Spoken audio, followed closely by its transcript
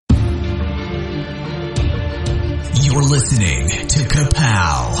You're listening to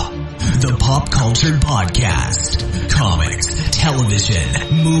Kapow, the pop culture podcast. Comics,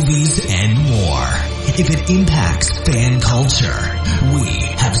 television, movies, and more. If it impacts fan culture, we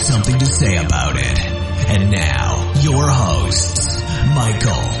have something to say about it. And now, your hosts,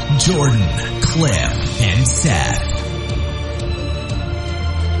 Michael, Jordan, Cliff, and Seth.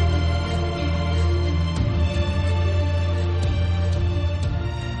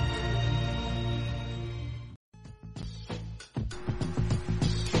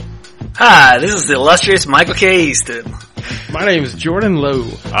 Hi, this is the illustrious Michael K. Easton. My name is Jordan Lowe.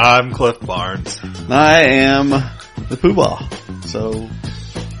 I'm Cliff Barnes. I am the Poobah. So,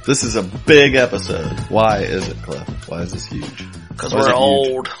 this is a big episode. Why is it, Cliff? Why is this huge? Because we're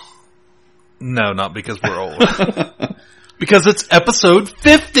old. No, not because we're old. Because it's episode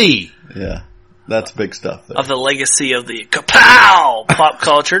 50! Yeah, that's big stuff there. Of the legacy of the Kapow Pop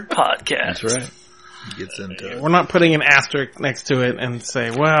Cultured Podcast. That's right. Gets into it. We're not putting an asterisk next to it and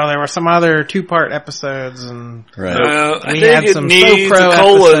say, well, there were some other two-part episodes and Right. we had some So Pro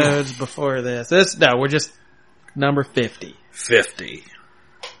episodes before this. No, we're just number 50. 50.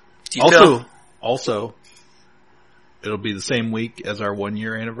 Also, it'll be the same week as our 1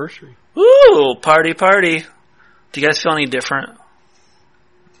 year anniversary. Ooh, party. Do you guys feel any different?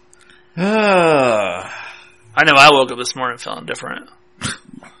 I know I woke up this morning feeling different.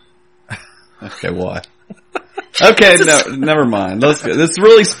 Okay, why? Okay, no, never mind. Let's go. This is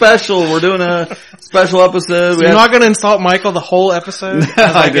really special. We're doing a special episode. So you're not going to insult Michael the whole episode?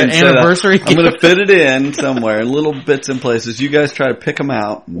 As like an anniversary gift? I'm going to fit it in somewhere, in little bits and places. You guys try to pick them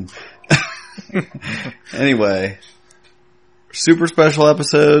out. Anyway, super special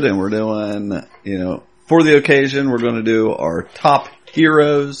episode, and we're doing, for the occasion, we're going to do our top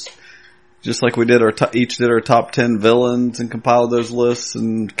heroes. Just like we did each did our top 10 villains and compiled those lists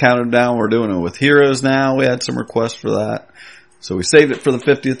and counted down. We're doing it with heroes now. We had some requests for that. So we saved it for the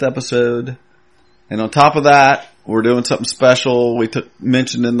 50th episode. And on top of that, we're doing something special we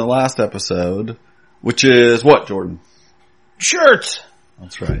mentioned in the last episode, which is what, Jordan? Shirts!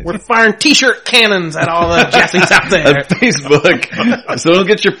 That's right. We're firing t-shirt cannons at all the Jessies out there. At Facebook. So don't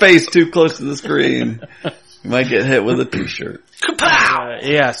get your face too close to the screen. You might get hit with a t-shirt. Kapow!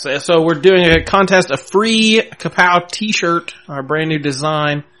 Yes, so we're doing a contest, a free Kapow t-shirt, our brand new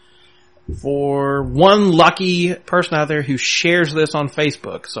design, for one lucky person out there who shares this on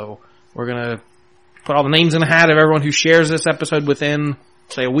Facebook. So we're going to put all the names in a hat of everyone who shares this episode within,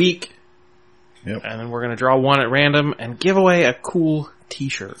 say, a week. Yep. And then we're going to draw one at random and give away a cool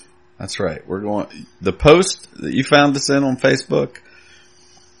t-shirt. That's right. The post that you found this in on Facebook,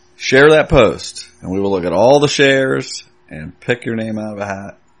 share that post, and we will look at all the shares and pick your name out of a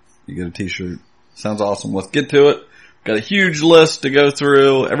hat. You get a t-shirt. Sounds awesome. Let's get to it. Got a huge list to go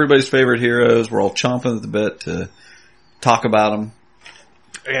through. Everybody's favorite heroes. We're all chomping at the bit to talk about them.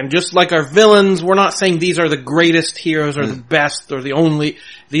 And just like our villains, we're not saying these are the greatest heroes or the best or the only.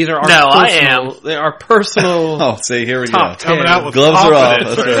 These are our personal. They are personal. Oh, see, here we top go. 10. Coming out with Gloves are off.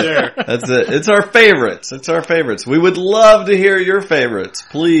 confidence That's right right. there. That's it. It's our favorites. We would love to hear your favorites.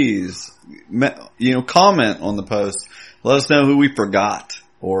 Please, comment on the post. Let us know who we forgot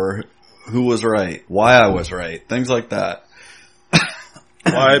or who was right, why I was right, things like that.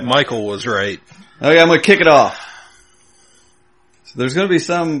 Why Michael was right. Okay, I'm going to kick it off. So there's going to be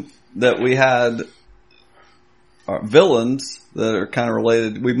some that we had villains that are kind of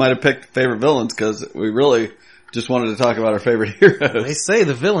related. We might have picked favorite villains because we really just wanted to talk about our favorite heroes. They say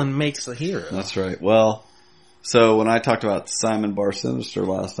the villain makes the hero. That's right. Well, so when I talked about Simon Bar Sinister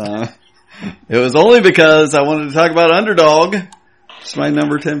last time, it was only because I wanted to talk about Underdog. It's my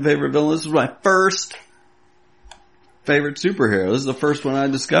number 10 favorite villain. This was my first favorite superhero. This is the first one I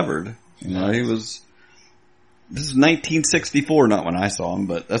discovered. This is 1964, not when I saw him,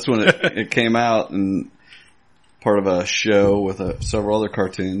 but that's when it came out and part of a show with several other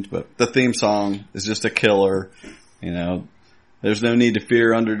cartoons. But the theme song is just a killer. There's no need to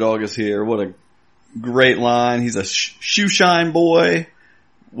fear. Underdog is here. What a great line. He's a shoe shine boy.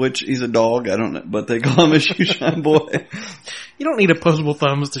 Which he's a dog, I don't know, but they call him a shoe shine boy. You don't need opposable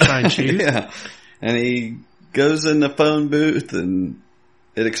thumbs to shine shoes. Yeah. And he goes in the phone booth and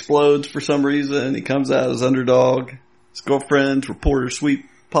it explodes for some reason. He comes out as Underdog. His girlfriend's reporter Sweet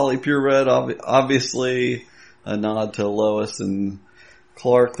Polly Purebred, obviously a nod to Lois and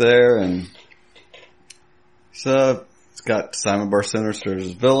Clark there. And so it's got Simon Bar Sinister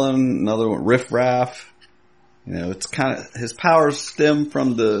as villain, another one, Riff Raff. It's kind of, his powers stem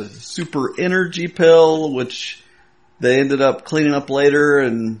from the super energy pill, which they ended up cleaning up later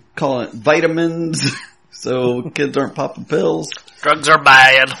and calling it vitamins. So kids aren't popping pills. Drugs are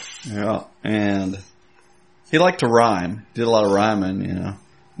bad. Yeah. And He liked to rhyme. Did a lot of rhyming, you know.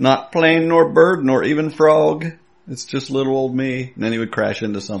 Not plane nor bird nor even frog. It's just little old me. And then he would crash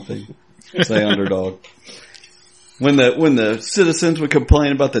into something. Say underdog. When the citizens would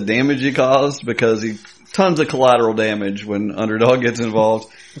complain about the damage he caused because tons of collateral damage when underdog gets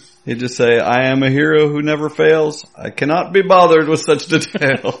involved, he'd just say, I am a hero who never fails. I cannot be bothered with such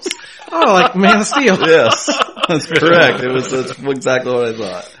details. Oh, like Man of Steel. Yes, that's correct. That's exactly what I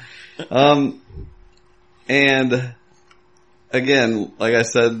thought. And again, like I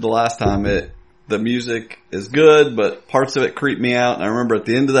said the last time, the music is good, but parts of it creep me out. And I remember at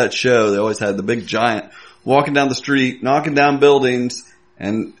the end of that show, they always had the big giant walking down the street, knocking down buildings,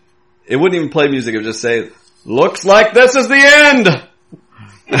 and it wouldn't even play music. It would just say, looks like this is the end!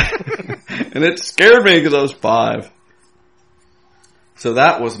 And it scared me because I was 5. So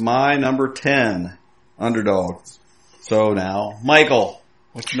that was my number 10, underdog. So now, Michael,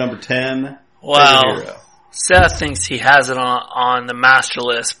 what's your number 10? Wow. Seth thinks he has it on the master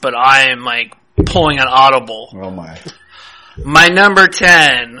list, but I am like pulling an audible. Oh my. My number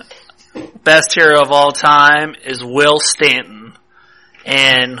 10 best hero of all time is Will Stanton.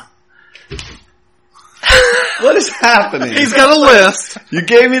 And what is happening? He's got a list. You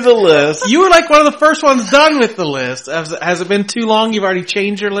gave me the list. You were like one of the first ones done with the list. Has it been too long? You've already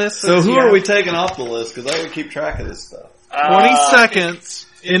changed your list? So who are we taking off the list? Because I would keep track of this stuff. 20 seconds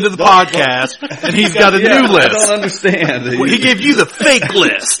into the podcast, and he's got a new list. I don't understand. He gave you the fake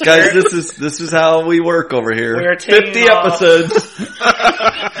list. Guys, this is how we work over here. We are 50 episodes.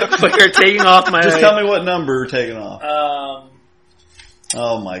 We're taking off my... Just tell me what number we're taking off.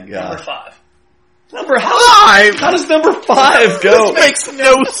 Oh my god. Number 5. Number 5? How does number 5 go? This makes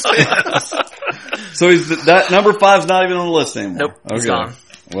no sense. So that number 5's not even on the list anymore. Nope, it's gone.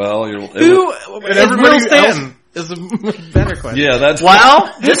 Well, Who is Will Stanton? Is a better question. Yeah, that's...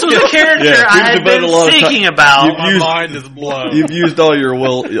 Well, this was a character I had been thinking about. My mind is blown. You've used all your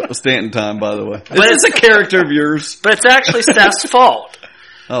Will Stanton time, by the way. But it's a character of yours. But it's actually Seth's fault.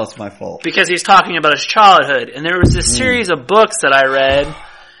 Oh, it's my fault. Because he's talking about his childhood. And there was this series of books that I read.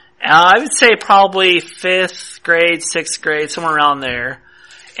 I would say probably 5th grade, 6th grade, somewhere around there.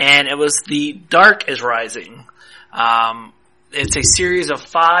 And it was The Dark is Rising. It's a series of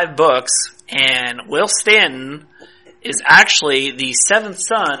 5 books. And Will Stanton is actually the 7th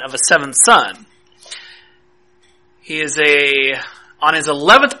son of a 7th son. He is on his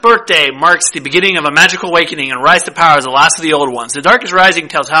 11th birthday marks the beginning of a magical awakening and rise to power as the last of the old ones. The Dark is Rising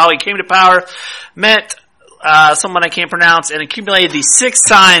tells how he came to power, met someone I can't pronounce, and accumulated the 6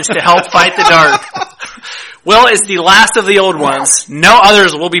 signs to help fight the dark. Will is the last of the old ones. No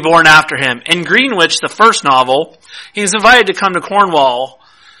others will be born after him. In Greenwich, the first novel, he was invited to come to Cornwall.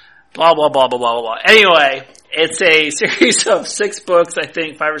 Blah, blah, blah, blah, blah, blah. Anyway, it's a series of 6 books, I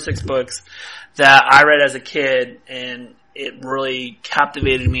think, 5 or 6 books, that I read as a kid, and it really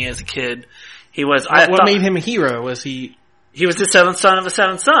captivated me as a kid. He was... What made him a hero? Was he... He was the 7th son of a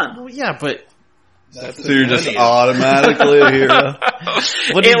 7th son. Well, yeah, but... So you're just automatically a hero?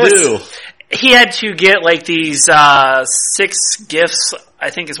 What did he do? He had to get like these 6 gifts, I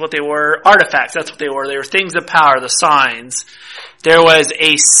think is what they were. Artifacts, that's what they were. They were things of power, the signs. There was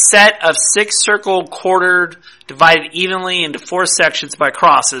a set of 6 circle quartered, divided evenly into 4 sections by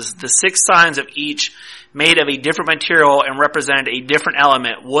crosses. The 6 signs of each made of a different material and represented a different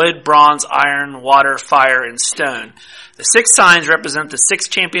element: wood, bronze, iron, water, fire, and stone. The 6 signs represent the 6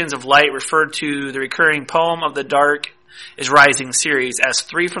 champions of light, referred to the recurring poem of the Dark is Rising series as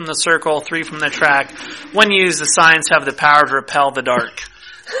 3 from the circle, 3 from the track. When used, the signs have the power to repel the dark.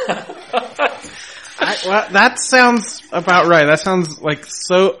 Well, that sounds about right. That sounds like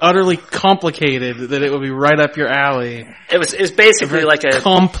so utterly complicated that it would be right up your alley. It was basically like a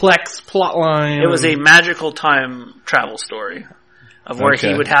complex plot line. It was a magical time travel story of where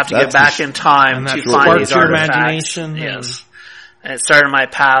he would have to get back in time to find these artifacts. Imagination. Yes. And it started my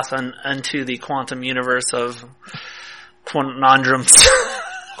path onto the quantum universe of conundrums.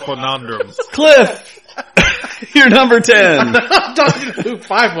 Conundrums. Cliff! You're number 10. I'm talking who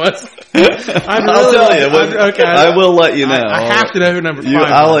 5 was. I'll tell you. Okay. I will let you know. I have to know who number 5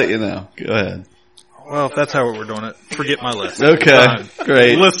 was. I'll let you know. Go ahead. Well, if that's how we're doing it, forget my list. Okay.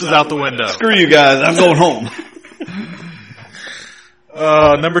 Great. The list is out the window. Screw you guys. I'm going home.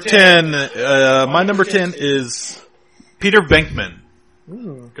 Number 10. My number 10 is Peter Venkman.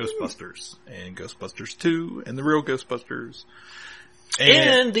 Ghostbusters. And Ghostbusters 2. And the real Ghostbusters.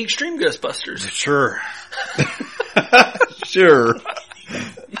 And the Extreme Ghostbusters. Sure. Sure.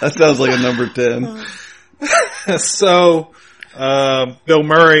 That sounds like a number 10. So, Bill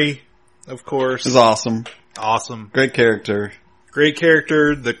Murray, of course. Is awesome. Awesome. Great character. Great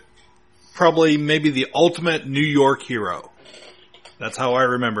character. probably maybe the ultimate New York hero. That's how I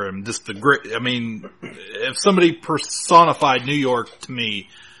remember him. Just the great, I mean, if somebody personified New York to me,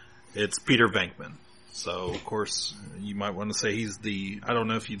 it's Peter Venkman. So, of course, you might want to say he's I don't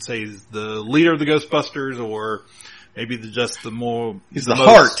know if you'd say he's the leader of the Ghostbusters or maybe he's the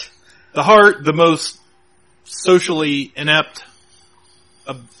most socially inept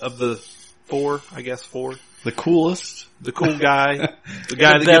of the four, I guess four. The coolest. The cool guy. The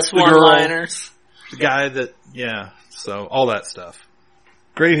guy that gets best the girl. one-liners. The guy that, yeah. So, all that stuff.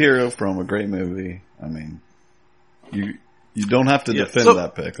 Great hero from a great movie. I mean, you don't have to defend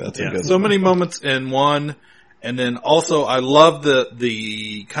that pick. That's a good so one. many moments in one. And then also, I love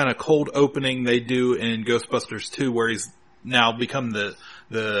the kind of cold opening they do in Ghostbusters 2 where he's now become the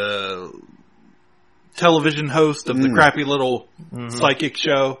television host of the crappy little psychic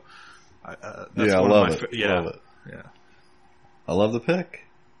show. That's I one love of my it. yeah. Love it. Yeah. I love the pick.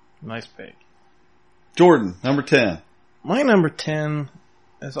 Nice pick. Jordan, number 10. My number 10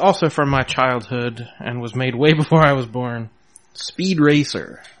 is also from my childhood and was made way before I was born. Speed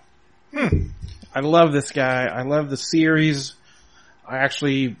Racer. I love this guy. I love the series. I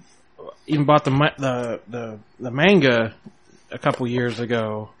actually even bought the manga a couple years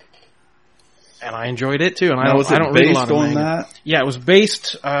ago, and I enjoyed it too. And I don't read a lot of manga. That? Yeah, it was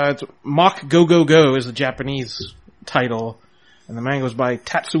based. Mach Go Go Go is the Japanese title, and the manga was by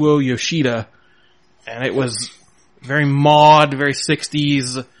Tatsuo Yoshida, and it was very mod, very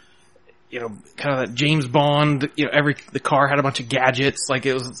 60s. You know, kind of that James Bond. You know, the car had a bunch of gadgets. Like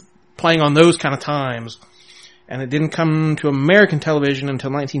it was playing on those kind of times. And it didn't come to American television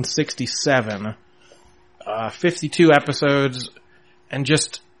until 1967. 52 episodes, and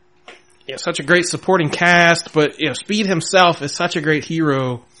just such a great supporting cast. But Speed himself is such a great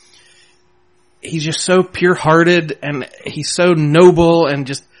hero. He's just so pure-hearted, and he's so noble, and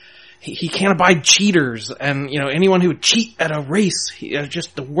just he can't abide cheaters. And anyone who would cheat at a race, he is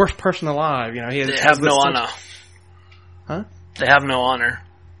just the worst person alive. They have no honor. Huh? They have no honor.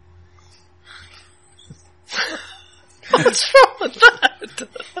 What's wrong with that?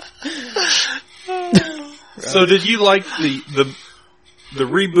 So did you like the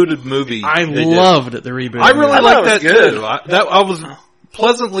rebooted movie? I loved the reboot. I really liked that good. too. I was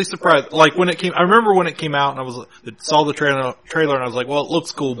pleasantly surprised. Like when it came, I remember when it came out and saw the trailer and I was like, well, it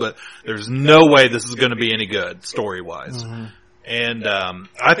looks cool, but there's no way this is going to be any good story wise. Mm-hmm. And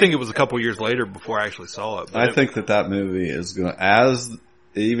I think it was a couple years later before I actually saw it. I think that movie is going to, as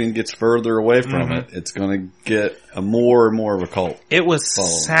it even gets further away from it, it's going to get a more and more of a cult. It was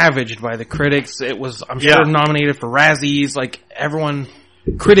savaged by the critics. It was, I'm sure, nominated for Razzies. Like, everyone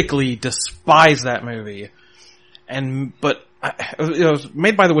critically despised that movie. But it was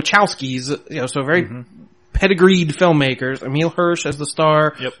made by the Wachowskis, so very pedigreed filmmakers. Emile Hirsch as the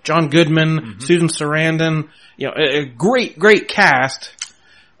star, John Goodman, Susan Sarandon, a great cast.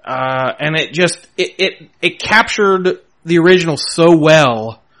 And it captured the original so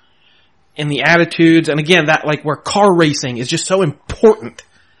well in the attitudes, and again, that where car racing is just so important,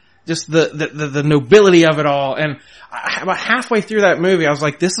 just the nobility of it all. And about halfway through that movie, I was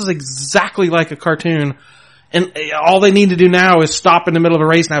like, this is exactly like a cartoon, and all they need to do now is stop in the middle of a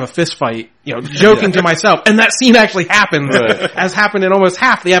race and have a fist fight, joking to myself. And that scene actually happened, as happened in almost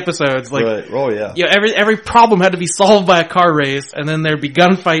half the episodes. Every problem had to be solved by a car race, and then there'd be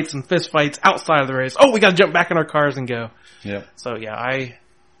gunfights and fist fights outside of the race. Oh, we gotta jump back in our cars and go. Yeah. So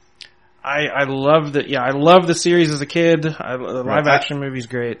I loved it. Yeah, I loved the series as a kid. The live action movie's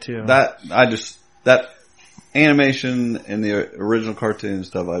great too. That animation and the original cartoon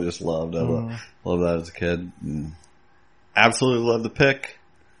stuff I just loved. I love that as a kid. And absolutely love the pick.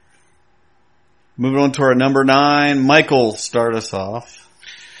 Moving on to our number 9. Michael, start us off.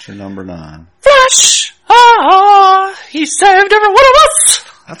 What's your number 9? Flash! He saved every one of us!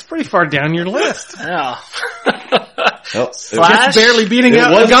 That's pretty far down your list. Yeah. Flash? Just barely beating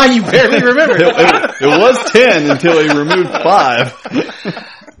out the guy you barely remember. It was 10 until he removed 5.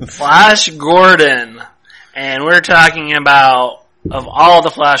 Flash Gordon. And we're talking about, of all the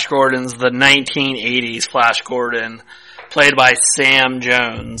Flash Gordons, the 1980s Flash Gordon, played by Sam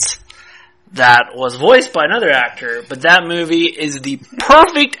Jones. That was voiced by another actor, but that movie is the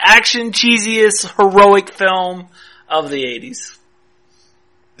perfect action, cheesiest, heroic film of the 80s.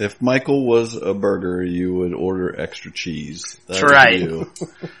 If Michael was a burger, you would order extra cheese. That's right.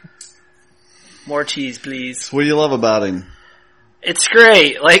 More cheese, please. What do you love about him? It's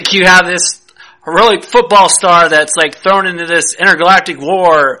great. You have this heroic football star that's thrown into this intergalactic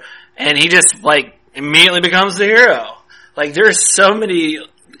war, and he just immediately becomes the hero. There's so many.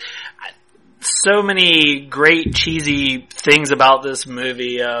 so many great cheesy things about this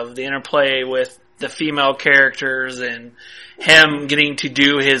movie of the interplay with the female characters and him getting to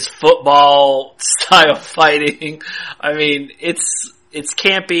do his football style fighting. I mean, it's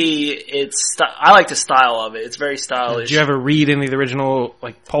campy. I like the style of it. It's very stylish. Did you ever read any of the original,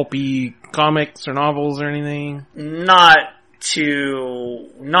 like, pulpy comics or novels or anything? Not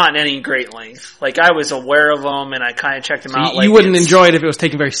in any great length. Like, I was aware of them and I kind of checked them out. You wouldn't enjoy it if it was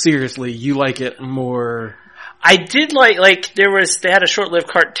taken very seriously. You like it more... I did like, they had a short-lived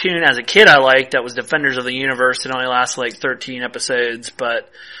cartoon as a kid I liked that was Defenders of the Universe. It only lasted like 13 episodes, but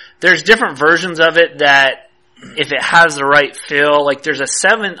there's different versions of it that, if it has the right feel, like there's a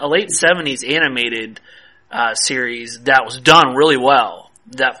late 70s animated series that was done really well,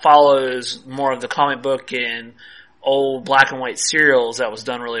 that follows more of the comic book and old black and white serials that was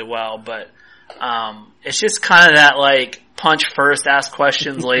done really well, but it's just kind of that like punch first, ask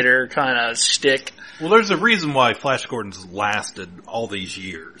questions later kind of shtick. Well, there's a reason why Flash Gordon's lasted all these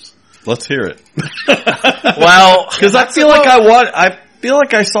years. Let's hear it. Well, because I feel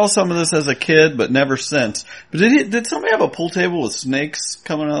like I saw some of this as a kid, but never since. But did somebody have a pool table with snakes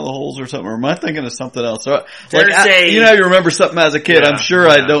coming out of the holes or something? Or am I thinking of something else? So, you remember something as a kid. I'm sure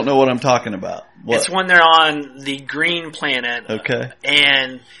I don't know what I'm talking about. What? It's when they're on the green planet. Okay.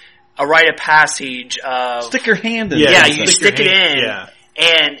 And a rite of passage of... Stick your hand in. Yeah, you stick it in. Yeah.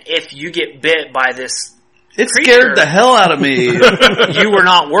 And if you get bit by this It creature, scared the hell out of me. you were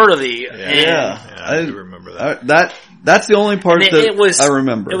not worthy. I do remember that. That's the only part I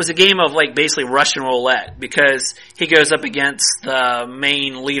remember. It was a game of like basically Russian roulette because he goes up against the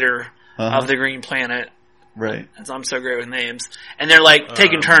main leader of the Green Planet. Right. I'm so great with names. And they're like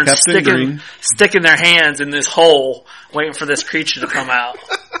taking turns Captain sticking their hands in this hole waiting for this creature to come out.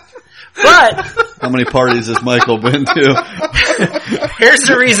 But how many parties has Michael been to? Here's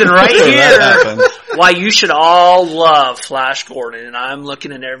the reason right here why you should all love Flash Gordon, and I'm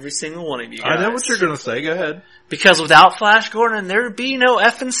looking at every single one of you guys. I know what you're going to say. Go ahead. Because without Flash Gordon, there'd be no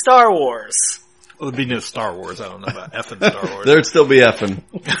effing Star Wars. Well, there'd be no Star Wars. I don't know about effing Star Wars. There'd still be effing.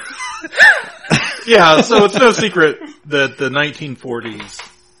 Yeah, so it's no secret that the 1940s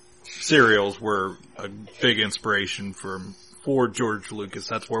serials were a big inspiration for George Lucas.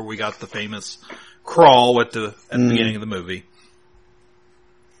 That's where we got the famous crawl at the beginning of the movie.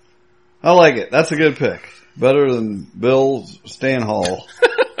 I like it. That's a good pick. Better than Bill Stanhall.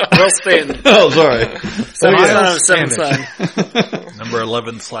 Bill Stanton. Oh, sorry. Seventh son. Number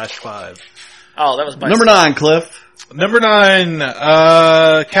 11/5. Oh, that was my Number 9, Cliff. Number 9,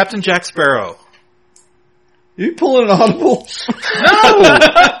 Captain Jack Sparrow. You pulling an audible? No!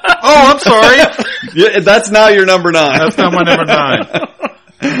 Oh, I'm sorry. Yeah, that's now your number 9. That's not my number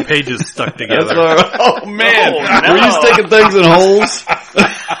 9. Pages stuck together. Oh man. Oh, no. Were you sticking things in holes?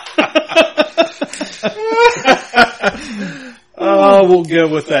 Oh, we'll go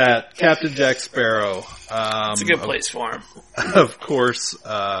with that. Captain Jack Sparrow. It's a good place for him. Of course,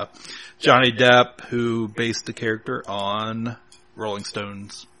 Johnny Depp, who based the character on Rolling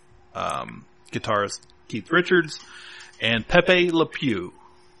Stones guitarist Keith Richards, and Pepe Le Pew.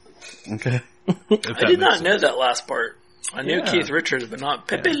 Okay. I did not know that last part. I knew Keith Richards, but not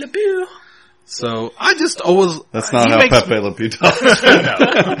Pepe Le Pew. So I just always... That's not how Pepe Le Pew talks.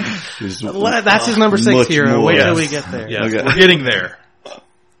 No. That's his number 6 hero. Wait till we get there. Yes, okay. We're getting there.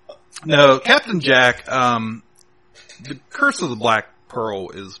 No, Captain Jack, The Curse of the Black Pearl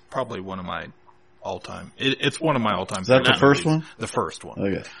is probably one of my all-time... It's one of my all-time... Is that the first one? The first one.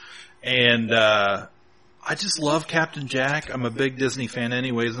 Okay. And I just love Captain Jack. I'm a big Disney fan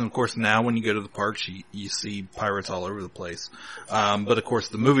anyways, and of course now when you go to the parks, you see pirates all over the place. But of course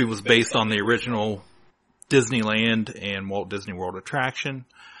the movie was based on the original Disneyland and Walt Disney World attraction,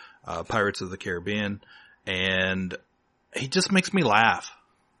 Pirates of the Caribbean, and he just makes me laugh.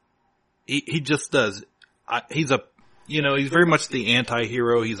 He just does. He's very much the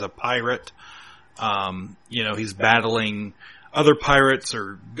anti-hero. He's a pirate. He's battling other pirates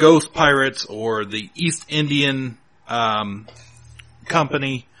or ghost pirates or the East Indian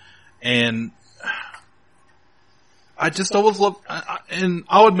company, and I just always love. And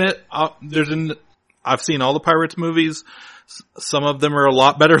I'll admit, I've seen all the Pirates movies. Some of them are a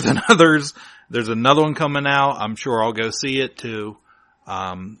lot better than others. There's another one coming out. I'm sure I'll go see it too.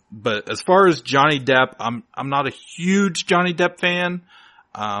 But as far as Johnny Depp, I'm not a huge Johnny Depp fan.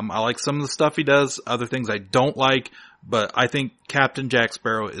 I like some of the stuff he does. Other things I don't like. But I think Captain Jack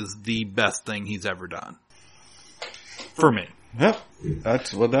Sparrow is the best thing he's ever done. For me. Yep.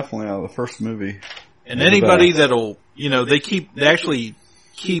 That's definitely out of the first movie. And anybody that'll, they actually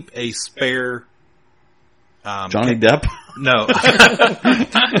keep a spare Johnny Depp? No.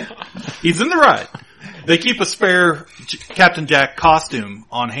 He's in the ride. They keep a spare Captain Jack costume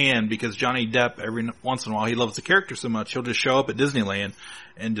on hand because Johnny Depp, every once in a while, he loves the character so much, he'll just show up at Disneyland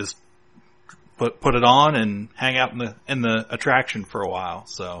and just put it on and hang out in the attraction for a while.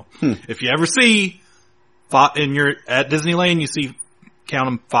 So, if you ever see, at Disneyland, you see, count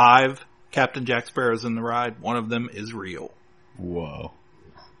them 5 Captain Jack Sparrows in the ride. One of them is real. Whoa.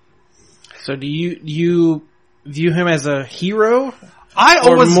 So do you view him as a hero? I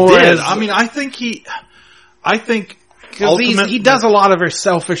always did. I think because he does a lot of very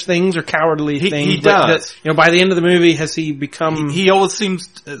selfish things or cowardly things. He does. By the end of the movie, has he become? He always seems,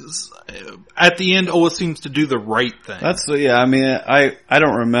 at the end, always seems to do the right thing. I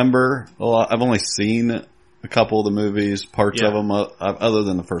don't remember a lot. I've only seen a couple of the movies, parts of them, other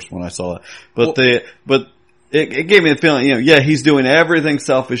than the first one I saw. But it gave me the feeling, he's doing everything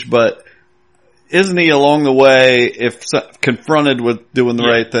selfish, but isn't he along the way, if confronted with doing the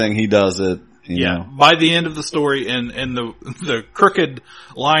right thing, he does it? You know? By the end of the story and the crooked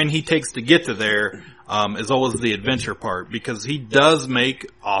line he takes to get to there, is always the adventure part, because he does make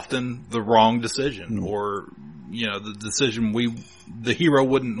often the wrong decision, or, the decision the hero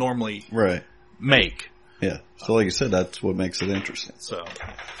wouldn't normally make. Yeah. So like you said, that's what makes it interesting. So.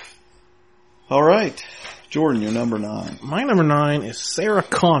 All right. Jordan, your number 9. My number 9 is Sarah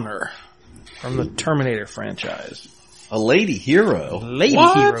Connor from the Terminator franchise. A lady hero?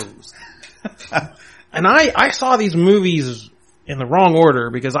 Heroes. And I saw these movies in the wrong order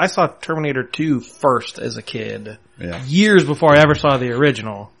because I saw Terminator 2 first as a kid. Yeah. Years before I ever saw the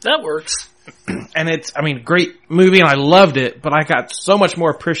original. That works. And it's, great movie and I loved it, but I got so much more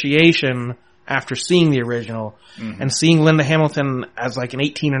appreciation after seeing the original and seeing Linda Hamilton as like an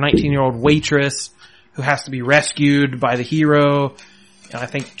 18 or 19-year-old waitress who has to be rescued by the hero. And I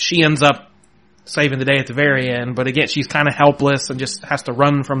think she ends up saving the day at the very end, but again, she's kind of helpless and just has to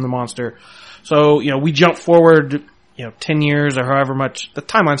run from the monster. So, we jump forward, 10 years or however much. The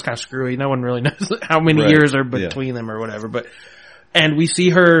timeline's kind of screwy. No one really knows how many years are between them or whatever. And we see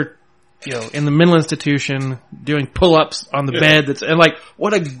her, in the mental institution doing pull-ups on the bed.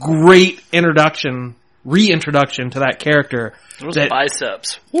 What a great reintroduction to that character. Those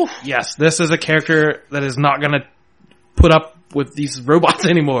biceps. Whew. Yes, this is a character that is not going to put up with these robots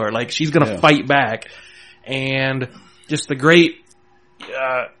anymore. Like, she's going to fight back. And just the great,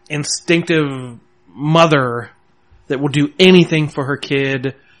 instinctive mother that will do anything for her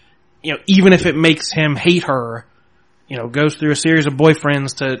kid, even if it makes him hate her, goes through a series of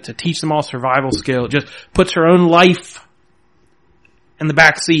boyfriends to teach them all survival skill, just puts her own life in the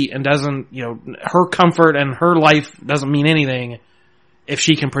back seat and doesn't, her comfort and her life doesn't mean anything if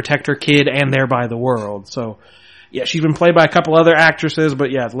she can protect her kid and thereby the world. So, yeah, she's been played by a couple other actresses,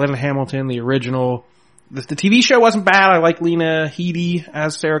 but yeah, Linda Hamilton, the original. The TV show wasn't bad. I like Lena Headey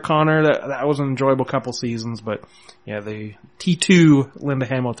as Sarah Connor. That was an enjoyable couple seasons, but yeah, the T2 Linda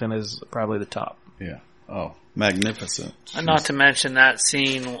Hamilton is probably the top. Yeah. Oh, magnificent. And not to mention that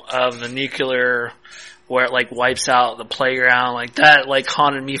scene of the nuclear where it wipes out the playground, that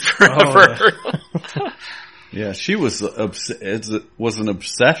haunted me forever. Oh, yeah, she was was an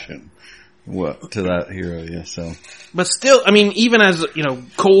obsession to that hero, yeah, so. But still, even as,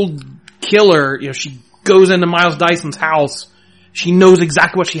 cold killer, she goes into Miles Dyson's house, she knows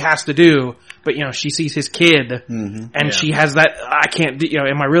exactly what she has to do, but, she sees his kid, and she has that, I can't do,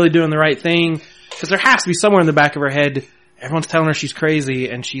 am I really doing the right thing? Because there has to be somewhere in the back of her head, everyone's telling her she's crazy,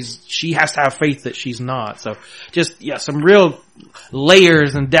 and she has to have faith that she's not. So, just, some real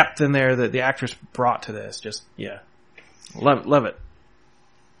layers and depth in there that the actress brought to this. Just, love it.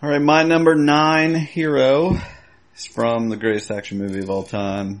 All right, my number 9 hero is from the greatest action movie of all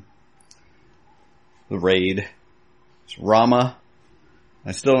time, The Raid. It's Rama.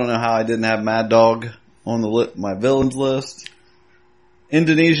 I still don't know how I didn't have Mad Dog on my villains list.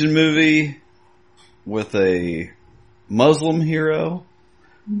 Indonesian movie with a Muslim hero.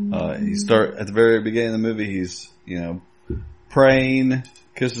 At the very beginning of the movie, he's, praying,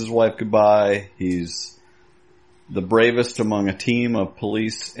 kisses his wife goodbye. He's the bravest among a team of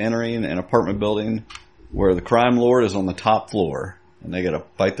police entering an apartment building where the crime lord is on the top floor, and they got to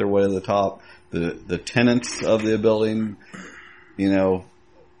fight their way to the top. The tenants of the building,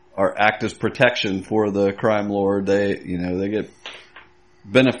 act as protection for the crime lord. They get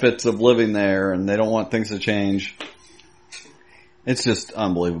benefits of living there, and they don't want things to change. It's just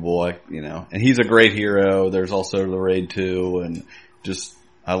unbelievable, and he's a great hero. There's also The Raid 2, and just,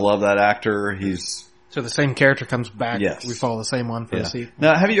 I love that actor. He's So the same character comes back. Yes. We follow the same one for the sequel.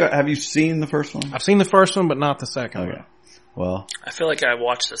 Now, have you seen the first one? I've seen the first one, but not the second Okay. one. Well, I feel like I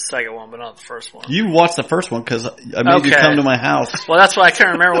watched the second one, but not the first one. you watched the first one because I made you Okay. come to my house. Well, that's why I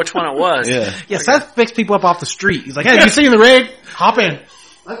can't remember which one it was. Yeah. Yeah, Seth picks people up off the street. He's like, hey, have you seen the raid? Hop in.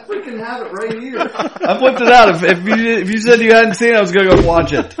 I freaking have it right here. I flipped it out. If you said you hadn't seen it, I was going to go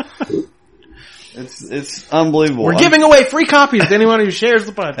watch it. It's unbelievable. We're giving away free copies to anyone who shares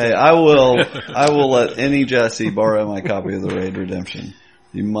the podcast. Hey, I will let any Jesse borrow my copy of the Raid Redemption.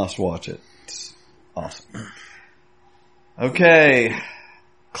 You must watch it. It's awesome. Okay.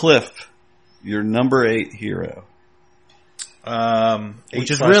 Cliff, your number 8 hero.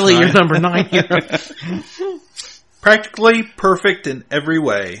 Which is really your number 9 hero. Practically perfect in every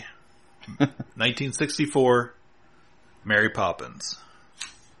way. 1964, Mary Poppins.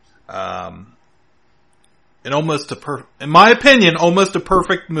 In my opinion, almost a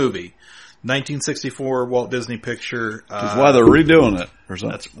perfect movie. 1964 Walt Disney picture. That's why they're redoing it or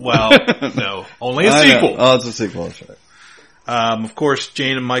something. No, only a I know. sequel. Oh, it's a sequel. That's right. Of course,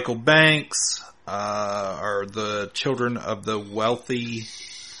 Jane and Michael Banks are the children of the wealthy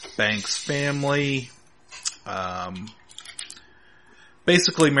Banks family.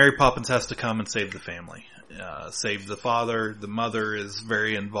 Basically, Mary Poppins has to come and save the family. Save the father. The mother is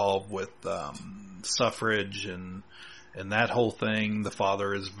very involved with suffrage and that whole thing. The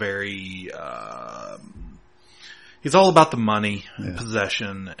father is very he's all about the money,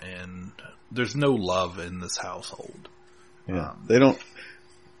 possession, and there's no love in this household. Yeah. They don't,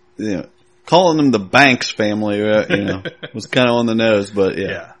 calling them the Banks family, was kind of on the nose, but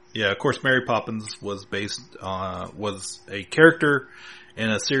yeah. Yeah, of course, Mary Poppins was was a character in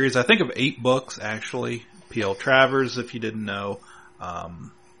a series, I think of 8 books, actually. P.L. Travers, if you didn't know.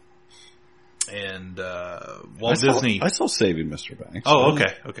 Walt Disney. I saw Saving Mr. Banks. Oh,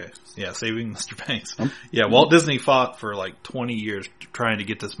 okay. Yeah, Saving Mr. Banks. Yeah, Walt Disney fought for like 20 years trying to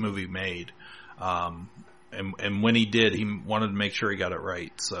get this movie made. And when he did, he wanted to make sure he got it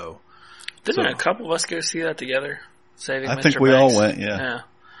right, so. Didn't a couple of us go see that together? Saving Mr. I think we Banks? all went, yeah.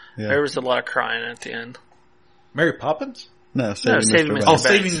 There was a lot of crying at the end. Mary Poppins? No, Saving Saving Mr. Mr. Banks. Oh, Banks.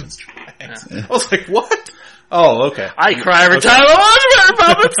 Saving Mr. Banks. Yeah. I was like, what? Oh, okay. I cry every time I watch Mary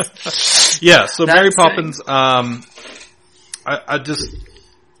Poppins! Yeah, so That Mary thing. Poppins, I just,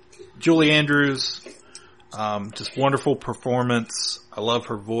 Julie Andrews, just wonderful performance. I love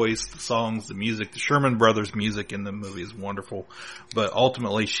her voice, the songs, the music. The Sherman Brothers music in the movie is wonderful. But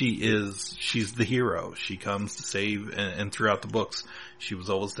ultimately she's the hero. She comes to save, and throughout the books, she was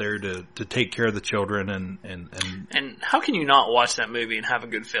always there to take care of the children And how can you not watch that movie and have a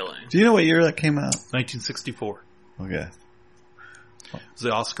good feeling? Do you know what year that came out? 1964. Okay. It was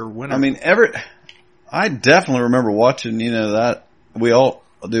the Oscar winner. I mean, I definitely remember watching, that we all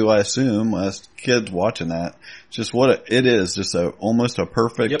do, I assume, as kids watching that. Just what it is, just almost a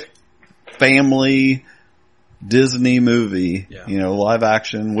perfect family Disney movie, live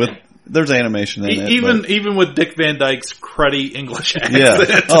action with, there's animation in it. Even with Dick Van Dyke's cruddy English accent.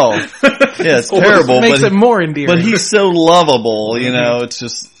 Yeah. Oh, yeah, it's terrible. It makes it more endearing. But he's so lovable, it's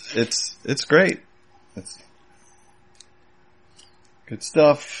just, it's great. It's good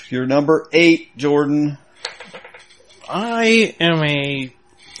stuff. You're number 8, Jordan. I am a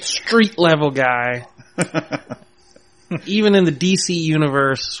street level guy. Even in the DC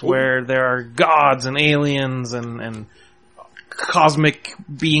universe where there are gods and aliens and cosmic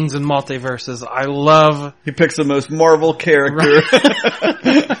beings and multiverses, I love He picks the most Marvel character.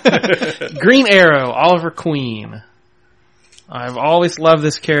 Green Arrow, Oliver Queen. I've always loved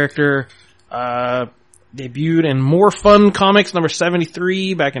this character. Debuted in More Fun Comics number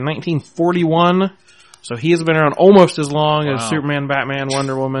 73 back in 1941. So he has been around almost as long as Superman, Batman,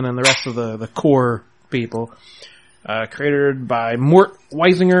 Wonder Woman, and the rest of the core people. Created by Mort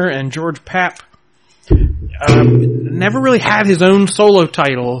Weisinger and George Papp. Never really had his own solo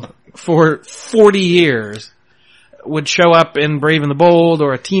title for 40 years. Would show up in Brave and the Bold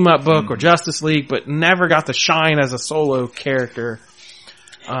or a team-up book or Justice League, but never got to shine as a solo character.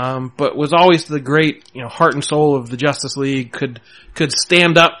 But was always the great, heart and soul of the Justice League, could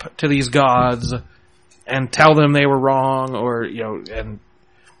stand up to these gods and tell them they were wrong, or, and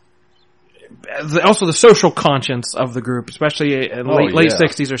also the social conscience of the group, especially in late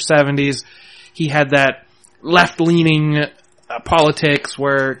 60s or 70s. He had that left-leaning politics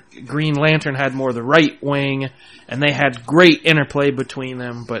where Green Lantern had more the right wing, and they had great interplay between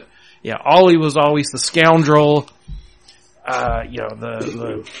them. But yeah, Ollie was always the scoundrel,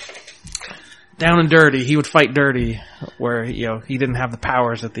 the down and dirty. He would fight dirty, where he didn't have the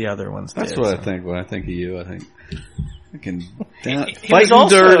powers that the other ones did. That's what I think when I think of you. I think Fucking He was fighting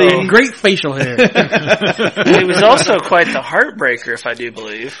also- dirty. Great facial hair. He was also quite the heartbreaker, if I do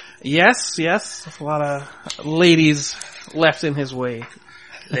believe. Yes. A lot of ladies left in his way.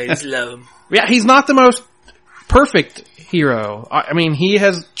 Ladies love him. Yeah, he's not the most perfect hero. I mean, he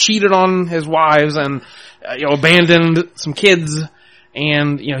has cheated on his wives and abandoned some kids,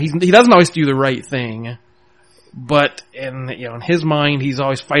 and he doesn't always do the right thing. But in his mind, he's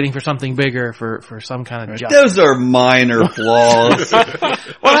always fighting for something bigger, for some kind of justice. Those are minor flaws.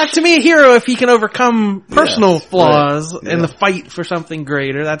 Well, to me, a hero, if he can overcome personal flaws in the fight for something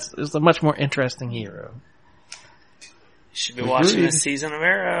greater, is a much more interesting hero. You should be watching this season of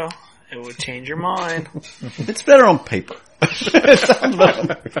Arrow. It would change your mind. It's better on paper. It sounds better on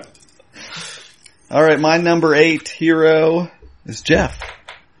paper. All right, my number 8 hero is Jeff.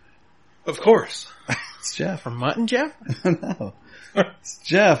 Of course. It's Jeff. From Mutt and Jeff? No. It's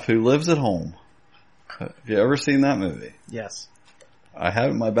Jeff who lives at home. Have you ever seen that movie? Yes. I have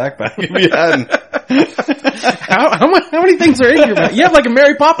it in my backpack if you hadn't. How many things are in your backpack? You have like a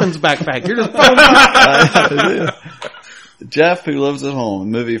Mary Poppins backpack. You're just Jeff who lives at home. A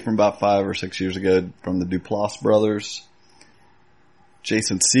movie from about 5 or 6 years ago from the Duplass brothers.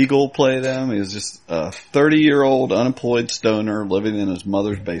 Jason Segel played him. He was just a 30-year-old unemployed stoner living in his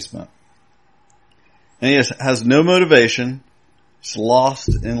mother's basement. And he has no motivation. He's lost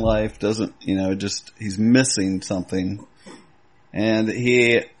in life. He's missing something. And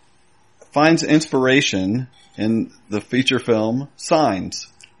he finds inspiration in the feature film Signs.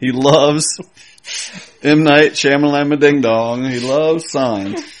 He loves M. Night Shyamalan Ding Dong. He loves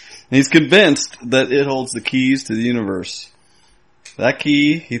Signs. And he's convinced that it holds the keys to the universe. That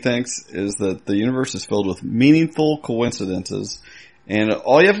key, he thinks, is that the universe is filled with meaningful coincidences. And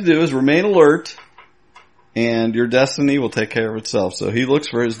all you have to do is remain alert, and your destiny will take care of itself. So he looks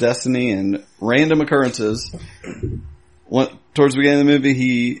for his destiny in random occurrences. Towards the beginning of the movie,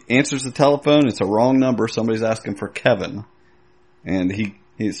 he answers the telephone. It's a wrong number. Somebody's asking for Kevin. And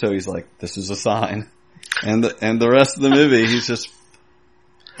so he's like, this is a sign. And the rest of the movie, he's just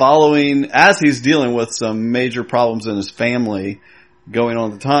following, as he's dealing with some major problems in his family going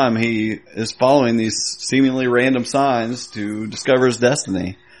on at the time, he is following these seemingly random signs to discover his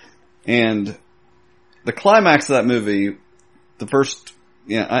destiny. And the climax of that movie,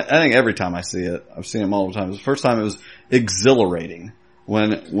 I think every time I see it, I've seen them all the time. The first time it was exhilarating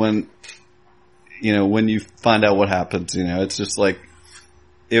when you find out what happens. It's just like,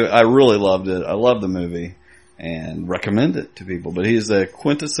 I really loved it. I love the movie and recommend it to people. But he's a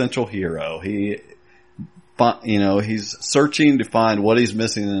quintessential hero. He's searching to find what he's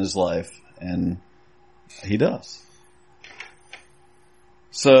missing in his life, and he does.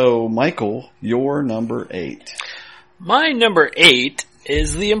 So, Michael, your number 8. My number 8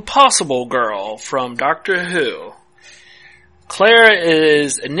 is the Impossible Girl from Doctor Who. Clara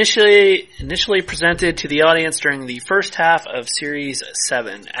is initially presented to the audience during the first half of Series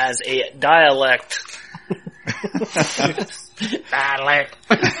 7 as a dialect. Dialect.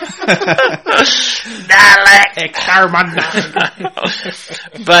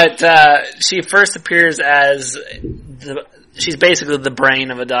 But she first appears as she's basically the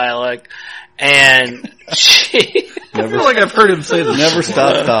brain of a dialect, and she. I feel like I've heard him say this. Never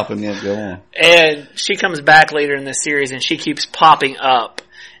stop stopping yet. Go on. And she comes back later in the series, and she keeps popping up,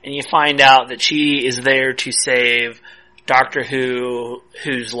 and you find out that she is there to save Doctor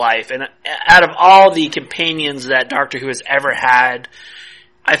Who's life. And out of all the companions that Doctor Who has ever had,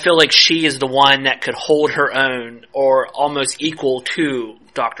 I feel like she is the one that could hold her own, or almost equal to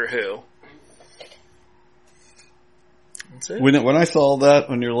Doctor Who. That's it. When I saw that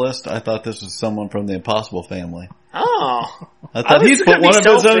on your list, I thought this was someone from the Impossible family. Oh. I thought he's put one of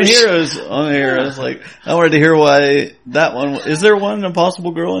his own heroes on here. I was like, I wanted to hear why that one. Is there one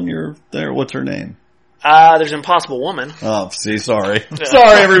Impossible Girl in your there? What's her name? There's Impossible Woman. Oh, see, sorry.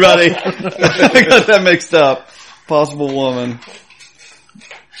 Sorry, everybody. I got that mixed up. Impossible Woman.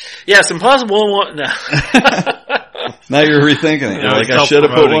 Yes, Impossible Woman. No. Now you're rethinking it. You're like, I should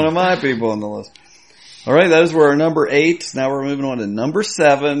have put one of my people on the list. All right, those were our number 8. Now we're moving on to number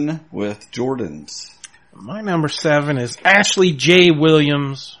 7 with Jordan's. My number 7 is Ashley J.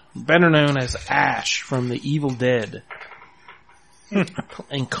 Williams, better known as Ash from The Evil Dead.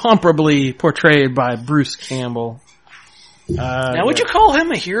 Incomparably portrayed by Bruce Campbell. Now, would you call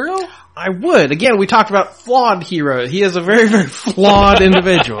him a hero? I would. Again, we talked about flawed hero. He is a very, very flawed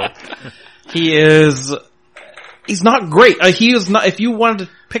individual. He's not great. He is not, if you wanted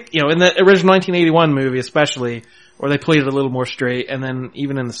to pick, in the original 1981 movie especially, or they played it a little more straight, and then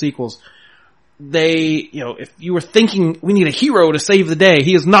even in the sequels, if you were thinking we need a hero to save the day,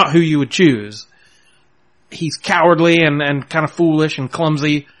 he is not who you would choose. he's cowardly and kind of foolish and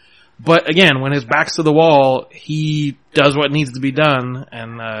clumsy. But again, when his back's to the wall, he does what needs to be done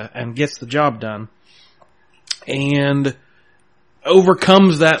and gets the job done. And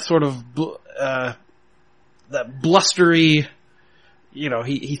overcomes that sort of, that blustery,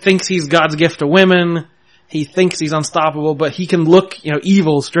 he thinks he's God's gift to women. He thinks he's unstoppable, but he can look,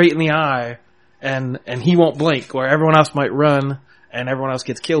 evil straight in the eye and he won't blink, where everyone else might run and everyone else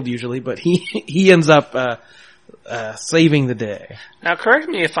gets killed usually, but he ends up, saving the day. Now correct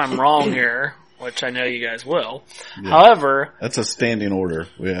me if I'm wrong here, which I know you guys will. Yeah. However, that's a standing order.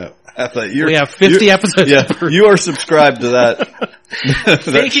 We have 50 episodes. Yeah, you are subscribed to that.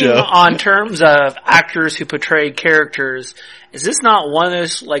 Speaking on terms of actors who portray characters, is this not one of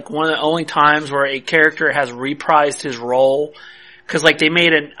those, one of the only times where a character has reprised his role? Because, they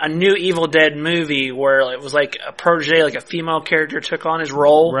made a new Evil Dead movie where it was a protege, a female character took on his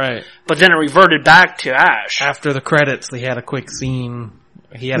role. Right. But then it reverted back to Ash. After the credits, they had a quick scene.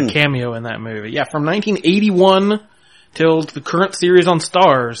 He had a cameo in that movie. Yeah, from 1981 till the current series on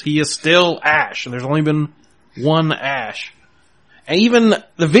Starz, he is still Ash. And there's only been one Ash. And even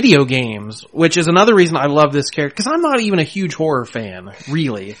the video games, which is another reason I love this character, because I'm not even a huge horror fan,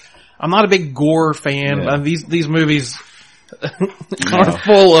 really. I'm not a big gore fan. Yeah. These movies are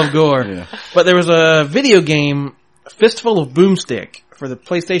full of gore. Yeah. But there was a video game, Fistful of Boomstick, for the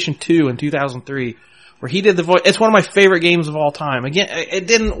PlayStation 2 in 2003, where he did the voice. It's one of my favorite games of all time. Again, it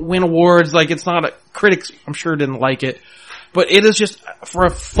didn't win awards, it's not critics, I'm sure, didn't like it. But it is just, for a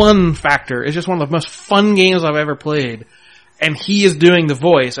fun factor, it's just one of the most fun games I've ever played. And he is doing the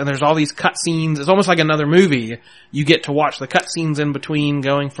voice, and there's all these cutscenes. It's almost like another movie. You get to watch the cutscenes in between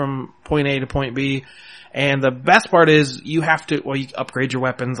going from point A to point B. And the best part is you have to, you upgrade your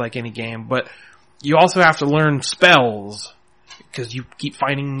weapons like any game, but you also have to learn spells because you keep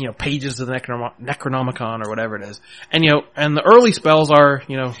finding, pages of the Necronomicon or whatever it is. And, and the early spells are,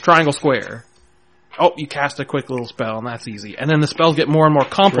 triangle square. Oh, you cast a quick little spell and that's easy. And then the spells get more and more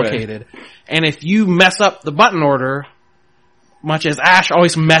complicated. Right. And if you mess up the button order, much as Ash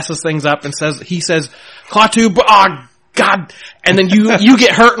always messes things up and he says, Klaatu, God, and then you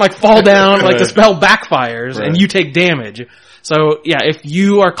get hurt and fall down, the spell backfires and you take damage. So yeah, if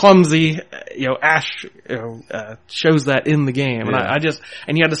you are clumsy, Ash, shows that in the game. Yeah. And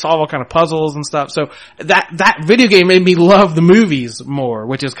and you had to solve all kind of puzzles and stuff. So that video game made me love the movies more,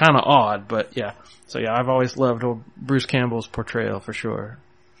 which is kind of odd, but yeah. So yeah, I've always loved Bruce Campbell's portrayal for sure.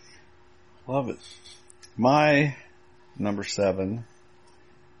 Love it. My number 7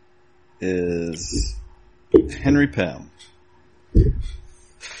 is Henry Pym.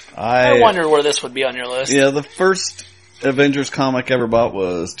 I wondered where this would be on your list. Yeah, the first Avengers comic I ever bought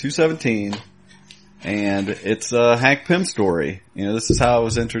was 217, and it's a Hank Pym story. This is how I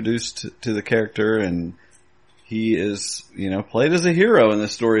was introduced to the character, and he is, played as a hero in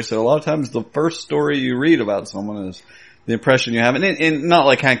this story. So a lot of times the first story you read about someone is the impression you have, and not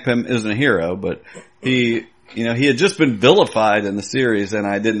like Hank Pym isn't a hero, but he had just been vilified in the series, and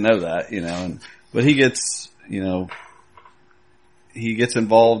I didn't know that, but he gets, he gets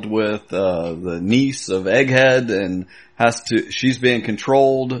involved with, the niece of Egghead and she's being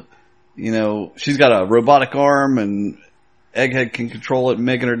controlled, she's got a robotic arm and Egghead can control it,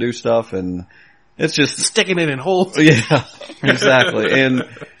 making her do stuff, and it's just sticking it in holes. Yeah, exactly. And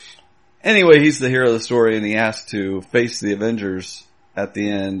anyway, he's the hero of the story, and he has to face the Avengers at the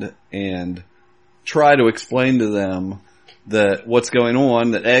end and try to explain to them that what's going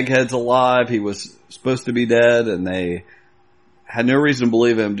on, that Egghead's alive, he was supposed to be dead, and they had no reason to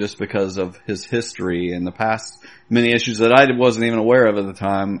believe him just because of his history and the past many issues that I wasn't even aware of at the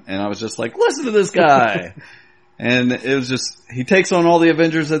time. And I was just like, listen to this guy. And it was just, he takes on all the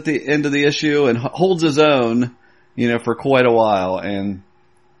Avengers at the end of the issue and holds his own, for quite a while. And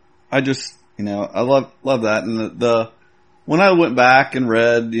I just, I love that. And when I went back and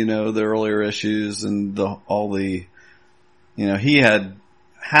read, the earlier issues and he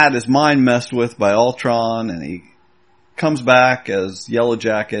had his mind messed with by Ultron, and he comes back as Yellow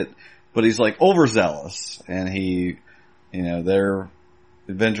Jacket, but he's overzealous, and their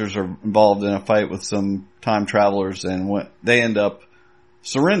Avengers are involved in a fight with some time travelers, and they end up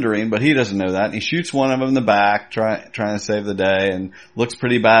surrendering, but he doesn't know that, and he shoots one of them in the back, trying to save the day, and looks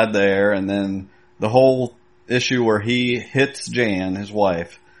pretty bad there, and then the whole issue where he hits Jan, his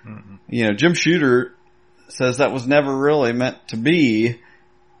wife, Jim Shooter says that was never really meant to be.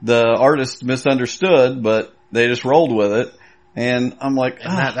 The artist misunderstood, but they just rolled with it. And I'm like,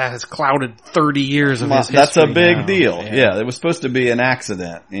 that has clouded 30 years of his history. That's a big deal. Yeah, it was supposed to be an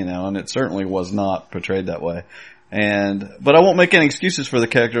accident, and it certainly was not portrayed that way. But I won't make any excuses for the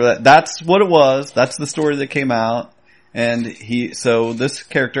character. That's what it was. That's the story that came out. And so this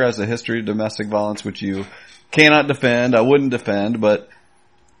character has a history of domestic violence, which you cannot defend. I wouldn't defend, but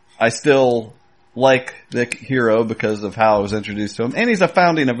I still like the hero because of how I was introduced to him. And he's a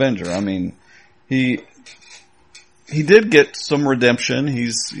founding Avenger. I mean, he did get some redemption. He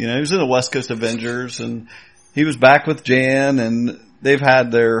was in the West Coast Avengers, and he was back with Jan, and they've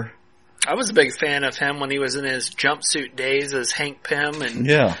had their... I was a big fan of him when he was in his jumpsuit days as Hank Pym and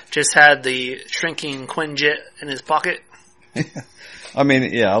just had the shrinking Quinjet in his pocket. I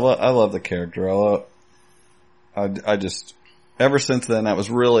mean, yeah, I love the character. I just, ever since then, that was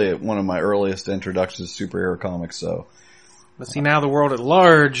really one of my earliest introductions to superhero comics, so. But see, now the world at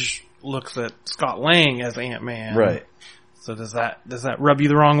large looks at Scott Lang as Ant-Man. Right. So does that rub you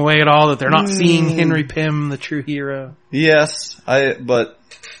the wrong way at all, that they're not seeing Henry Pym, the true hero? Yes, but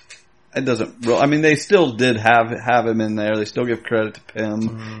it doesn't really, I mean, they still did have him in there. They still give credit to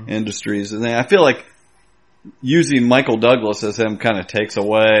Pym Industries. And I feel like using Michael Douglas as him kind of takes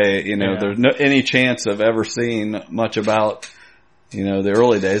away, there's any chance of ever seeing much about, the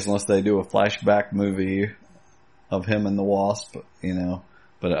early days unless they do a flashback movie of him and the Wasp,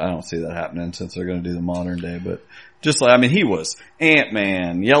 but I don't see that happening since they're going to do the modern day. But he was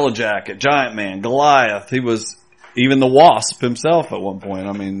Ant-Man, Yellow Jacket, Giant Man, Goliath. He was even the Wasp himself at one point.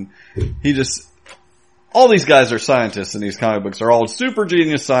 I mean, all these guys are scientists in these comic books. They're all super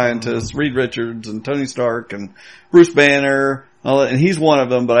genius scientists. Reed Richards and Tony Stark and Bruce Banner. And he's one of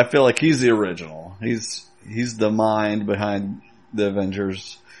them, but I feel like he's the original. He's the mind behind the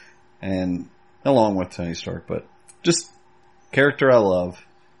Avengers, and along with Tony Stark, but just character I love.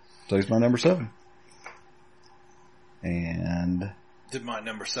 So he's my number 7. And did my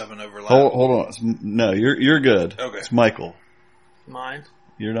number 7 overlap? Hold on. No, you're good. Okay. It's Michael. Mine?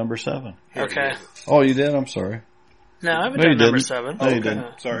 You're number 7. Okay. Oh, you did? I'm sorry. No, I haven't done number 7. No, you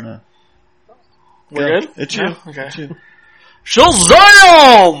didn't. Sorry. No. We're good? It's you. No? Okay. It's you.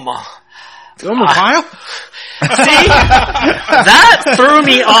 Shazam! Kyle? See? That threw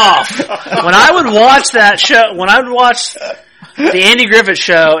me off. When I would watch that show, when I would watch the Andy Griffith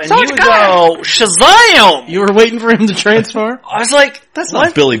Show, and he would go, Shazam! You were waiting for him to transform? I was like, That's what?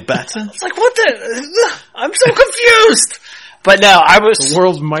 not Billy Batson. I was like, what the? I'm so confused. But no, I was... The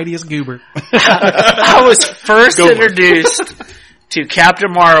world's mightiest goober. I was first introduced to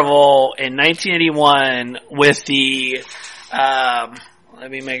Captain Marvel in 1981 with the... let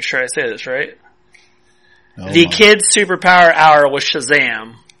me make sure I say this right. The Kids Superpower Hour with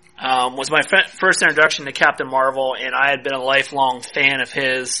Shazam was my first introduction to Captain Marvel, and I had been a lifelong fan of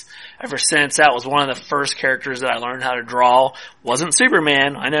his ever since. That was one of the first characters that I learned how to draw. Wasn't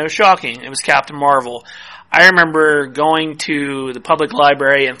Superman. I know, shocking. It was Captain Marvel. I remember going to the public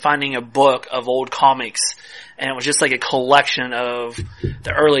library and finding a book of old comics, and it was just like a collection of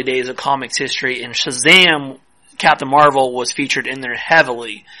the early days of comics history, and Shazam, Captain Marvel, was featured in there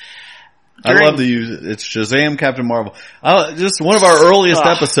heavily. I love to use it. It's Shazam Captain Marvel. Just one of our earliest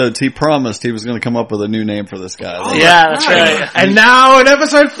episodes, he promised he was going to come up with a new name for this guy. Oh, yeah, that's right. And now in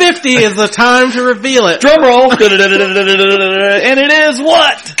episode 50 is the time to reveal it. Drum roll. And it is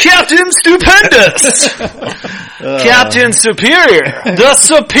what? Captain Stupendous! Captain Superior! The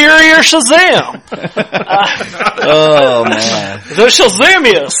Superior Shazam! Oh, man. The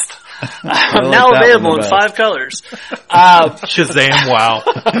Shazamiest! Now available in 5 colors. Shazam, wow.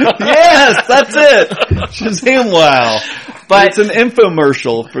 Yes, that's it. Shazam, wow. But it's an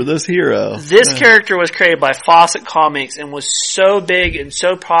infomercial for this hero. This character was created by Fawcett Comics and was so big and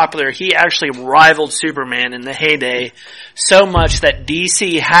so popular, he actually rivaled Superman in the heyday so much that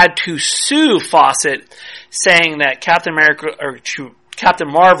DC had to sue Fawcett, saying that Captain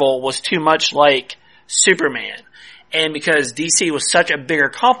Marvel was too much like Superman. And because DC was such a bigger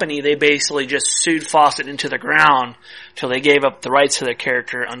company, they basically just sued Fawcett into the ground till they gave up the rights to their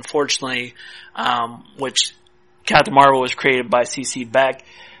character, unfortunately, which Captain Marvel was created by C.C. Beck.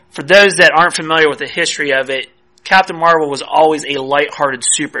 For those that aren't familiar with the history of it, Captain Marvel was always a lighthearted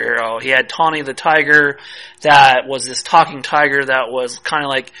superhero. He had Tawny the Tiger, that was this talking tiger that was kind of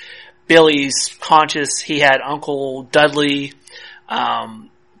like Billy's conscious. He had Uncle Dudley.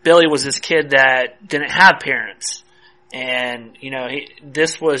 Billy was this kid that didn't have parents. And,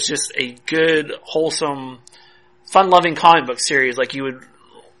 this was just a good, wholesome, fun-loving comic book series like you would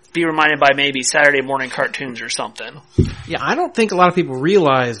be reminded by maybe Saturday morning cartoons or something. Yeah, I don't think a lot of people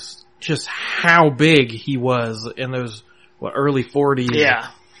realize just how big he was in those, early 40s.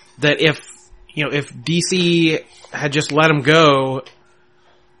 Yeah. That if DC had just let him go,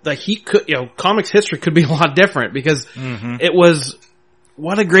 that he could, comics history could be a lot different because it was,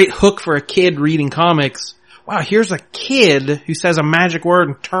 what a great hook for a kid reading comics. wow, here's a kid who says a magic word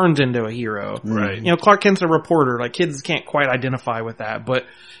and turns into a hero. Right. You know, Clark Kent's a reporter. Like, kids can't quite identify with that. But,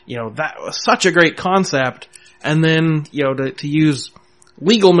 you know, that was such a great concept. And then, you know, to use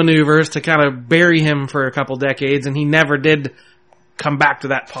legal maneuvers to kind of bury him for a couple decades, and he never did come back to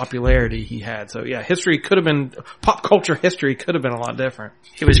that popularity he had. So yeah, pop culture history could have been a lot different.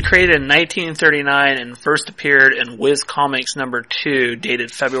 He was created in 1939 and first appeared in Whiz Comics #2,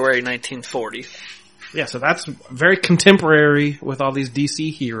 dated February 1940. Yeah, so that's very contemporary with all these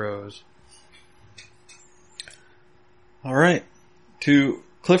DC heroes. All right. To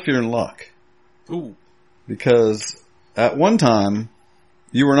Cliff, you're in luck. Ooh. Because at one time,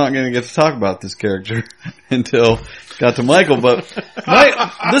 you were not going to get to talk about this character until got to Michael, but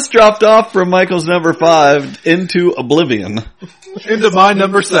this dropped off from Michael's number 5 into oblivion. Into my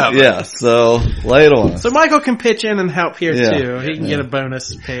number 7. Yeah, so lay it on us. So Michael can pitch in and help here Yeah. too. He can get a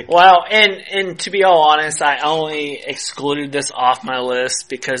bonus pick. Well, and to be all honest, I only excluded this off my list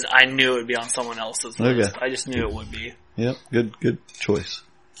because I knew it would be on someone else's list. Okay. I just knew it would be. Yep, good choice.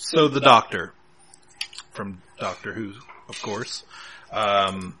 So the Doctor, from Doctor Who, of course.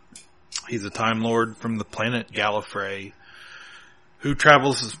 He's a Time Lord from the planet Gallifrey who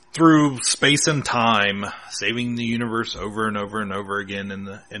travels through space and time, saving the universe over and over and over again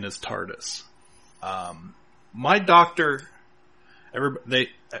in his TARDIS. My Doctor,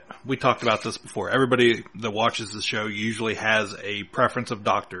 we talked about this before. Everybody that watches the show usually has a preference of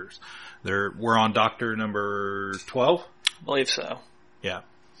doctors. We're on Doctor number 12? I believe so. Yeah.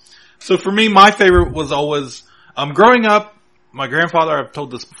 So for me, my favorite was always, growing up, my grandfather, I've told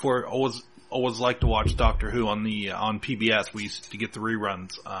this before, always liked to watch Doctor Who on PBS. We used to get the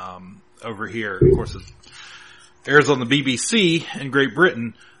reruns, over here. Of course, it airs on the BBC in Great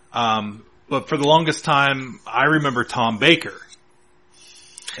Britain. But for the longest time, I remember Tom Baker.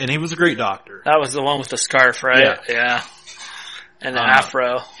 And he was a great doctor. That was the one with the scarf, right? Yeah. And the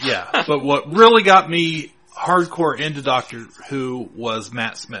afro. Yeah. But what really got me hardcore into Doctor Who was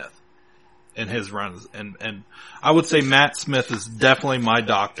Matt Smith and his runs. And I would say Matt Smith is definitely my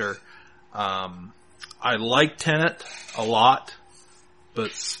doctor. I like Tennant a lot,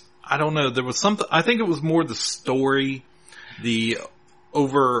 but I don't know. There was something, I think it was more the story, the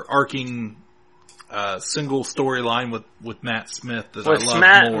overarching, single storyline with Matt Smith that I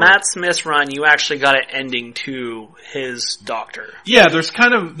love more. Matt Smith's run, you actually got an ending to his doctor. Yeah, there's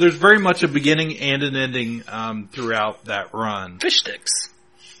very much a beginning and an ending, throughout that run. Fish sticks.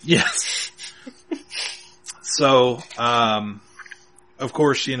 Yes. So, of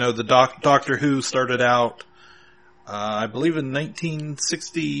course, you know, the Doctor Who started out, I believe in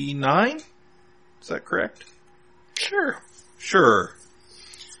 1969? Is that correct? Sure.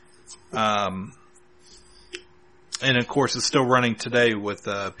 And of course it's still running today with,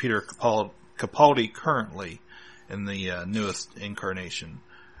 Peter Capaldi currently in the, newest incarnation.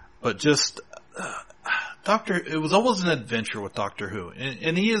 But just, it was always an adventure with Doctor Who.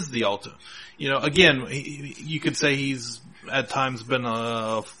 And he is the ultimate. You know, again, you could say he's at times been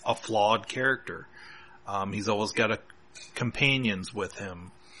a flawed character. He's always got companions with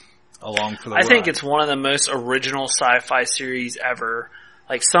him along for the ride. I think it's one of the most original sci-fi series ever.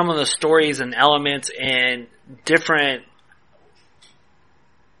 Like, some of the stories and elements and different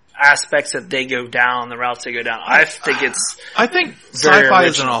aspects that they go down, the routes they go down. I think sci-fi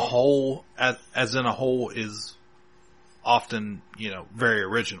original. as in a whole is often, you know, very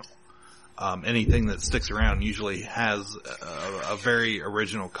original. Anything that sticks around usually has a very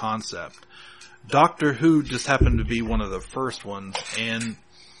original concept. Doctor Who just happened to be one of the first ones, and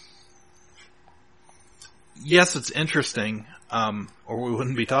yes, it's interesting, or we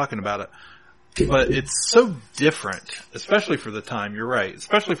wouldn't be talking about it, but it's so different, especially for the time, you're right,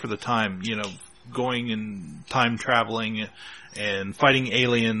 especially for the time, you know, going and time traveling and fighting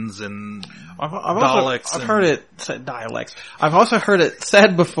aliens and Daleks. I've heard it said dialects. I've also heard it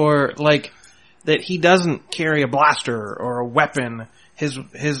said before, like, that he doesn't carry a blaster or a weapon. He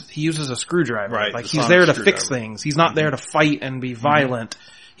uses a screwdriver. Right, like, the he's sonic there to screwdriver. fix things. He's not there to fight and be violent.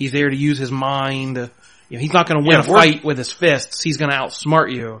 He's there to use his mind. You know, he's not going to win a fight with his fists. He's going to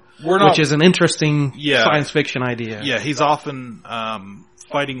outsmart you, which is an interesting science fiction idea. Yeah, he's often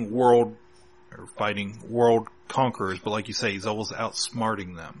fighting world conquerors, but like you say, he's always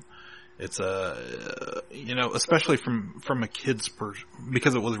outsmarting them. It's you know, especially from a kid's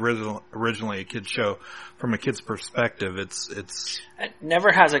because it was originally a kid's show. From a kid's perspective, it's It never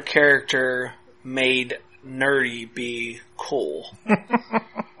has a character made nerdy be cool.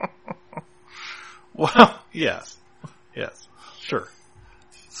 Well, yes, sure.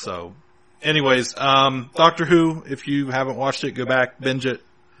 So, anyways, Doctor Who, if you haven't watched it, go back, binge it.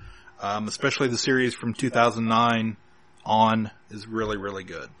 especially the series from 2009 on is really, really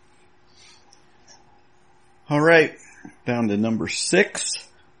good. All right, down to number 6.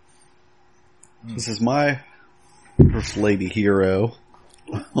 This is my first lady hero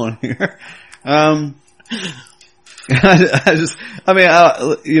on here.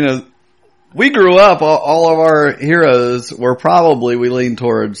 We grew up, all of our heroes were probably, we lean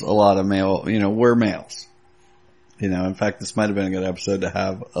towards a lot of male, we're males. In fact, this might have been a good episode to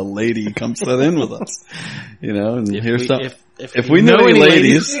have a lady come sit in with us. And here's some. If we know any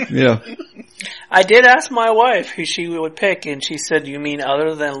ladies, yeah. I did ask my wife who she would pick, and she said, "You mean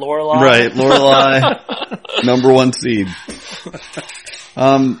other than Lorelai?" Right, Lorelai, number 1 seed.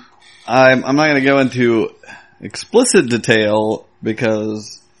 I'm not going to go into explicit detail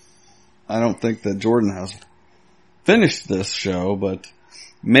because I don't think that Jordan has finished this show, but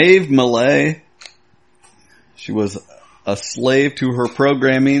Maeve Millay, she was a slave to her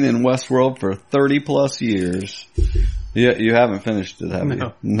programming in Westworld for 30 plus years. Yeah, you haven't finished it, have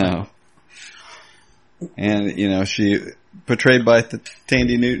you? No. And, she, portrayed by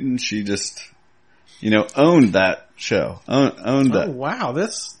Tandy Newton, she just, owned that show. Owned that. Oh, wow.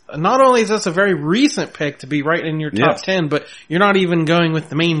 Not only is this a very recent pick to be right in your top 10, but you're not even going with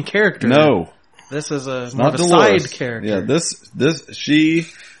the main character. No. This is more not of a Dolores. side character. Yeah, she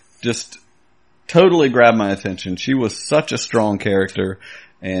just totally grabbed my attention. She was such a strong character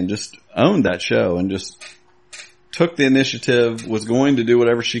and just owned that show and just took the initiative, was going to do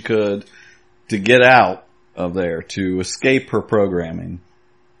whatever she could to get out of there, to escape her programming.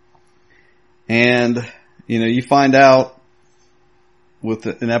 And, you find out with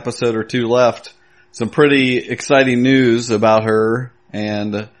an episode or 2 left, some pretty exciting news about her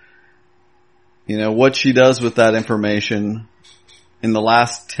and, what she does with that information in the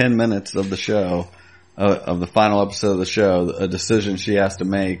last 10 minutes of the show, of the final episode of the show, a decision she has to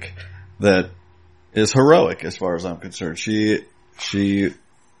make that is heroic as far as I'm concerned. She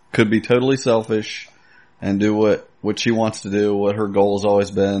could be totally selfish and do what she wants to do, what her goal has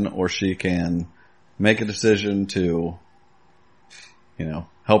always been, or she can make a decision to,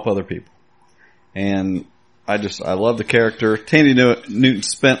 help other people. And I love the character. Tandy Newton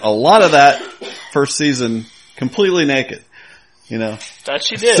spent a lot of that first season completely naked. That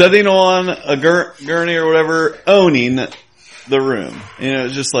she did. Sitting on a gurney or whatever, owning the room.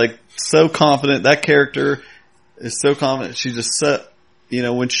 Just like so confident. That character is so confident. She just set,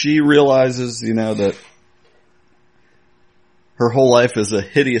 when she realizes, that her whole life is a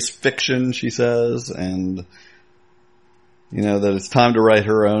hideous fiction, she says, and, that it's time to write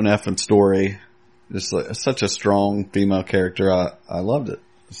her own effing story. Just like such a strong female character. I loved it.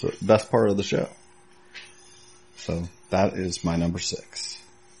 It's the best part of the show. So that is my number 6.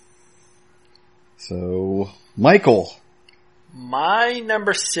 So, Michael. My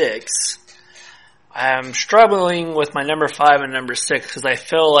number 6, I'm struggling with my number 5 and number 6 because I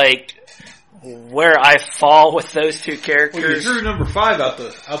feel like where I fall with those 2 characters. Well, you drew number 5 out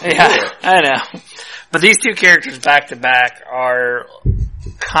the yeah, door. I know. But these 2 characters back to back are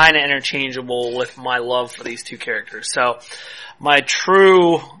kind of interchangeable with my love for these 2 characters. So, my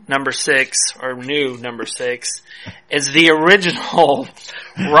true number 6, or new number 6, is the original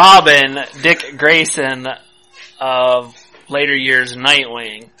Robin, Dick Grayson of later years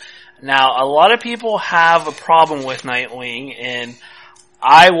Nightwing. Now, a lot of people have a problem with Nightwing, and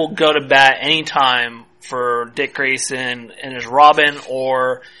I will go to bat anytime for Dick Grayson and his Robin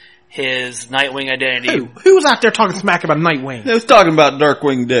or his Nightwing identity. Who was out there talking smack about Nightwing? I was talking about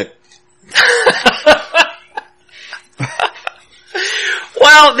Darkwing Dick.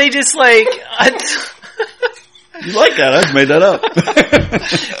 Well, they just like... You like that? I've made that up.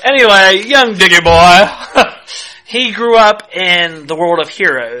 Anyway, young Diggy boy. He grew up in the world of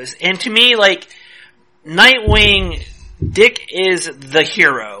heroes. And to me, like, Nightwing, Dick is the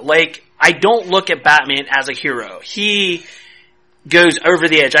hero. Like, I don't look at Batman as a hero. He goes over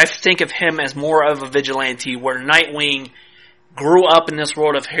the edge. I think of him as more of a vigilante, where Nightwing grew up in this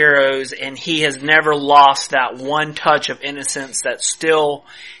world of heroes, and he has never lost that one touch of innocence that still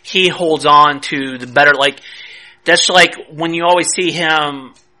he holds on to the better. Like, that's like when you always see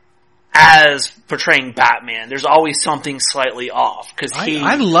him as portraying Batman, there's always something slightly off. Cause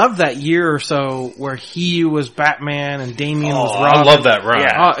I love that year or so where he was Batman and Damian was Robin. I love that run.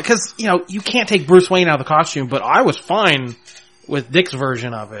 Yeah. Cause, you can't take Bruce Wayne out of the costume, but I was fine with Dick's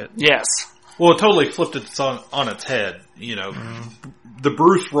version of it. Yes. Well, it totally flipped it on its head. The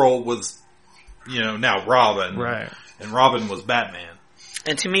Bruce role was, now Robin. Right. And Robin was Batman.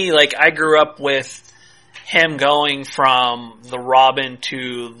 And to me, like, I grew up with him going from the Robin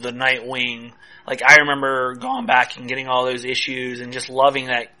to the Nightwing Like, I remember going back and getting all those issues and just loving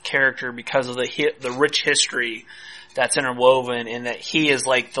that character because of the rich history that's interwoven, and that he is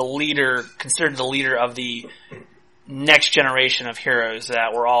like the leader, considered the leader of the next generation of heroes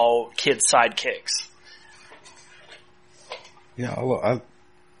that were all kid sidekicks. Yeah, I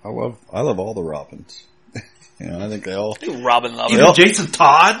love all the Robins. I think they all. Robin Love. Even Jason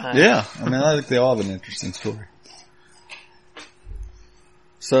Todd? Yeah, I mean, I think they all have an interesting story.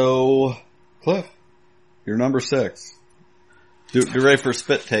 So, Cliff, you're number 6. Do ready for a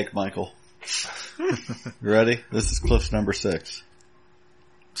spit take, Michael. You ready? This is Cliff's number 6.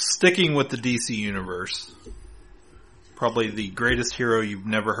 Sticking with the DC universe, probably the greatest hero you've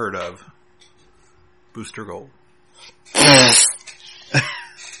never heard of, Booster Gold.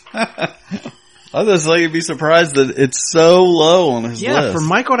 I just like you'd be surprised that it's so low on his list. Yeah, for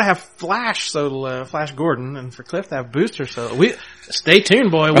Michael to have Flash so low, Flash Gordon, and for Cliff to have Booster so low. Stay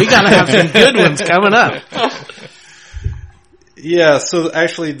tuned, boy. We gotta have some good ones coming up. Yeah, so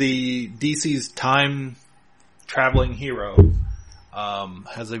actually the DC's time traveling hero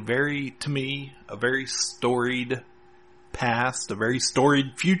has a very storied past, a very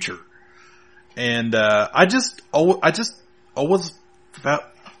storied future. And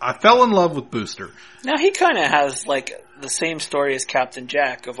I fell in love with Booster. Now he kind of has like the same story as Captain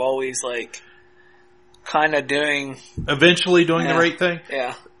Jack of always like kind of eventually doing the right thing.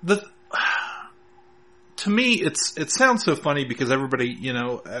 Yeah. To me, it sounds so funny because everybody,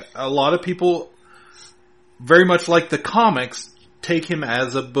 a lot of people very much like the comics take him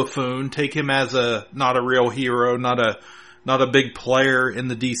as a buffoon, take him as not a real hero, not a big player in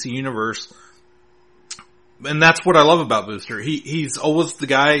the DC universe. And that's what I love about Booster. He's always the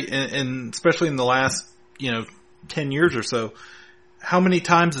guy, and especially in the last, 10 years or so, how many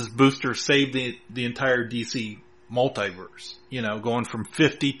times has Booster saved the entire DC multiverse? Going from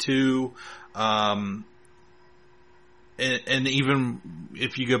 52, and even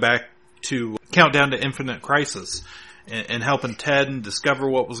if you go back to Countdown to Infinite Crisis and helping Ted and discover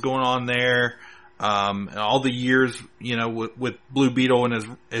what was going on there, and all the years, with Blue Beetle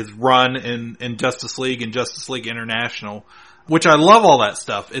and his run in Justice League and Justice League International, which I love all that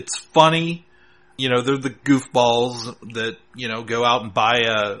stuff. It's funny. They're the goofballs that, go out and buy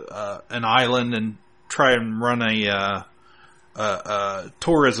an island and try and run a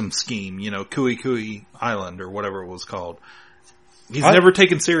tourism scheme, Kui Kui Island or whatever it was called. He's never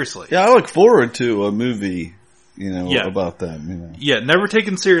taken seriously. Yeah, I look forward to a movie, about them. Yeah, never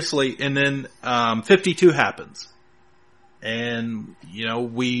taken seriously. And then 52 happens. And,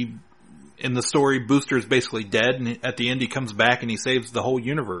 in the story, Booster is basically dead. And at the end, he comes back and he saves the whole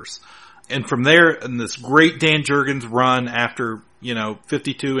universe. And from there, in this great Dan Jurgens run after,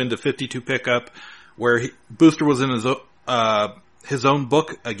 52 into 52 pickup, where Booster was in his own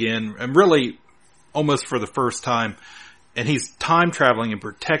book again, and really almost for the first time. And he's time traveling and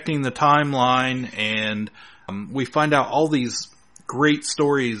protecting the timeline, and we find out all these great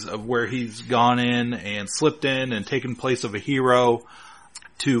stories of where he's gone in and slipped in and taken place of a hero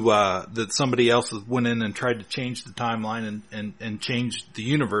to that somebody else has went in and tried to change the timeline and change the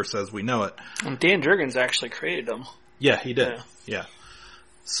universe as we know it. And Dan Jurgens actually created them. Yeah, he did. Yeah.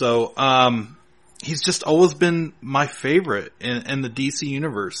 So he's just always been my favorite in the DC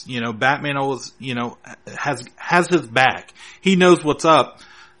universe. Batman always, has his back. He knows what's up,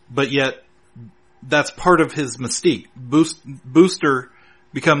 but yet that's part of his mystique. Booster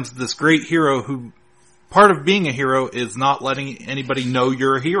becomes this great hero who, part of being a hero is not letting anybody know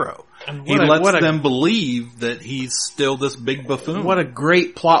you're a hero. He lets them believe that he's still this big buffoon. What a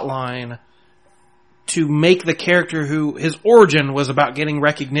great plot line to make the character who, his origin was about getting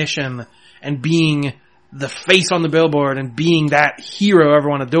recognition and being the face on the billboard and being that hero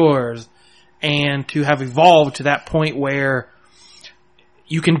everyone adores, and to have evolved to that point where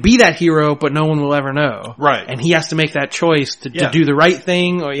you can be that hero, but no one will ever know. Right. And he has to make that choice to do the right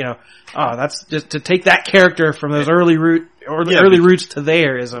thing, or, that's just to take that character from those early roots to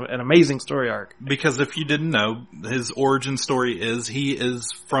there is an amazing story arc. Because if you didn't know, his origin story is he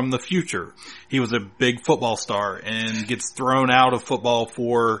is from the future. He was a big football star and gets thrown out of football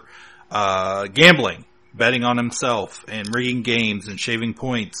for gambling, betting on himself and rigging games and shaving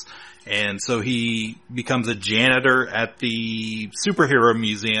points. And so he becomes a janitor at the superhero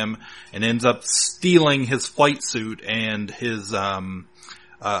museum and ends up stealing his flight suit and his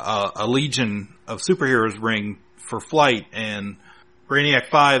a Legion of Superheroes ring for flight and Brainiac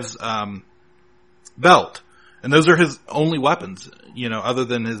 5's belt. And those are his only weapons, other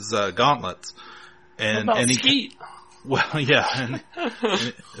than his gauntlets. And what about Skeet? Well, yeah,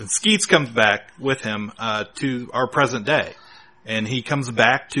 and Skeets comes back with him to our present day. and he comes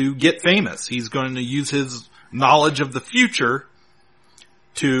back to get famous. He's going to use his knowledge of the future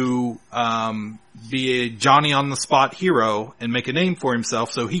to be a Johnny-on-the-spot hero and make a name for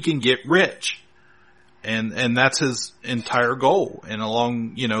himself so he can get rich. And that's his entire goal. And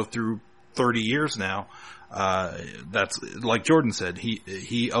along, through 30 years now, that's, like Jordan said,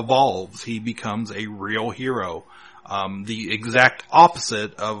 he evolves. He becomes a real hero. The exact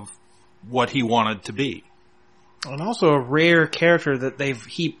opposite of what he wanted to be. And also a rare character that they've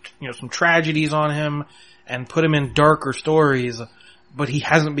heaped, some tragedies on him and put him in darker stories, but he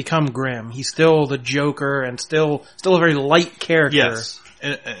hasn't become grim. He's still the Joker and still a very light character. Yes.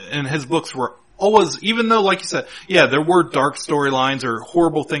 And his books were always, even though, like you said, there were dark storylines or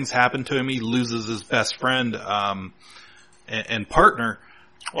horrible things happen to him. He loses his best friend, and partner.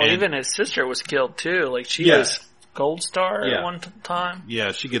 Well, even his sister was killed too. Like she was Gold Star at one time.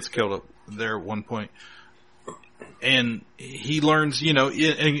 Yeah, she gets killed there at one point. And he learns,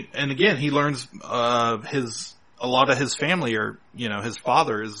 and again, he learns, a lot of his family are, his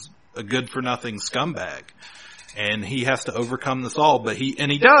father is a good for nothing scumbag. And he has to overcome this all, but he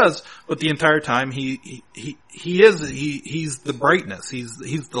does, but the entire time he's the brightness.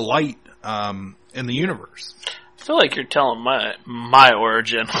 He's the light, in the universe. I feel like you're telling my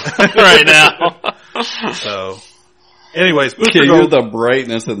origin right now. So, anyways, you're the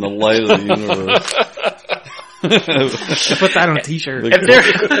brightness and the light of the universe. Put that on a t-shirt.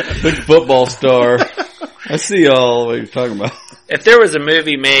 Big football star. I see all what you're talking about. If there was a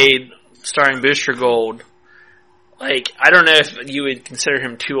movie made starring Booster Gold, I don't know if you would consider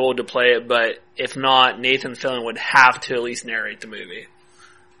him too old to play it, but if not, Nathan Fillion would have to at least narrate the movie.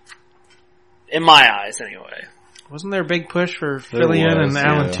 In my eyes, anyway. Wasn't there a big push for Fillion and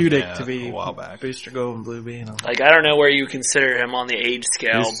Alan Tudyk to be Booster Gold and Bluebeam? I don't know where you consider him on the age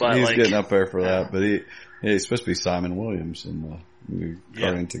scale, but he's getting up there for that, but he's supposed to be Simon Williams in the movie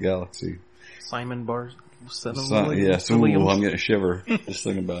Guardians of the Galaxy. Simon Williams. I'm getting a shiver just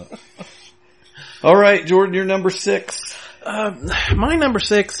thinking about it. All right, Jordan, you're number 6. My number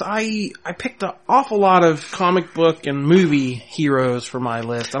 6, I picked an awful lot of comic book and movie heroes for my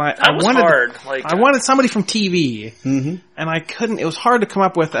list, and I wanted somebody from TV, and I couldn't. It was hard to come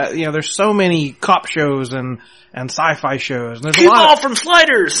up with. There's so many cop shows and sci-fi shows. And there's a lot from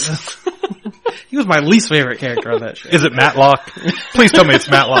Sliders. He was my least favorite character on that show. Is it Matlock? Please tell me it's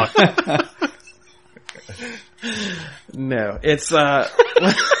Matlock. No, it's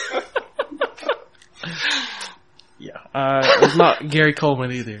it's not Gary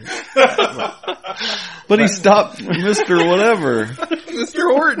Coleman either. But he stopped Mr. Whatever.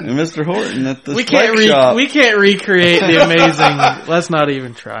 Mr. Horton. And Mr. Horton at the shop. We can't recreate the amazing, let's not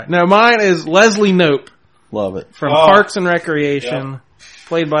even try. No, mine is Leslie Knope. Love it. From Parks and Recreation,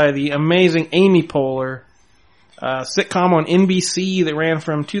 played by the amazing Amy Poehler. Sitcom on NBC that ran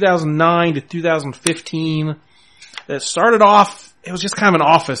from 2009 to 2015. That started off, it was just kind of an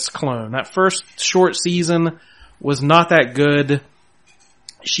Office clone. That first short season was not that good.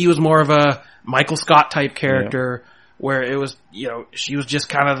 She was more of a Michael Scott type character, where it was, she was just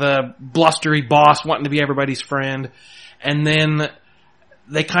kind of the blustery boss wanting to be everybody's friend. And then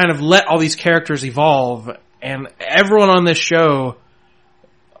they kind of let all these characters evolve, and everyone on this show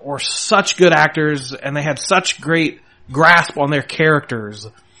were such good actors, and they had such great grasp on their characters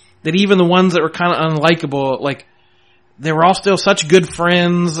that even the ones that were kind of unlikable, they were all still such good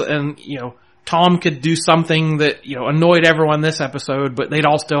friends, and, Tom could do something that, annoyed everyone this episode, but they'd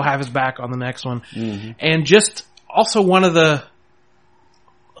all still have his back on the next one. Mm-hmm. And just also one of the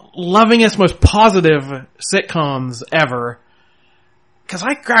lovingest, most positive sitcoms ever. Cause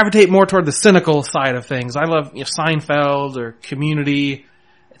I gravitate more toward the cynical side of things. I love, Seinfeld or Community.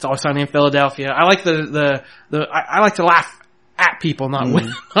 It's Always Sunny in Philadelphia. I like I like to laugh at people, not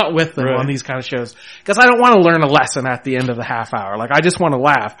with them on these kind of shows. Cause I don't want to learn a lesson at the end of the half hour. I just want to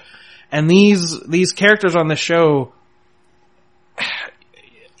laugh. And these characters on the show,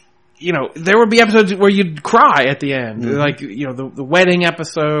 there would be episodes where you'd cry at the end. Mm-hmm. The wedding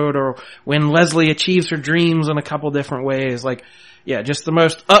episode, or when Leslie achieves her dreams in a couple different ways. Just the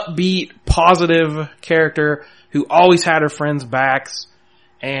most upbeat, positive character who always had her friends' backs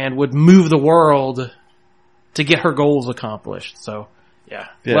and would move the world to get her goals accomplished. So,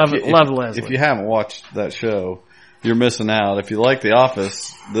 love Leslie. If you haven't watched that show, you're missing out. If you like The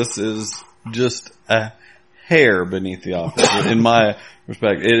Office, this is just a hair beneath The Office. In my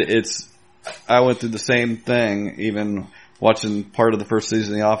respect, I went through the same thing, even watching part of the first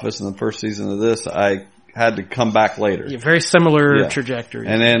season of The Office and the first season of this. I had to come back later. Very similar trajectory.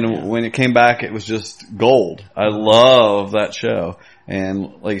 And then when it came back, it was just gold. I love that show.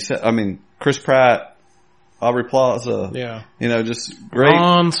 And like you said, Chris Pratt, Aubrey Plaza. Yeah. You know, just great.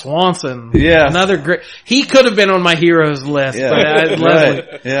 Ron Swanson. Yeah. Another great. He could have been on my heroes list. Yeah. But Leslie.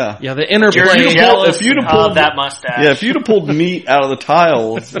 Right. Yeah. Yeah, the interplay. You're jealous if you'd have of pulled- that mustache. Yeah, if you'd have pulled meat out of the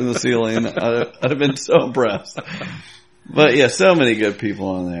tiles in the ceiling, I'd have been so impressed. But yeah, so many good people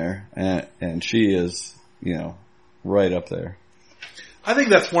on there, and she is, you know, right up there. I think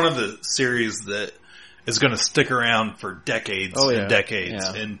that's one of the series that is going to stick around for decades and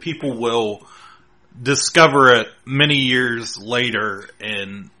decades, Yeah. and people will discover it many years later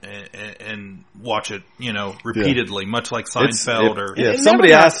and watch it, you know, repeatedly, much like Seinfeld If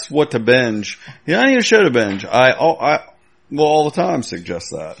somebody asks what to binge, I need a show to binge. I will all the time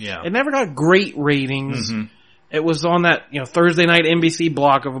suggest that. Yeah. It never got great ratings. It was on that, you know, Thursday night NBC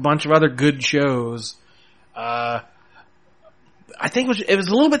block of a bunch of other good shows. I think it was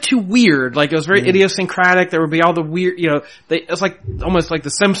a little bit too weird. Like, it was very idiosyncratic. There would be all the weird, you know, it's like, almost like The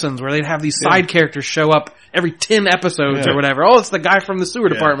Simpsons, where they'd have these side characters show up every 10 episodes or whatever. Oh, it's the guy from the sewer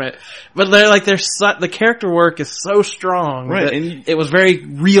department. But they're like, the character work is so strong. Right. That And it was very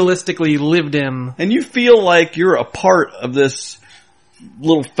realistically lived in. And you feel like you're a part of this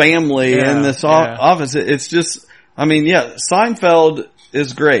little family in this office. It's just, I mean, Seinfeld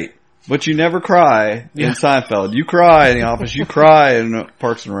is great. But you never cry in Seinfeld. You cry in The Office. You cry in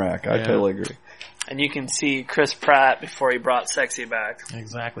Parks and Rec. I totally agree. And you can see Chris Pratt before he brought Sexy back.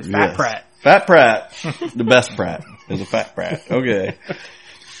 Exactly. Yes. Pratt. Fat Pratt. The best Pratt is a Fat Pratt. Okay.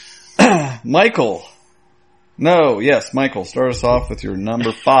 Michael. Michael. Start us off with your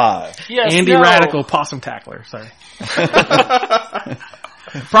number 5. Yes, Andy Radical Possum Tackler. Sorry.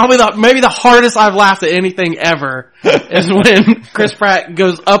 Probably maybe the hardest I've laughed at anything ever is when Chris Pratt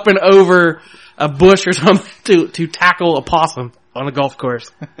goes up and over a bush or something to tackle a possum on a golf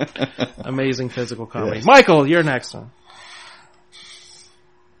course. Amazing physical comedy. Yes. Michael, you're next one.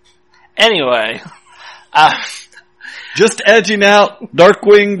 Anyway, Just edging out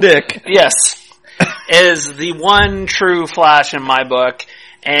Darkwing Dick. yes, is the one true Flash in my book,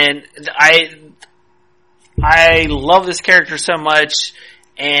 and I love this character so much,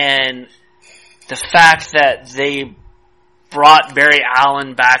 and the fact that they brought Barry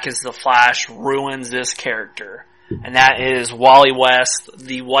Allen back as the Flash ruins this character. And that is Wally West,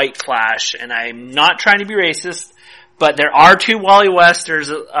 the White Flash. And I'm not trying to be racist, but there are 2 Wally Wests. There's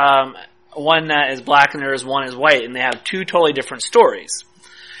one that is black and there is one is white, and they have 2 totally different stories.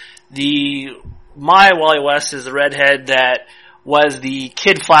 My Wally West is the redhead that was the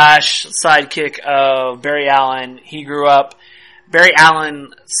Kid Flash sidekick of Barry Allen. He grew up. Barry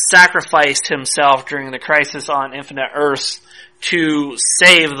Allen sacrificed himself during the Crisis on Infinite Earths to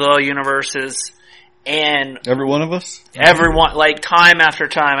save the universes, and Every one of us? everyone, like, time after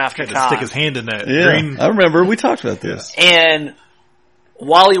time after To stick time. his hand in that Yeah. green. I remember we talked about this. And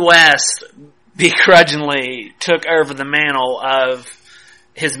Wally West begrudgingly took over the mantle of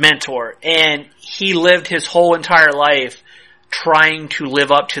his mentor, and he lived his whole entire life trying to live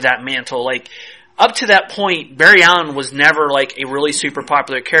up to that mantle. Like, up to that point, Barry Allen was never like a really super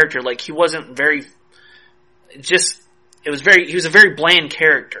popular character. Like, he wasn't he was a very bland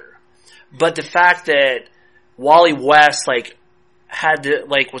character. But the fact that Wally West,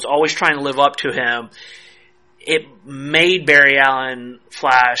 was always trying to live up to him, it made Barry Allen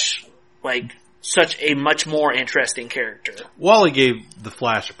Flash, such a much more interesting character. Wally gave the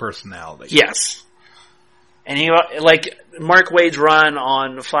Flash a personality. Yes. And Mark Waid's run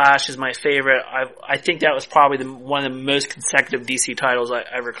on Flash is my favorite. I think that was probably one of the most consecutive DC titles I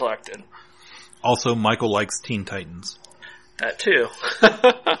ever collected. Also, Michael likes Teen Titans. That too.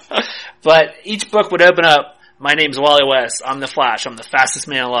 But each book would open up, my name's Wally West, I'm the Flash, I'm the fastest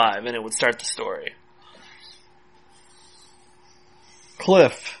man alive, and it would start the story.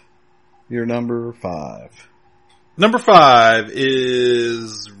 Cliff, you're number 5. Number 5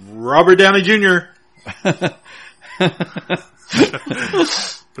 is Robert Downey Jr.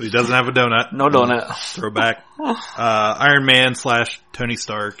 But he doesn't have a donut. No donut. Throwback. Iron Man / Tony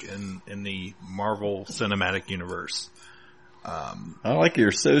Stark in the Marvel Cinematic Universe. I like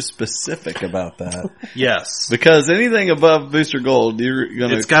you're so specific about that. Yes. Because anything above Booster Gold, you're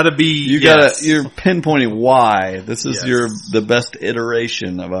gonna. It's gotta be, you're pinpointing why. This is Yes. the best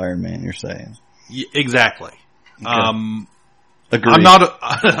iteration of Iron Man, you're saying. Exactly. Agreed. I'm not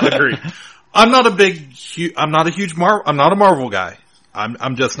agree. I'm not a Marvel guy.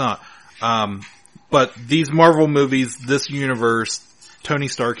 I'm just not. But these Marvel movies, this universe, Tony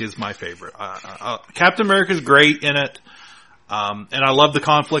Stark is my favorite. Captain America's great in it. And I love the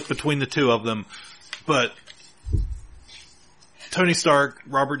conflict between the two of them, but Tony Stark,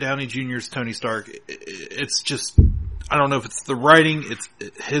 Robert Downey Jr.'s Tony Stark, it's just, I don't know if it's the writing, it's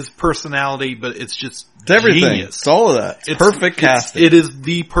his personality, but it's just It's everything. genius. It's all of that. It's perfect casting. It is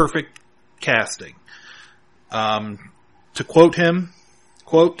the perfect casting. To quote him,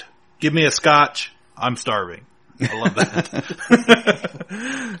 quote, "Give me a scotch, I'm starving." I love that.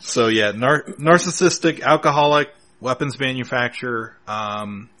 So yeah, narcissistic, alcoholic, weapons manufacturer.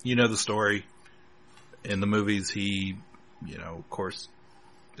 You know the story. In the movies, he, of course,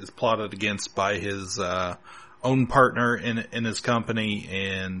 is plotted against by his own partner in his company,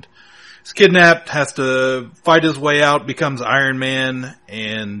 and is kidnapped, has to fight his way out, becomes Iron Man,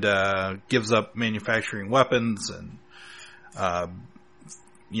 and gives up manufacturing weapons, and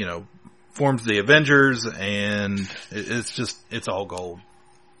forms the Avengers, and it's all gold.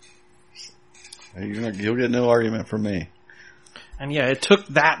 You'll get no argument from me. And yeah, it took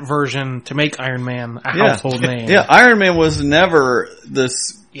that version to make Iron Man a household name. Yeah, Iron Man was never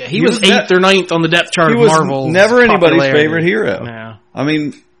this. Yeah, he was 8th or 9th on the depth chart He of was Marvel. never anybody's favorite hero. Yeah. I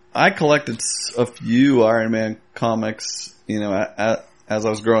mean, I collected a few Iron Man comics, as I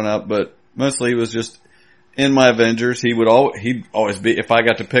was growing up, but mostly he was just in my Avengers. He'd always be, if I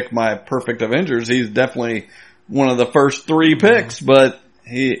got to pick my perfect Avengers, he's definitely one of the first 3 picks, but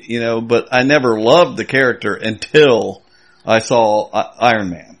but I never loved the character until I saw Iron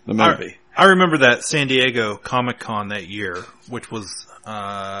Man, the movie. I remember that San Diego Comic-Con that year, which was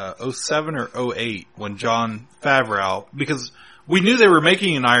 07 or 08, when Jon Favreau, because we knew they were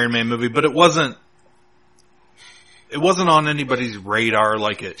making an Iron Man movie, but it wasn't on anybody's radar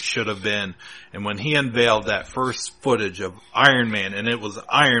like it should have been. And when he unveiled that first footage of Iron Man, and it was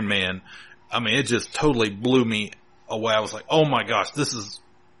Iron Man, I mean, it just totally blew me away. I was like, oh my gosh,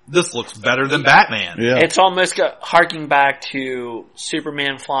 this looks better than Batman. Yeah. It's almost harking back to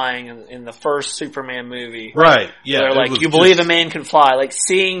Superman flying in the first Superman movie. Right, yeah. They're like, you believe a man can fly. Like,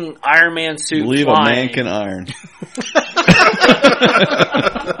 seeing Iron Man suit Believe flying. a man can iron.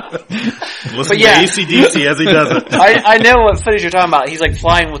 Listen to AC/DC as he does it. I know what footage you're talking about. He's like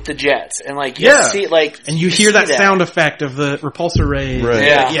flying with the jets. And like, you see, like... And you hear that sound effect of the repulsor ray.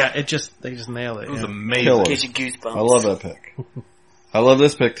 Right. Yeah. They just nail it. It was yeah. amazing. Killer. Gives you goosebumps. I love that pick. I love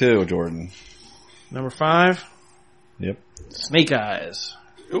this pick too, Jordan. Number 5, Yep. Snake Eyes.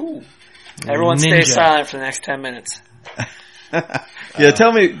 Ooh. Everyone stay Ninja. silent for the next 10 minutes.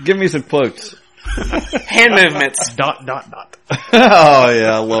 Give me some quotes. Hand movements. ... Oh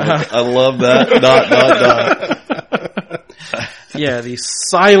yeah, I love it. I love that. ... Yeah, the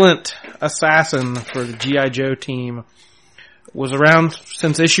silent assassin for the G.I. Joe team was around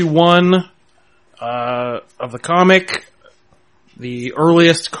since issue 1 of the comic. The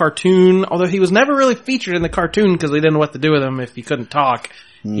earliest cartoon, although he was never really featured in the cartoon because they didn't know what to do with him if he couldn't talk.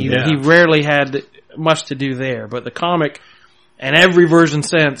 He rarely had much to do there. But the comic, and every version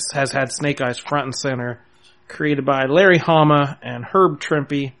since, has had Snake Eyes front and center. Created by Larry Hama and Herb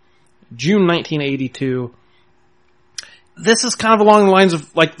Trimpe, June 1982. This is kind of along the lines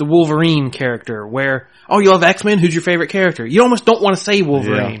of like the Wolverine character, where, oh, you love X-Men? Who's your favorite character? You almost don't want to say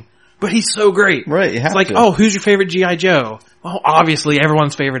Wolverine. Yeah. But he's so great. Right, you have it's like, to. oh, who's your favorite G.I. Joe? Well, obviously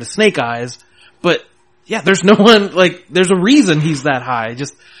everyone's favorite is Snake Eyes. But, yeah, there's no one, like, there's a reason he's that high.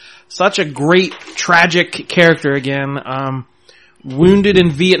 Just such a great, tragic character again. Wounded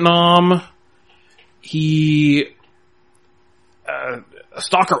in Vietnam.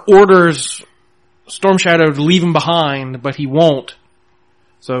 Stalker orders Storm Shadow to leave him behind, but he won't.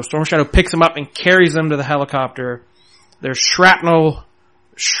 So Storm Shadow picks him up and carries him to the helicopter. There's shrapnel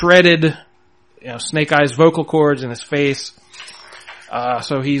shredded, Snake Eyes vocal cords in his face.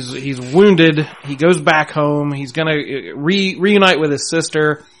 So he's wounded. He goes back home. He's gonna reunite with his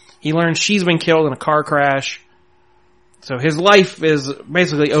sister. He learns she's been killed in a car crash. So his life is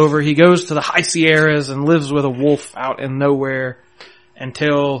basically over. He goes to the High Sierras and lives with a wolf out in nowhere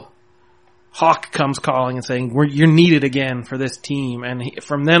until Hawk comes calling and saying, you're needed again for this team. And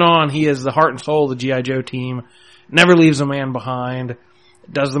from then on, he is the heart and soul of the G.I. Joe team. Never leaves a man behind.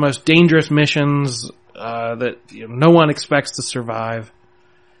 Does the most dangerous missions that no one expects to survive.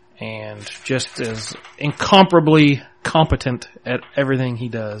 And just is incomparably competent at everything he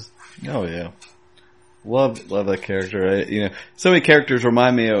does. Oh yeah. Love that character. So many characters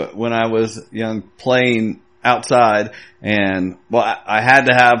remind me of when I was young playing outside, and I had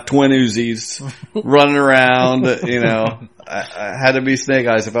to have twin Uzis running around. I had to be Snake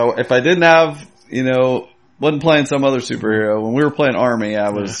Eyes. If I didn't have, wasn't playing some other superhero. When we were playing Army,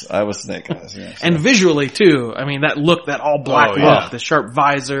 I was Snake Eyes. Yeah, so. And visually too. I mean, that look, that all black look, the sharp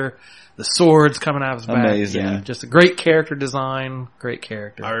visor, the swords coming out of his back. Amazing. Yeah, just a great character design, great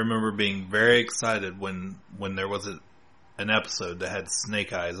character. I remember being very excited when there was an episode that had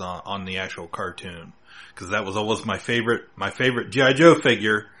Snake Eyes on the actual cartoon. because that was always my favorite G.I. Joe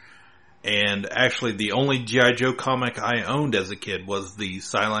figure. And actually, the only G.I. Joe comic I owned as a kid was the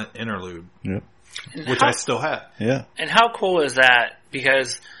Silent Interlude, Yep. which I still have. Yeah. And how cool is that?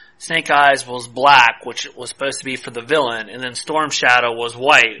 Because Snake Eyes was black, which was supposed to be for the villain, and then Storm Shadow was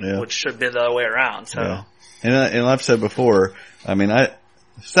white, which should be the other way around. So, yeah. And I've said before, I mean,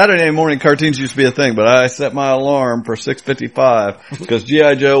 Saturday morning cartoons used to be a thing, but I set my alarm for 6:55 because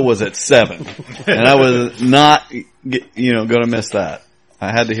G.I. Joe was at 7, and I was not, going to miss that. I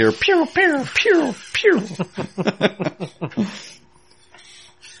had to hear pew pew pew pew.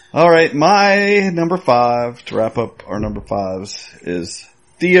 All right, my number 5 to wrap up our number 5s is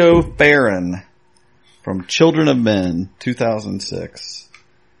Theo Farron from Children of Men, 2006.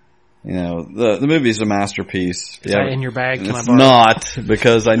 The movie's a masterpiece. Is that in your bag? Can It's I borrow not,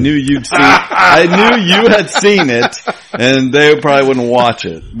 because I knew you had seen it, and they probably wouldn't watch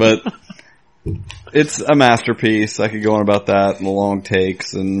it, but it's a masterpiece. I could go on about that and the long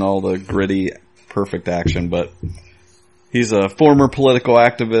takes and all the gritty, perfect action, but he's a former political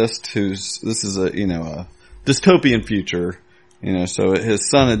activist this is a dystopian future, so his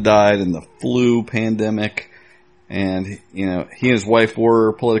son had died in the flu pandemic, and, he and his wife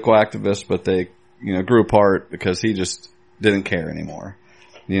were political activists, but they, grew apart because he just didn't care anymore.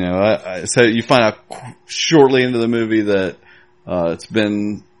 So you find out shortly into the movie that, it's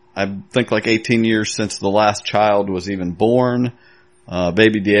been, I think, like 18 years since the last child was even born.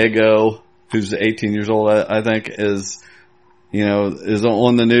 Baby Diego, who's 18 years old, I think, is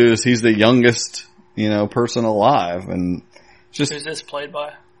on the news. He's the youngest, person alive, and just. Who's this played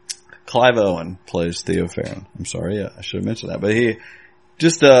by? Clive Owen plays Theo Farron. I'm sorry, yeah, I should have mentioned that, but he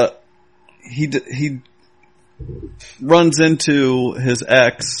runs into his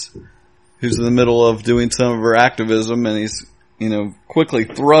ex, who's in the middle of doing some of her activism, and he's, quickly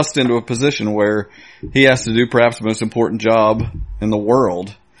thrust into a position where he has to do perhaps the most important job in the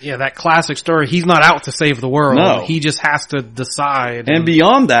world. Yeah, that classic story. He's not out to save the world. No. He just has to decide. And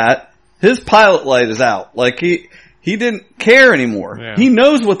beyond that, his pilot light is out. Like, he didn't care anymore. Yeah. He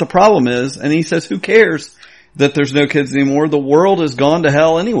knows what the problem is, and he says, who cares that there's no kids anymore? The world has gone to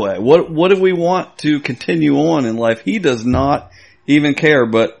hell anyway. What do we want to continue on in life? He does not even care,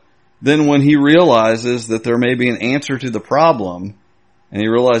 but then when he realizes that there may be an answer to the problem, and he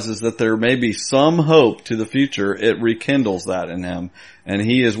realizes that there may be some hope to the future, it rekindles that in him. And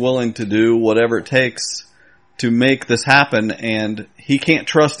he is willing to do whatever it takes to make this happen, and he can't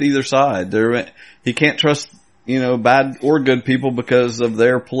trust either side. He can't trust, bad or good people because of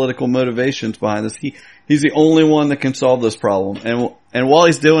their political motivations behind this. He's the only one that can solve this problem. And while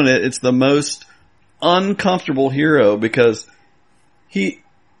he's doing it, it's the most uncomfortable hero because he's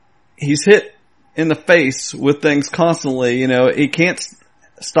hit in the face with things constantly. He can't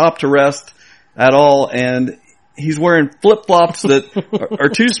stop to rest at all, and he's wearing flip-flops that are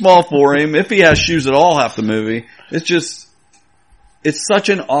too small for him. If he has shoes at all half the movie, it's such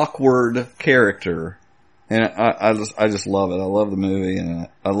an awkward character. And I just love it. I love the movie, and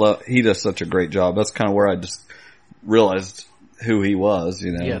he does such a great job. That's kind of where I just realized who he was,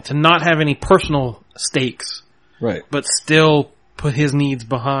 Yeah, to not have any personal stakes. Right. But still put his needs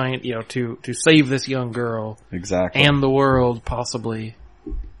behind, to save this young girl. Exactly. And the world, possibly.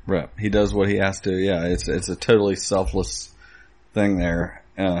 Right. He does what he has to. Yeah, it's a totally selfless thing there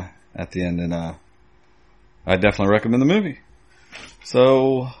at the end, and I definitely recommend the movie.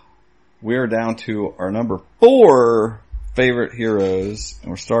 So we are down to our number 4 favorite heroes,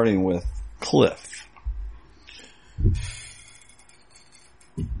 and we're starting with Cliff.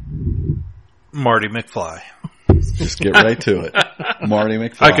 Marty McFly. Just get right to it. Marty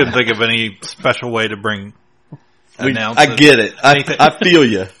McFly. I couldn't think of any special way to announce I get it. I feel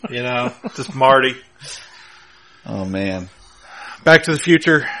you. Just Marty. Oh man. Back to the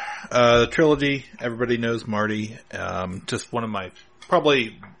Future, trilogy. Everybody knows Marty. Just one of my,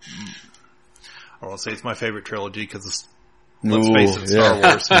 probably, I won't say it's my favorite trilogy because let's face it, Star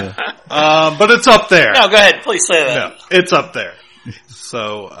Wars. Yeah. But it's up there. No, go ahead. Please say that. No, it's up there.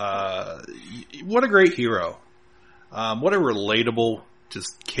 So, what a great hero. What a relatable,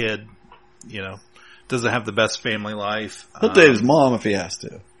 just kid, doesn't have the best family life. He'll date his mom if he has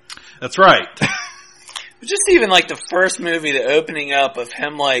to. That's right. Just even like the first movie, the opening up of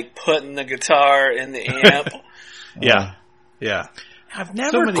him like putting the guitar in the amp. Yeah. Yeah. I've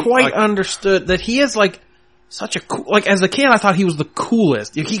never quite understood that he is like such a cool, like as a kid I thought he was the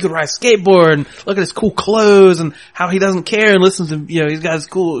coolest. He could ride a skateboard and look at his cool clothes and how he doesn't care and listens to, he's got his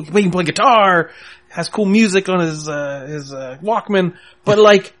cool, he can play guitar, has cool music on his Walkman, but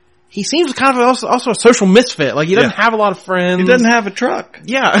like, he seems kind of also a social misfit. Like he doesn't have a lot of friends. He doesn't have a truck.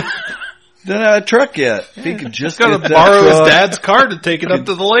 Yeah. Didn't have a truck yet. He could just Got get to that borrow his truck. dad's car to take it up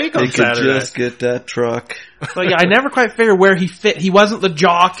to the lake on He could Saturday. just get that truck. So yeah, I never quite figured where he fit. He wasn't the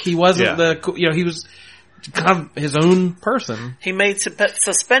jock. He wasn't Yeah. he was kind of his own person. He made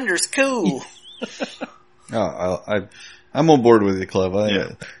suspenders cool. Oh, I'm on board with you, Cleve. Yeah.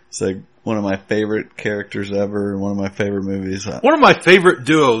 It's like one of my favorite characters ever and one of my favorite movies. One of my favorite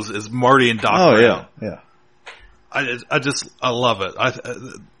duos is Marty and Doc Oh, Brown. yeah. I love it.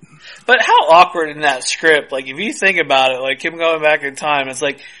 But how awkward in that script, like if you think about it, like him going back in time, it's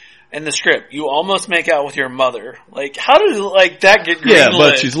like, in the script, you almost make out with your mother. Like, how did like that get greenlit? Yeah,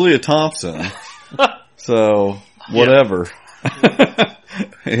 but she's Leah Thompson. So, whatever.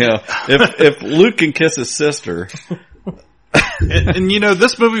 If Luke can kiss his sister. and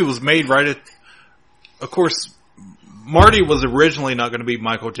this movie was made right at, of course, Marty was originally not going to be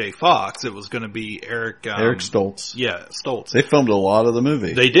Michael J. Fox. It was going to be Eric Stoltz. Yeah, Stoltz. They filmed a lot of the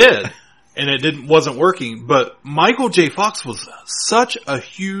movie. They did. And it wasn't working. But Michael J. Fox was such a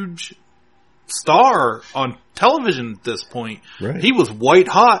huge star on television at this point. Right. He was white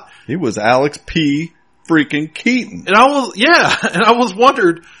hot. He was Alex P. freaking Keaton. And I was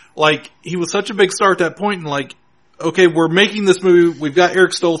wondered, like, he was such a big star at that point, and like, okay, we're making this movie, we've got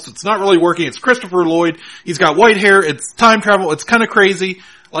Eric Stoltz, it's not really working, it's Christopher Lloyd, he's got white hair, it's time travel, it's kind of crazy.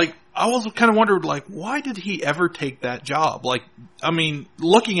 Like, I was kind of wondered, like, why did he ever take that job? Like, I mean,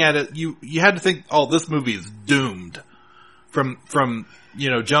 looking at it, you had to think, oh, this movie is doomed from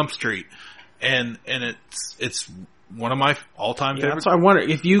Jump Street. And it's one of my all-time favorites. So I wonder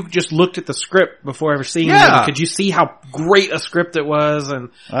if you just looked at the script before ever seeing Yeah. it, could you see how great a script it was, and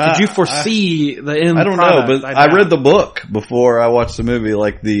could you foresee the end? I don't product? know, but I read the book before I watched the movie,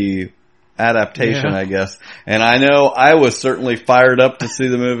 like the adaptation, Yeah. I guess. And I know I was certainly fired up to see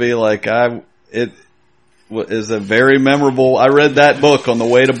the movie. Like it is a very memorable. I read that book on the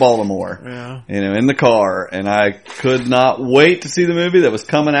way to Baltimore, in the car, and I could not wait to see the movie that was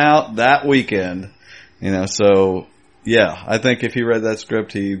coming out that weekend. So yeah, I think if he read that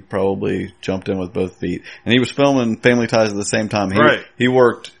script, he probably jumped in with both feet. And he was filming Family Ties at the same time. He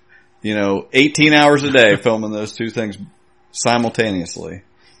worked, 18 hours a day filming those two things simultaneously.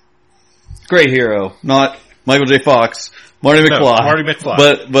 Great hero. Not Michael J. Fox. Marty McFly. Marty McFly.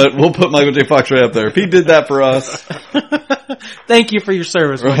 But we'll put Michael J. Fox right up there. If he did that for us. Thank you for your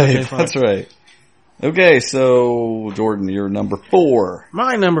service, Michael J. Right, Fox. that's right. Okay, so Jordan, you're number 4.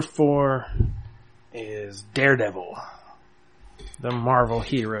 My number 4 is Daredevil, the Marvel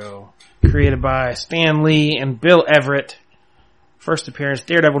hero, created by Stan Lee and Bill Everett. First appearance,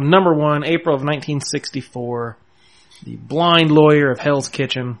 Daredevil number 1, April of 1964. The blind lawyer of Hell's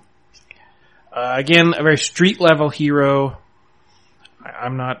Kitchen. Again, a very street level hero.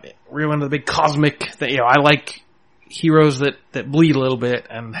 I'm not real into the big cosmic thing. I like heroes that bleed a little bit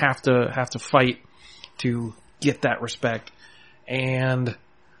and have to fight to get that respect. And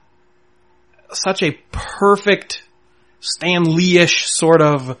such a perfect Stan Lee-ish sort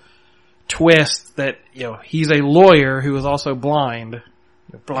of twist that, he's a lawyer who is also blind.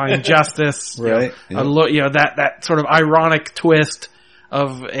 Blind justice. Right. That sort of ironic twist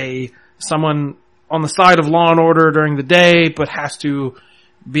of someone on the side of law and order during the day, but has to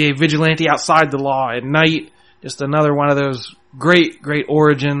be a vigilante outside the law at night. Just another one of those great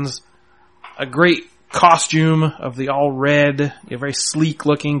origins. A great costume of the all red, a very sleek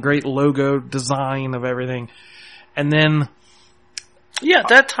looking, great logo design of everything. And then, at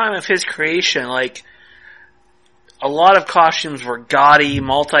that time of his creation, like, a lot of costumes were gaudy,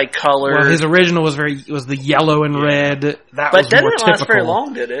 multicolored. well, his original was the yellow and red. That but was that more didn't typical. last very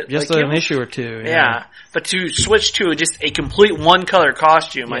long, did it? Just Like, an issue or two. Yeah. But to switch to just a complete one color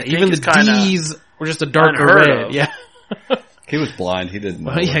costume, I think even is the kind of D's were just a darker unheard red. of. Yeah. He was blind. He didn't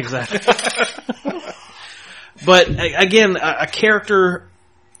know. Yeah, exactly. But again, a character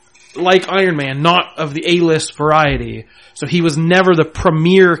like Iron Man, not of the A-list variety. So he was never the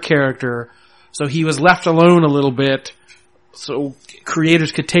premier character. So he was left alone a little bit. So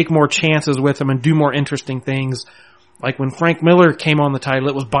creators could take more chances with him and do more interesting things. Like when Frank Miller came on the title,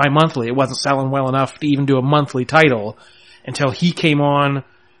 it was bi-monthly. It wasn't selling well enough to even do a monthly title until he came on,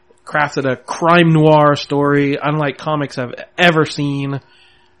 crafted a crime noir story unlike comics I've ever seen.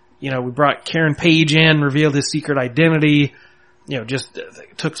 We brought Karen Page in, revealed his secret identity. Just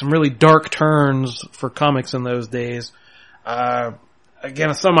took some really dark turns for comics in those days.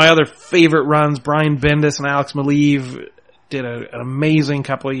 Again, some of my other favorite runs, Brian Bendis and Alex Maleev did an amazing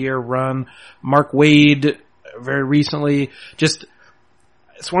couple of year run. Mark Waid, very recently. Just,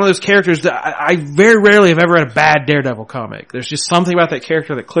 it's one of those characters that I very rarely have ever read a bad Daredevil comic. There's just something about that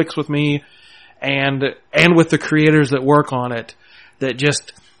character that clicks with me and with the creators that work on it that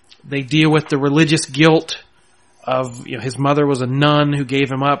just They deal with the religious guilt of, his mother was a nun who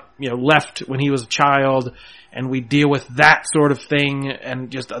gave him up, left when he was a child, and we deal with that sort of thing,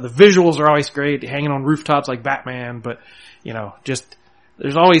 and just the visuals are always great, hanging on rooftops like Batman, but, just,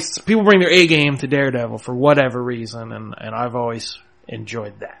 there's always, people bring their A game to Daredevil for whatever reason, and I've always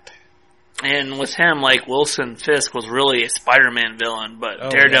enjoyed that. And with him, like, Wilson Fisk was really a Spider-Man villain,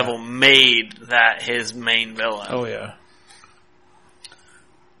 but Daredevil made that his main villain. Oh, yeah.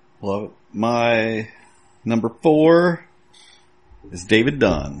 Love it. My number 4 is David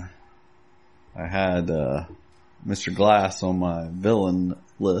Dunn. I had Mr. Glass on my villain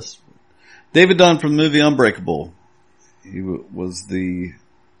list. David Dunn from the movie Unbreakable. He was the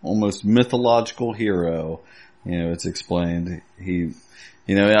almost mythological hero. It's explained.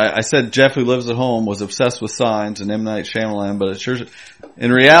 I said Jeff, who lives at home, was obsessed with Signs and M. Night Shyamalan, but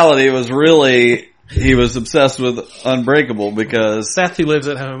in reality, it was really, he was obsessed with Unbreakable because Seth, who lives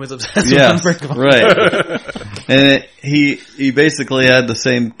at home, is obsessed with Unbreakable. Right. And he basically had the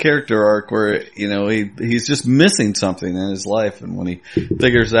same character arc where, he's just missing something in his life, and when he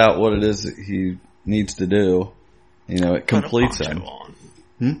figures out what it is that he needs to do, it completes him.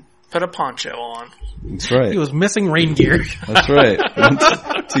 Put a poncho on. That's right. He was missing rain gear. That's right.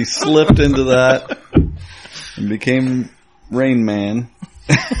 Once he slipped into that and became Rain Man.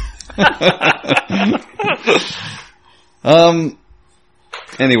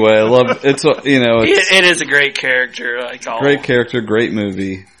 Anyway, I love it's it is a great character. Great character, great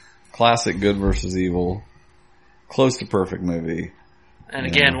movie, classic good versus evil, close to perfect movie. And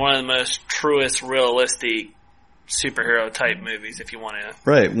again, one of the most truest, realistic superhero type movies, if you want to.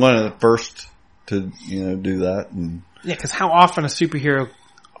 Right, one of the first to do that. And because how often a superhero,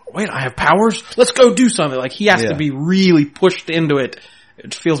 wait, I have powers? Let's go do something. Like, he has to be really pushed into it.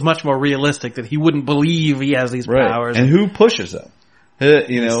 It feels much more realistic that he wouldn't believe he has these powers. And who pushes him?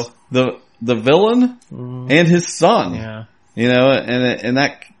 The villain and his son. Yeah. And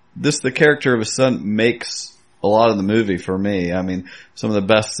the character of his son makes a lot of the movie for me. I mean, some of the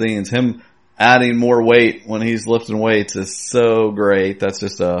best scenes, him adding more weight when he's lifting weights is so great. That's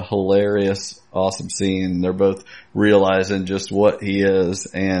just a hilarious, awesome scene. They're both realizing just what he is,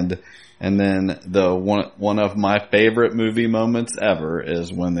 and then the one of my favorite movie moments ever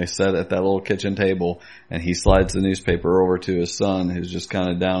is when they sit at that little kitchen table and he slides the newspaper over to his son, who's just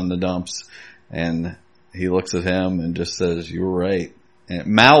kind of down in the dumps, and he looks at him and just says, "You were right," and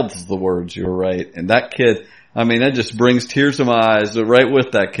mouths the words, "You were right." And that kid, I mean, that just brings tears to my eyes right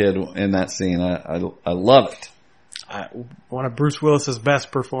with that kid in that scene. I love it. One of Bruce Willis's best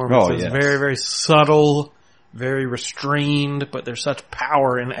performances. Oh, yes. Very, very subtle, very restrained, but there's such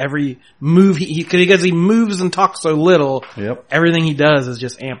power in every move because he moves and talks so little. Yep. Everything he does is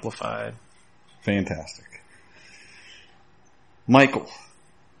just amplified. Fantastic. Michael,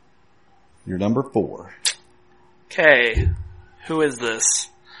 you're number 4. Okay, who is this?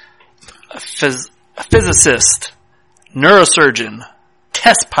 A physicist, neurosurgeon,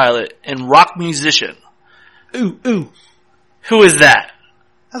 test pilot, and rock musician. Ooh. Who is that?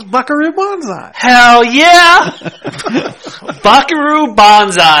 That's Buckaroo Banzai. Hell yeah! Buckaroo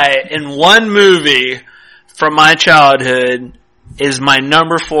Banzai in one movie from my childhood is my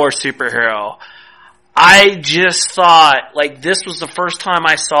number 4 superhero. I just thought, this was the first time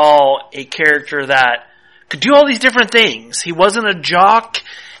I saw a character that could do all these different things. He wasn't a jock.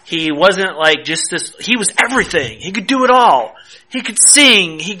 He wasn't just this, he was everything. He could do it all. He could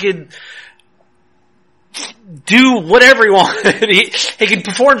sing. He could do whatever he wanted. He could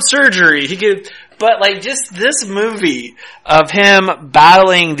perform surgery. But just this movie of him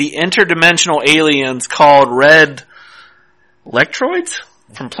battling the interdimensional aliens called Red Electroids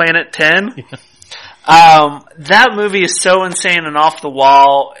from Planet 10. That movie is so insane and off the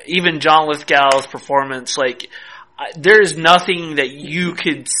wall. Even John Lithgow's performance, there's nothing that you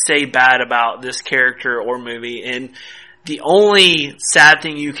could say bad about this character or movie. And the only sad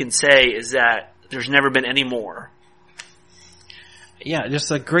thing you can say is that there's never been any more. Yeah,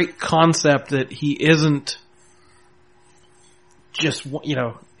 just a great concept that he isn't just,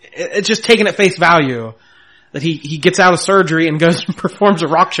 it's just taken at face value. That he gets out of surgery and goes and performs a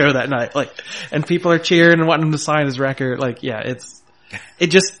rock show that night. And people are cheering and wanting him to sign his record. You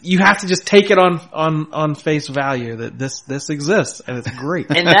have to just take it on face value that this exists and it's great.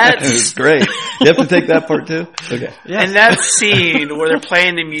 And that's it's great. You have to take that part too? Okay. Yeah. And that scene where they're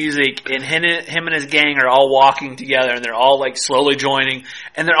playing the music and him and his gang are all walking together and they're all slowly joining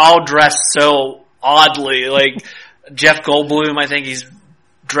and they're all dressed so oddly. Jeff Goldblum, I think he's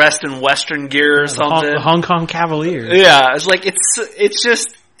dressed in Western gear or something. The Hong Kong Cavaliers. Yeah, it's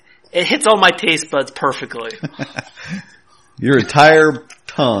just, it hits all my taste buds perfectly. Your entire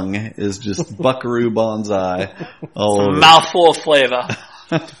tongue is just Buckaroo Banzai all over. Mouthful of flavor.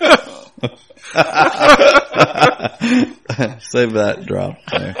 Save that drop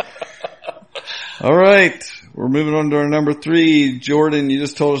there. All right. We're moving on to our number 3. Jordan, you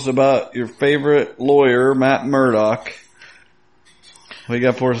just told us about your favorite lawyer, Matt Murdock. What you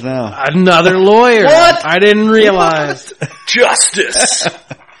got for us now? Another lawyer. What? I didn't realize. Justice.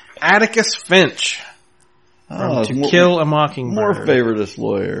 Atticus Finch. From To Kill a Mockingbird. More favoritist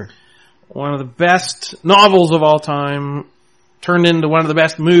lawyer. One of the best novels of all time. Turned into one of the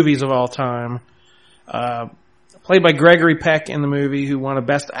best movies of all time. Played by Gregory Peck in the movie, who won a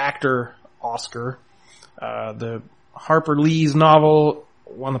Best Actor Oscar. The Harper Lee's novel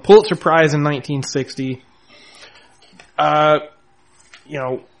won the Pulitzer Prize in 1960.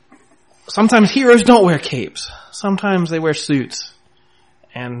 Sometimes heroes don't wear capes. Sometimes they wear suits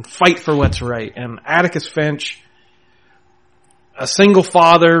and fight for what's right. And Atticus Finch, a single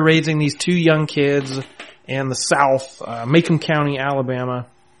father raising these 2 young kids in the South, Macomb County, Alabama,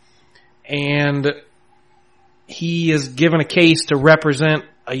 and he is given a case to represent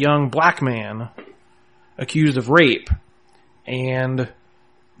a young black man accused of rape. And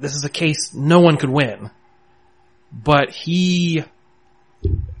this is a case no one could win. But he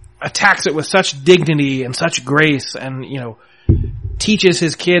attacks it with such dignity and such grace and, teaches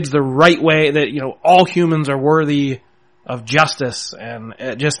his kids the right way that, all humans are worthy of justice. And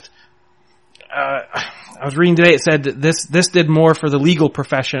it just, I was reading today, it said that this did more for the legal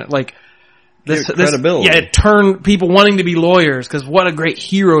profession. Like, this credibility. It turned people wanting to be lawyers, because what a great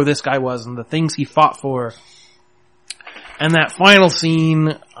hero this guy was and the things he fought for. And that final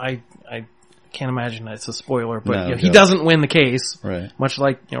scene, I can't imagine it's a spoiler, but he doesn't win the case. Right. Much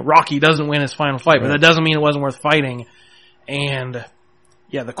like, Rocky doesn't win his final fight, but that doesn't mean it wasn't worth fighting. And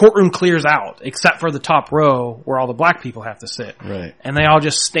the courtroom clears out, except for the top row where all the black people have to sit. Right. And they all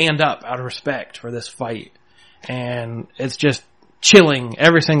just stand up out of respect for this fight. And it's just chilling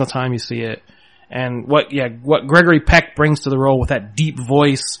every single time you see it. And what Gregory Peck brings to the role with that deep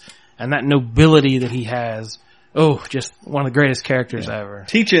voice and that nobility that he has. Oh, just one of the greatest characters ever.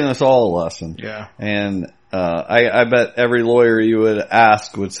 Teaching us all a lesson. Yeah. And, I bet every lawyer you would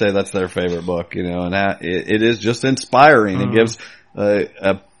ask would say that's their favorite book, and it is just inspiring. It gives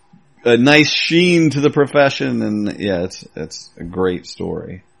a nice sheen to the profession, and it's a great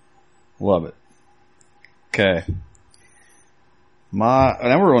story. Love it. Okay.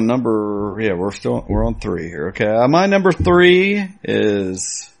 Now we're on we're on 3 here. Okay. My number 3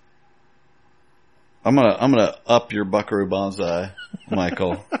 is, I'm gonna up your Buckaroo Banzai,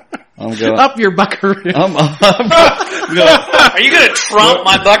 Michael. I'm going up your Buckaroo. Are you gonna trump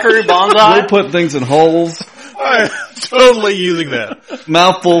my Buckaroo Banzai? We'll put things in holes. I'm totally using that.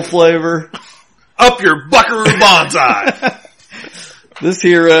 Mouthful flavor. Up your Buckaroo Banzai. This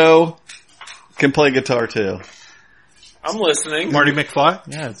hero can play guitar too. I'm listening. Marty McFly?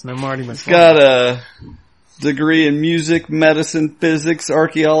 Yeah, it's no Marty McFly. Got a degree in music, medicine, physics,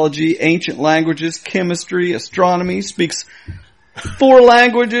 archaeology, ancient languages, chemistry, astronomy, speaks 4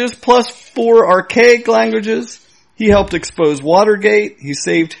 languages plus 4 archaic languages. He helped expose Watergate. He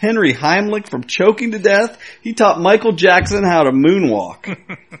saved Henry Heimlich from choking to death. He taught Michael Jackson how to moonwalk.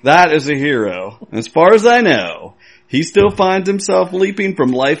 That is a hero. As far as I know, he still finds himself leaping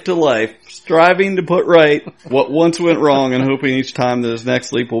from life to life, striving to put right what once went wrong and hoping each time that his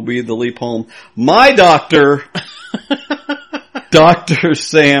next leap will be the leap home. My doctor, Dr.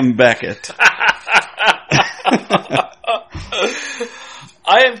 Sam Beckett.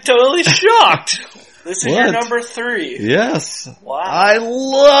 I am totally shocked. This is your What? number 3. Yes. Wow. I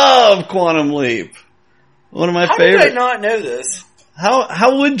love Quantum Leap. One of my How favorite. did I not know this?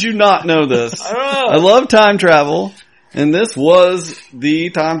 How would you not know this? I don't know. I love time travel, and this was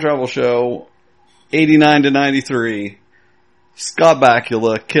the time travel show, 89 to 93. Scott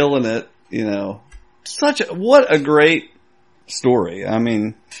Bakula killing it, what a great story. I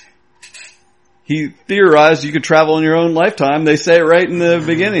mean, he theorized you could travel in your own lifetime. They say it right in the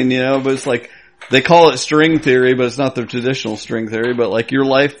beginning, but it's like, they call it string theory, but it's not the traditional string theory, but like your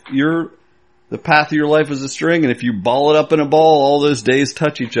life, the path of your life is a string, and if you ball it up in a ball, all those days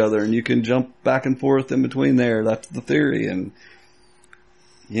touch each other, and you can jump back and forth in between there. That's the theory, and,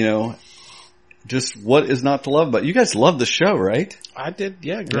 just what is not to love about it? You guys love the show, right? I did,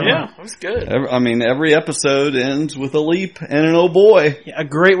 yeah. Yeah, that's good. Every episode ends with a leap and an oh boy. Yeah, a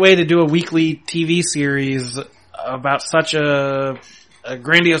great way to do a weekly TV series about such a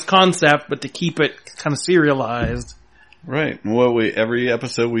grandiose concept, but to keep it kind of serialized. Right. Well, every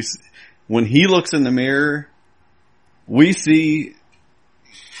episode when he looks in the mirror, we see,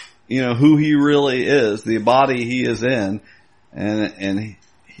 who he really is, the body he is in, and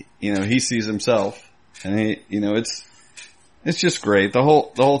he sees himself, and it's just great. The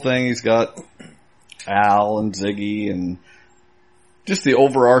whole thing. He's got Al and Ziggy, and just the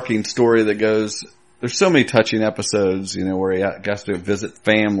overarching story that goes. There's so many touching episodes, where he has to visit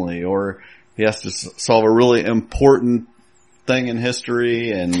family, or he has to solve a really important thing in history.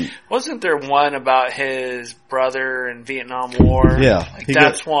 And wasn't there one about his brother in Vietnam War? Yeah,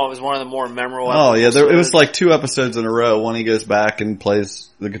 was one of the more memorable. Oh yeah, it was like 2 episodes in a row. One, he goes back and plays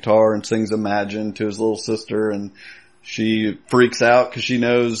the guitar and sings "Imagine" to his little sister, and she freaks out because she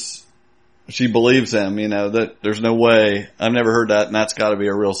believes him. That there's no way, I've never heard that, and that's got to be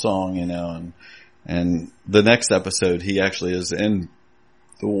a real song. And the next episode, he actually is in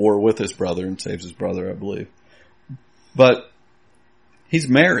the war with his brother and saves his brother, I believe. But he's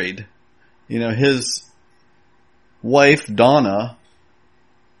married. His wife, Donna,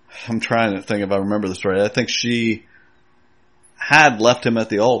 I'm trying to think if I remember the story. I think she had left him at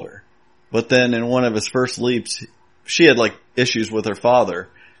the altar. But then in one of his first leaps, she had like issues with her father,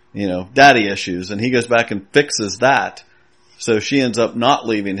 daddy issues, and he goes back and fixes that. So she ends up not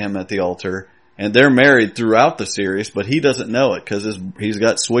leaving him at the altar. And they're married throughout the series, but he doesn't know it because he's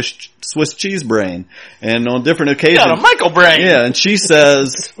got Swiss cheese brain. And on different occasions, got a Michael brain. Yeah, and she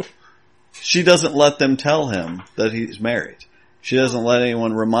says she doesn't let them tell him that he's married. She doesn't let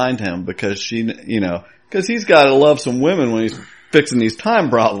anyone remind him because because he's got to love some women when he's fixing these time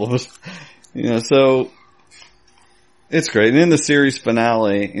problems. So it's great. And in the series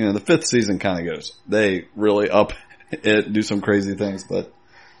finale, the 5th season kind of goes. They really up it, do some crazy things, but.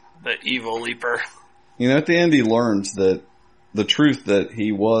 The evil leaper. At the end he learns that the truth that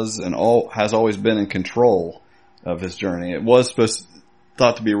he was and has always been in control of his journey. It was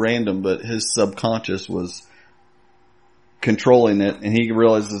thought to be random, but his subconscious was controlling it, and he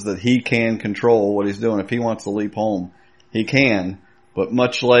realizes that he can control what he's doing. If he wants to leap home, he can. But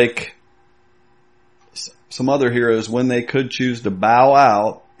much like some other heroes, when they could choose to bow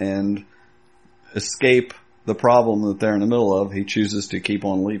out and escape the problem that they're in the middle of, he chooses to keep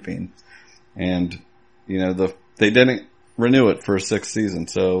on leaping. And, they didn't renew it for a 6th season.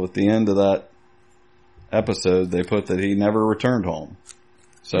 So at the end of that episode, they put that he never returned home.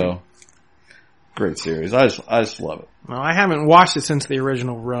 So, great series. I just love it. Well, I haven't watched it since the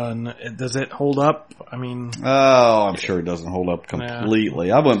original run. Does it hold up? I mean... Oh, I'm sure it doesn't hold up completely.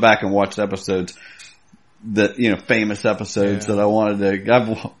 Yeah. I went back and watched episodes that, famous episodes that I wanted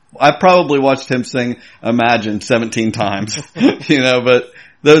to... I probably watched him sing Imagine 17 times, but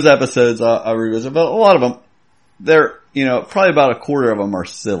those episodes I revisit. But a lot of them, they're, probably about a quarter of them are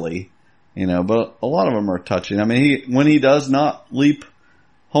silly, but a lot of them are touching. I mean, when he does not leap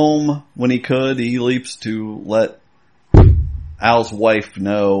home when he could, he leaps to let Al's wife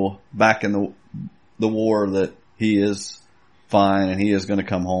know back in the war that he is fine and he is going to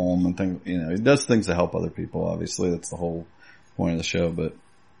come home and things, he does things to help other people. Obviously, that's the whole point of the show, but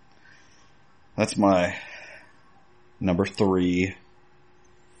that's my number 3.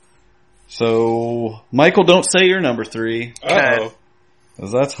 So, Michael, don't say your number 3. Uh-oh.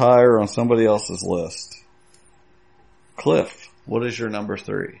 Because that's higher on somebody else's list. Cliff, what is your number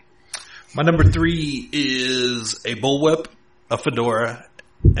 3? My number 3 is a bullwhip, a fedora,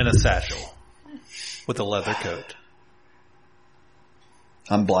 and a satchel with a leather coat.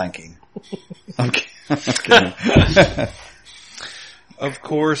 I'm blanking. I'm kidding. Of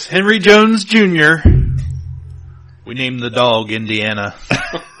course, Henry Jones Jr. We named the dog Indiana.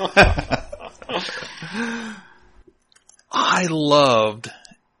 I loved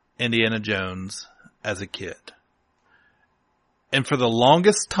Indiana Jones as a kid. And for the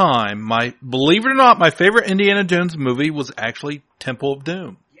longest time, believe it or not, my favorite Indiana Jones movie was actually Temple of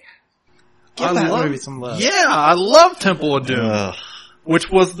Doom. Give that movie some love. Yeah, I love Temple of Doom. Which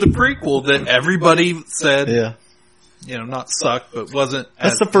was the prequel that everybody said, not sucked, but wasn't.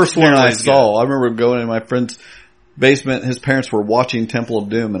 That's the first one I saw. I remember going in my friend's basement. His parents were watching Temple of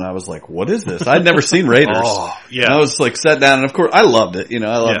Doom, and I was like, "What is this?" I'd never seen Raiders. And I was like, sat down, and of course, I loved it.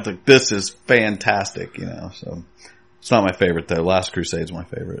 I loved it. This is fantastic. So it's not my favorite though. Last Crusade's my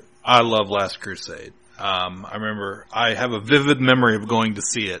favorite. I love Last Crusade. I remember I have a vivid memory of going to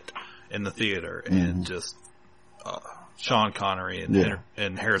see it in the theater, and just Sean Connery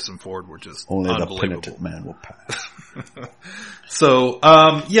and Harrison Ford were just only unbelievable. The penitent man will pass. So,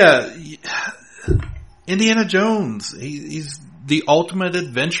 Indiana Jones, he's the ultimate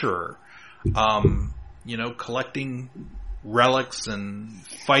adventurer. Collecting relics and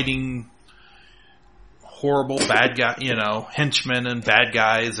fighting horrible bad guy, henchmen and bad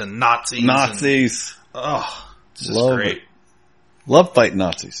guys and Nazis. Nazis. It's just great. Love fighting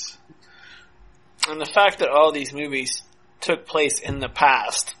Nazis. And the fact that all these movies took place in the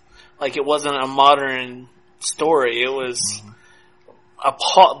past. Like, it wasn't a modern story. It was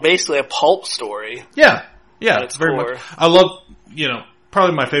basically a pulp story. Yeah. At its Very core. much. I love,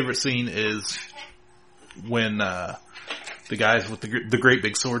 probably my favorite scene is when, the guys with the great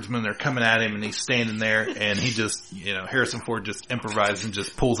big swordsman, they're coming at him and he's standing there and he just, Harrison Ford just improvises and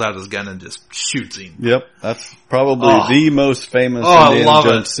just pulls out his gun and just shoots him. Yep. That's probably the most famous Indiana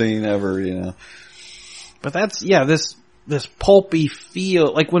Jones scene ever, But that's, this pulpy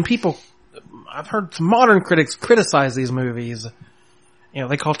feel, like when people, I've heard some modern critics criticize these movies,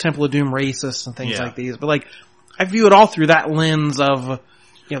 they call Temple of Doom racist and things like these, but like, I view it all through that lens of,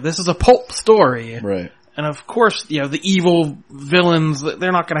 this is a pulp story. Right. And of course, the evil villains,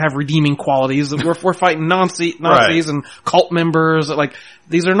 they're not going to have redeeming qualities. We're fighting Nazis and cult members. Like,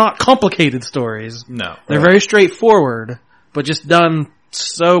 these are not complicated stories. No. They're very straightforward, but just done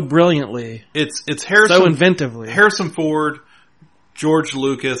so brilliantly. It's Harrison, so inventively. Harrison Ford, George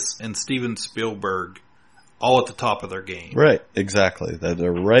Lucas, and Steven Spielberg all at the top of their game. Right. Exactly.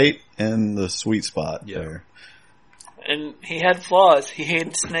 They're right in the sweet spot there. And he had flaws. He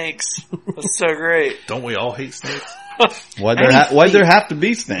hated snakes. That's so great. Don't we all hate snakes? Why'd there have to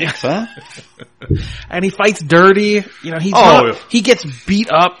be snakes, huh? And he fights dirty. He gets beat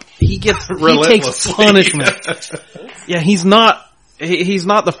up. He takes punishment. He's not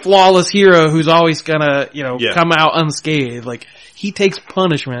the flawless hero who's always gonna, come out unscathed. Like, he takes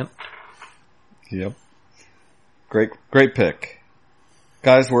punishment. Yep. Great pick.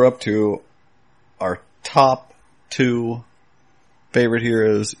 Guys, we're up to our top 2 favorite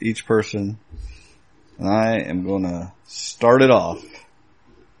heroes, each person. And I am going to start it off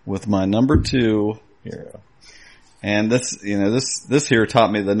with my number 2 hero. And this hero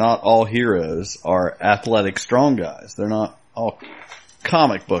taught me that not all heroes are athletic, strong guys. They're not all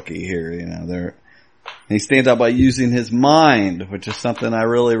comic booky here, he stands out by using his mind, which is something I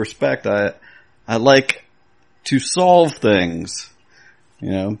really respect. I like to solve things.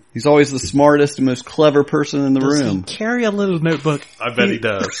 He's always the smartest and most clever person in the room. Does he carry a little notebook? I bet he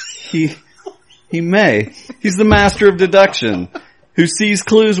does. He may. He's the master of deduction, who sees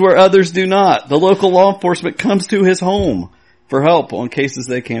clues where others do not. The local law enforcement comes to his home for help on cases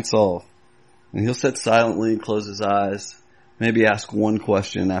they can't solve. And he'll sit silently and close his eyes, maybe ask one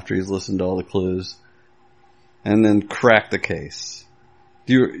question after he's listened to all the clues, and then crack the case.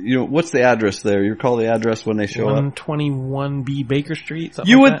 What's the address there? You recall the address when they show up? 121B Baker Street?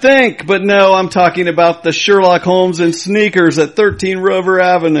 You would think, but no, I'm talking about the Sherlock Holmes and sneakers at 13 Rover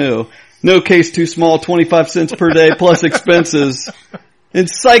Avenue. No case too small, 25 cents per day plus expenses.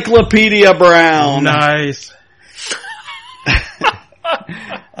 Encyclopedia Brown. Nice.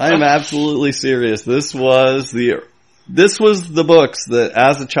 I am absolutely serious. This was the books that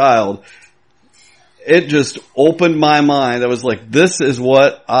as a child, it just opened my mind. I was like, this is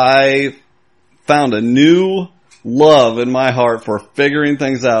what I found a new love in my heart for figuring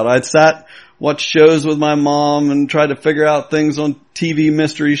things out. I'd watch shows with my mom and try to figure out things on TV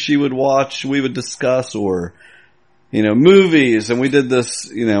mysteries she would watch, we would discuss, or, movies. And we did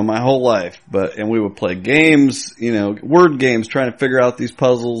this, my whole life. And we would play games, word games, trying to figure out these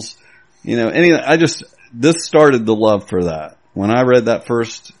puzzles, this started the love for that. When I read that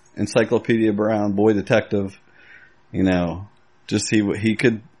first Encyclopedia Brown, Boy Detective, he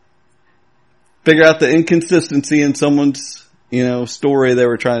could figure out the inconsistency in someone's, story they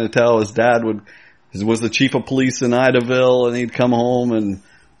were trying to tell. His dad was the chief of police in Idaville, and he'd come home and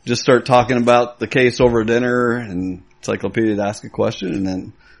just start talking about the case over dinner, and Encyclopedia would ask a question and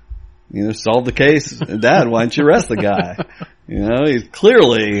then, solve the case. Dad, why didn't you arrest the guy? He's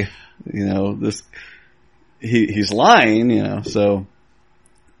clearly, he's lying, so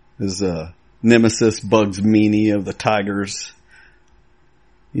his nemesis Bugs Meany of the Tigers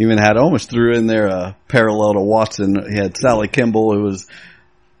even almost threw in there a parallel to Watson. He had Sally Kimball, who was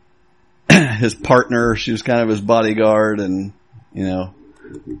his partner. She was kind of his bodyguard, and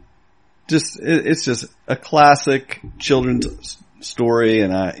it's just a classic children's story.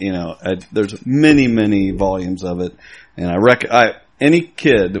 And there's many volumes of it, and any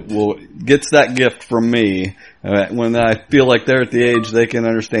kid gets that gift from me when I feel like they're at the age they can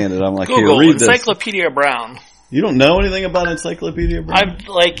understand it. I'm like, Google here, read this. Encyclopedia Brown. You don't know anything about Encyclopedia Brown?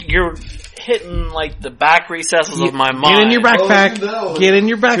 You're hitting the back recesses of my mind. Get in your backpack. Get in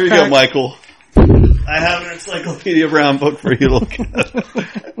your backpack. Here you go, Michael. I have an Encyclopedia Brown book for you to look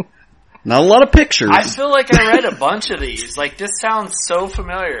at. Not a lot of pictures. I feel like I read a bunch of these. This sounds so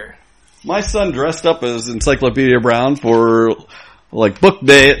familiar. My son dressed up as Encyclopedia Brown for like book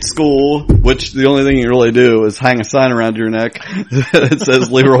day at school, which the only thing you really do is hang a sign around your neck that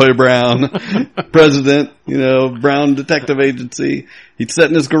says Leroy Brown, president, Brown Detective Agency. He'd sit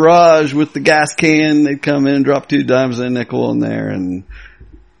in his garage with the gas can. They'd come in, drop 2 dimes and a nickel in there and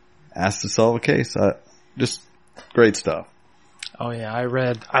ask to solve a case. Just great stuff. Oh yeah, I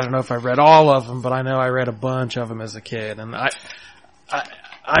don't know if I read all of them, but I know I read a bunch of them as a kid, and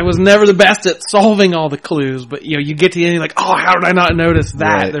I was never the best at solving all the clues, but you get to the end, you're like, oh, how did I not notice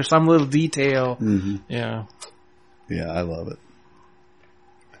that? Right. There's some little detail. Mm-hmm. Yeah. Yeah, I love it.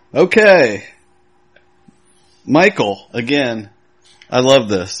 Okay. Michael, again, I love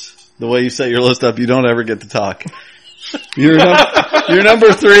this. The way you set your list up, you don't ever get to talk. Your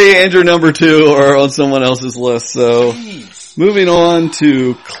number 3 and your number 2 are on someone else's list, so moving on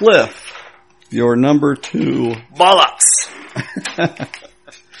to Cliff, your number 2. Bollocks.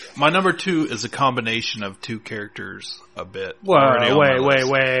 My number 2 is a combination of 2 characters a bit. Whoa, already on my list.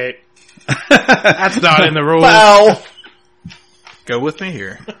 wait. That's not in the rules. Wow. Go with me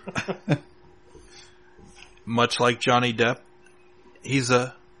here. Much like Johnny Depp, he's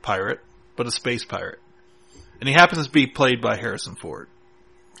a pirate, but a space pirate. And he happens to be played by Harrison Ford.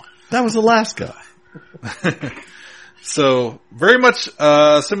 That was the last guy. So, very much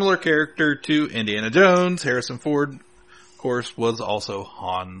a similar character to Indiana Jones. Harrison Ford, of course, was also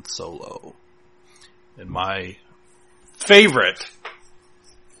Han Solo. In my favorite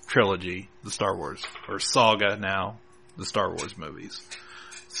trilogy, the Star Wars, or saga now, the Star Wars movies.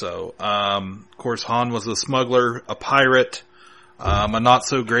 So, of course, Han was a smuggler, a pirate, a not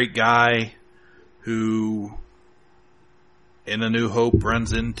so great guy who, in A New Hope,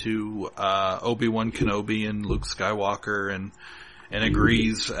 runs into Obi-Wan Kenobi and Luke Skywalker and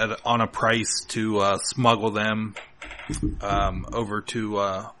agrees on a price to smuggle them over to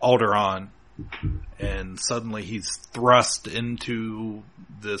Alderaan. And suddenly he's thrust into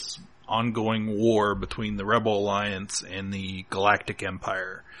this ongoing war between the Rebel Alliance and the Galactic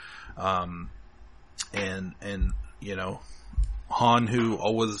Empire. And Han, who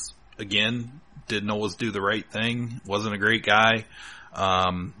always, again, didn't always do the right thing, wasn't a great guy,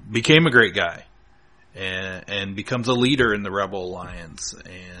 became a great guy and becomes a leader in the Rebel Alliance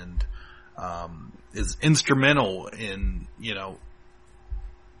and is instrumental in,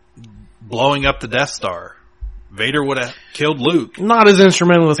 blowing up the Death Star. Vader would have killed Luke. Not as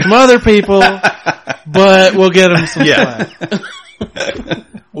instrumental as some other people, but we'll get him some slack.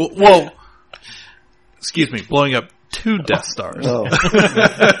 Well, excuse me, blowing up 2 Death Stars. Oh.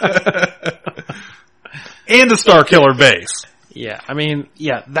 And a Star Killer base. Yeah,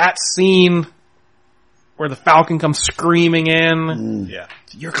 that scene where the Falcon comes screaming in. Yeah.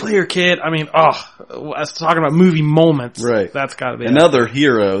 You're clear, kid. I was talking about movie moments. Right. That's gotta be another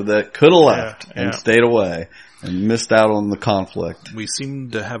hero that could have left Yeah. and stayed away and missed out on the conflict. We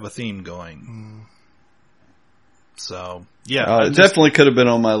seem to have a theme going. So, yeah. It definitely could have been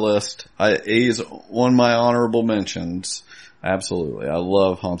on my list. He's one of my honorable mentions. Absolutely. I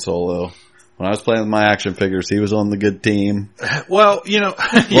love Han Solo. When I was playing with my action figures, he was on the good team. Well,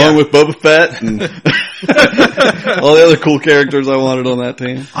 Along with Boba Fett and all the other cool characters I wanted on that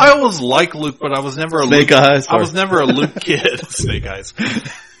team. I always liked Luke, but I was never a Snake Eyes. I was never a Luke kid. Snake Eyes.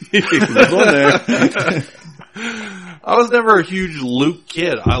 He was on there. I was never a huge Luke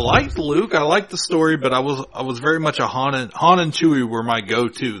kid. I liked Luke. I liked the story, but I was very much a Han and Chewie were my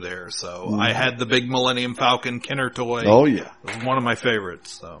go-to there. So I had the big Millennium Falcon Kenner toy. Oh yeah. It was one of my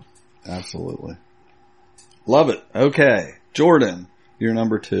favorites. So. Absolutely. Love it. Okay. Jordan, you're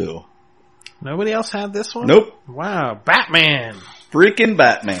number 2. Nobody else had this one? Nope. Wow. Batman. Freaking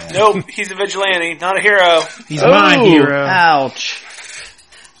Batman. Nope, he's a vigilante, not a hero. He's my hero. Ouch.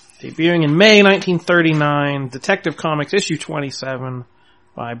 Debuting in May 1939, Detective Comics issue 27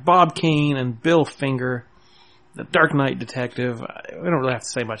 by Bob Kane and Bill Finger. The Dark Knight Detective. We don't really have to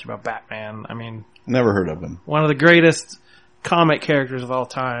say much about Batman. Never heard of him. One of the greatest comic characters of all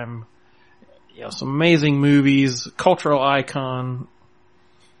time. Some amazing movies, cultural icon.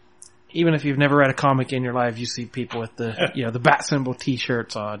 Even if you've never read a comic in your life, you see people with the, the bat symbol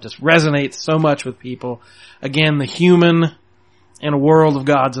t-shirts on. Just resonates so much with people. Again, the human in a world of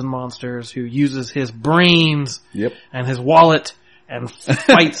gods and monsters who uses his brains and his wallet and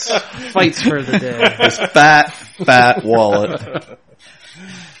fights for the day. His fat wallet.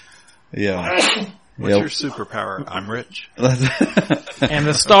 Yeah. What's your superpower? I'm rich. And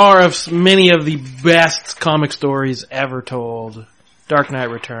the star of many of the best comic stories ever told. Dark Knight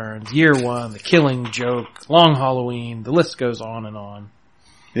Returns, Year One, The Killing Joke, Long Halloween, the list goes on and on.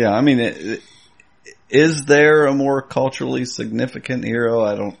 Yeah, is there a more culturally significant hero?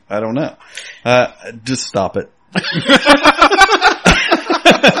 I don't know. Just stop it.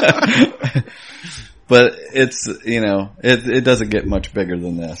 But it's, it doesn't get much bigger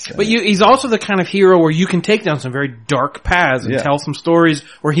than this. But he's also the kind of hero where you can take down some very dark paths and tell some stories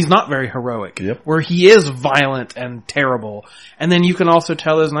where he's not very heroic. Yep. Where he is violent and terrible. And then you can also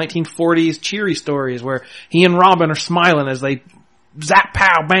tell those 1940s cheery stories where he and Robin are smiling as they zap,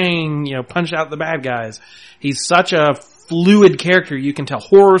 pow, bang, punch out the bad guys. He's such a fluid character. You can tell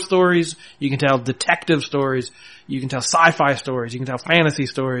horror stories, you can tell detective stories, you can tell sci-fi stories, you can tell fantasy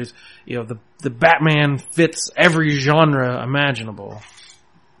stories. The Batman fits every genre imaginable.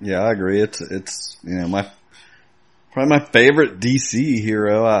 Yeah, I agree. It's probably my favorite DC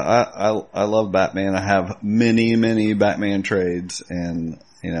hero. I love Batman. I have many Batman trades, and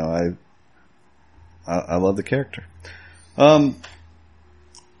I love the character.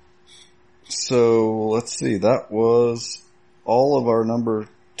 So let's see. That was all of our number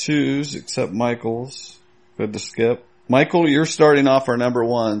 2s except Michael's. Good to skip. Michael, you're starting off our number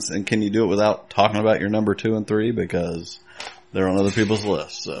 1s, and can you do it without talking about your number 2 and 3 because they're on other people's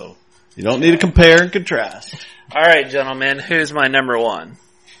lists? So you don't need to compare and contrast. All right, gentlemen, who's my number 1?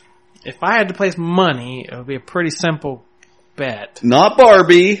 If I had to place money, it would be a pretty simple bet. Not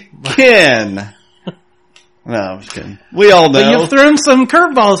Barbie, Ken. No, I'm just kidding. We all know. But you've thrown some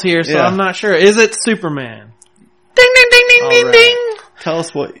curveballs here, so Yeah. I'm not sure. Is it Superman? Ding, ding, ding, ding, ding, right. ding. Tell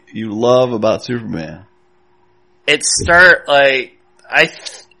us what you love about Superman. This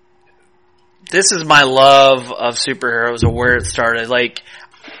is my love of superheroes or where it started. Like,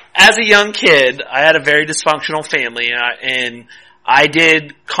 as a young kid, I had a very dysfunctional family and I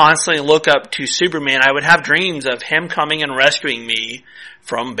did constantly look up to Superman. I would have dreams of him coming and rescuing me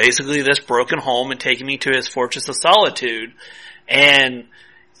from basically this broken home and taking me to his fortress of solitude. And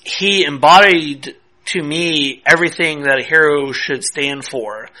he embodied to me everything that a hero should stand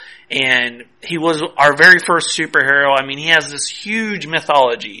for. And he was our very first superhero. I mean, he has this huge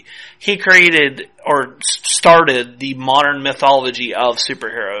mythology. He created or started the modern mythology of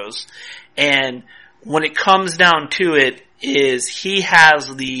superheroes. And when it comes down to it, is he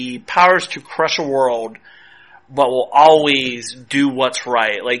has the powers to crush a world, but will always do what's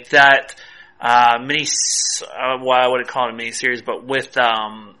right. Like that, I wouldn't call it a mini-series, but with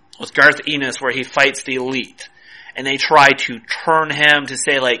Garth Ennis where he fights the Elite. And they try to turn him to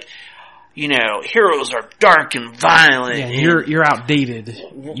say like, heroes are dark and violent. Yeah, and you're outdated.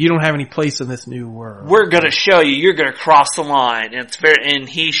 You don't have any place in this new world. we're gonna show you, you're gonna cross the line. And and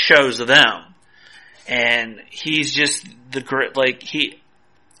he shows them. And he's just the great,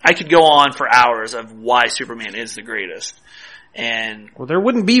 I could go on for hours of why Superman is the greatest. And Well, there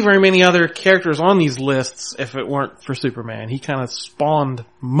wouldn't be very many other characters on these lists if it weren't for Superman. He kind of spawned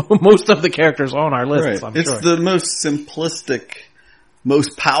most of the characters on our lists, I'm It's sure. the most simplistic,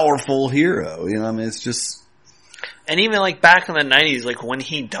 most powerful hero. It's just... And even back in the 90s, when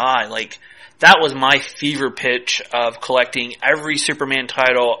he died, that was my fever pitch of collecting every Superman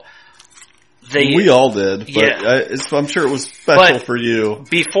title. We all did, but Yeah. I'm sure it was special But for you.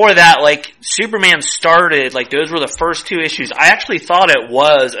 Before that, Superman started, those were the first 2 issues. I actually thought it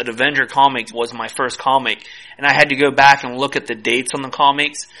was an Avenger Comics was my first comic, and I had to go back and look at the dates on the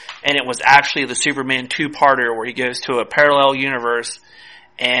comics, and it was actually the Superman 2-parter where he goes to a parallel universe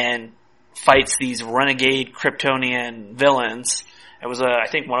and fights these renegade Kryptonian villains. It was I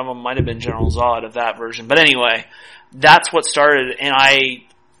think one of them might have been General Zod of that version. But anyway, that's what started, and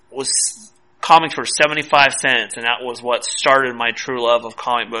comics were 75 cents, and that was what started my true love of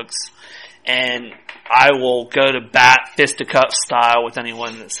comic books. And I will go to bat fisticuff style with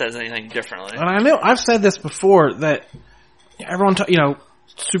anyone that says anything differently. And I know I've said this before that everyone,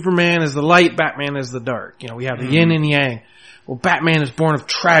 Superman is the light, Batman is the dark. We have the yin and yang. Well, Batman is born of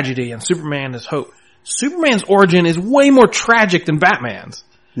tragedy, and Superman is hope. Superman's origin is way more tragic than Batman's.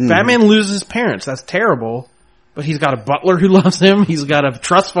 Batman loses his parents. That's terrible. But he's got a butler who loves him. He's got a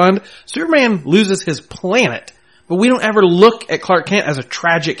trust fund. Superman loses his planet. But we don't ever look at Clark Kent as a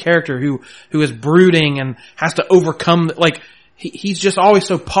tragic character who is brooding and has to overcome, he's just always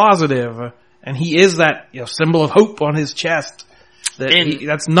so positive. And he is that, symbol of hope on his chest.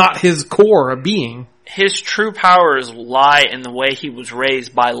 That's not his core of being. His true powers lie in the way he was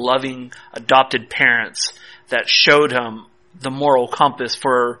raised by loving adopted parents that showed him the moral compass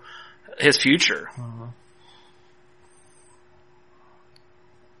for his future.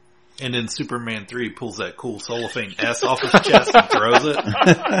 And in Superman 3, he pulls that cool cellophane S off his chest and throws it.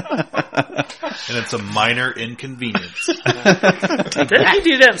 And it's a minor inconvenience. Didn't he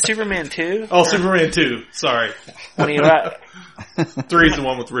do that in Superman 2? Oh, Superman 2. Sorry. When he Three's the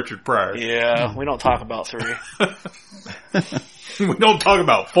one with Richard Pryor. Yeah, we don't talk about 3. We don't talk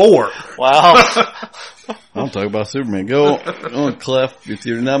about 4. Wow. I'll talk about Superman. Go on, Cliff, with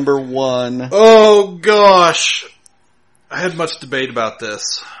your number 1. Oh gosh, I had much debate about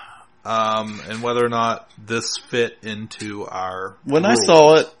this, and whether or not this fit into our. When rules. I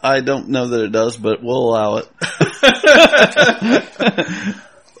saw it, I don't know that it does, but we'll allow it.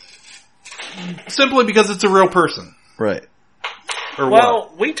 Simply because it's a real person. Right. Or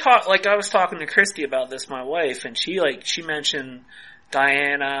Well, we talked, like I was talking to Christy about this, my wife, and she mentioned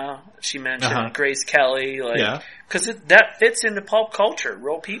Diana, she mentioned Grace Kelly, Yeah. cause that fits into pop culture,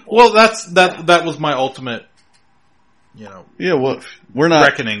 real people. Well, that was my ultimate, Yeah, well, we're not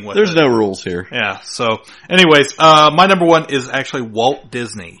reckoning with There's it. no rules here. Yeah. So, anyways, my number 1 is actually Walt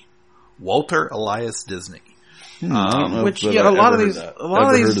Disney, Walter Elias Disney. I don't know Which if a I've lot of ever these, heard that. a lot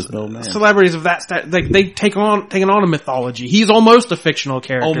Ever of heard these his middle name. celebrities of that they've taken on a mythology. He's almost a fictional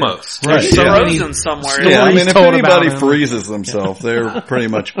character. Almost. Right. He's So many frozen somewhere. Yeah, I mean, if stories told about anybody him. freezes themselves, they're pretty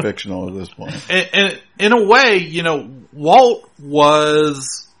much fictional at this point. And in a way, Walt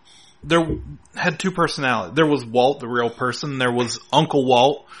had 2 personalities. There was Walt, the real person. There was Uncle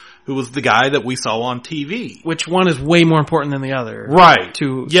Walt, who was the guy that we saw on TV. Which one is way more important than the other? Right.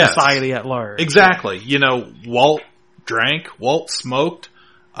 To Yes. society at large. Exactly. Walt drank, Walt smoked.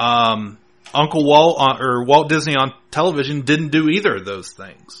 Uncle Walt, or Walt Disney on television didn't do either of those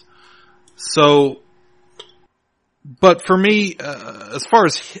things. So, but for me, as far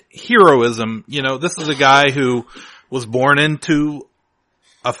as heroism, this is a guy who was born into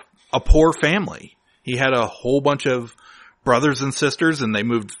a poor family. He had a whole bunch of brothers and sisters, and they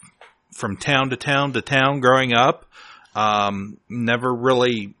moved from town to town to town growing up. Never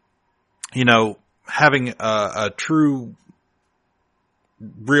really, having a true,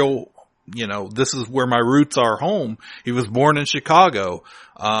 real, this is where my roots are home. He was born in Chicago.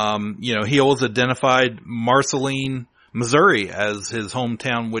 He always identified Marceline, Missouri as his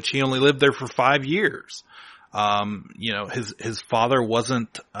hometown, which he only lived there for 5 years. His father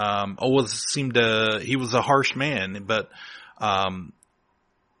wasn't, he was a harsh man, but,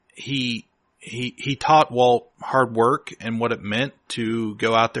 he taught Walt hard work and what it meant to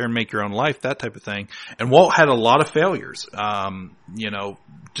go out there and make your own life, that type of thing. And Walt had a lot of failures,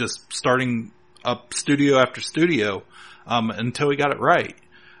 just starting up studio after studio, until he got it right.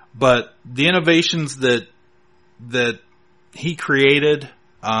 But the innovations that he created,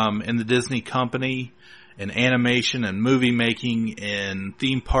 in the Disney company, in animation and movie making, in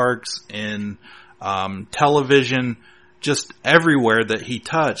theme parks, in, television, just everywhere that he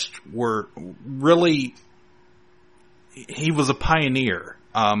touched were really, he was a pioneer,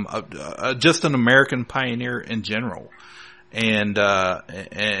 just an American pioneer in general. And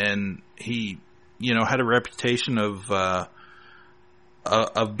he, had a reputation of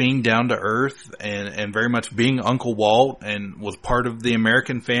being down to earth and very much being Uncle Walt, and was part of the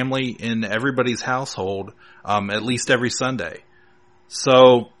American family in everybody's household, at least every Sunday.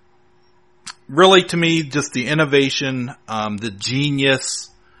 So, really, to me, just the innovation, the genius,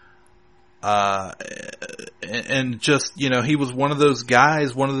 and just, he was one of those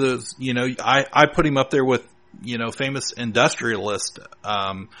guys, I put him up there with, famous industrialists,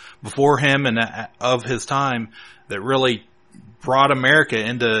 before him and of his time that really brought America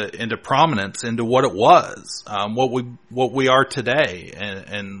into prominence, into what it was, what we are today,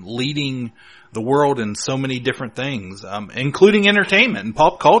 and leading the world in so many different things, including entertainment and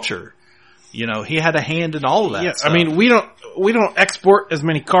pop culture. He had a hand in all of that. Yeah, stuff. I mean, we don't export as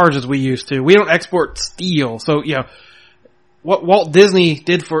many cars as we used to. We don't export steel. So, what Walt Disney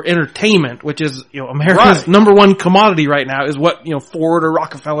did for entertainment, which is, America's number one commodity right now, is what, Ford or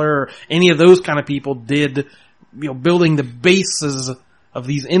Rockefeller or any of those kind of people did, building the bases of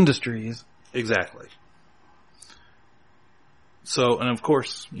these industries. Exactly. So, and of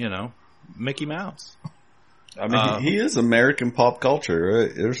course, Mickey Mouse. I mean, he is American pop culture.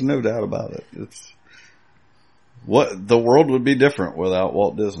 Right? There's no doubt about it. The world would be different without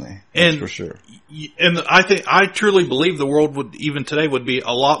Walt Disney. That's for sure. And I truly believe the world would, even today, would be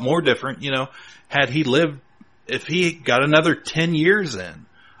a lot more different, had he lived, if he got another 10 years in.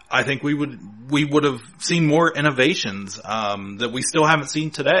 I think we would have seen more innovations, that we still haven't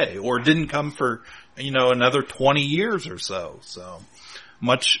seen today, or didn't come for, another 20 years or so. So,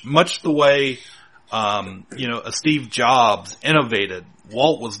 much the way, a Steve Jobs innovated,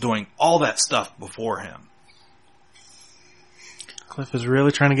 Walt was doing all that stuff before him. Cliff is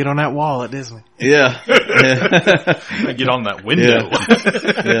really trying to get on that wall at Disney. Yeah. Get on that window.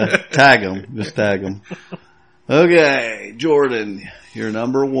 Yeah. Tag him. Just tag him. Okay, Jordan, you're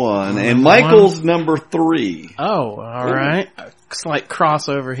number 1. And Michael's number 3. Oh, all right. slight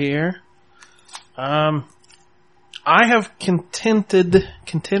crossover here. I have contended.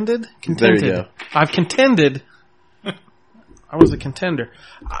 There you go. I've contended. I was a contender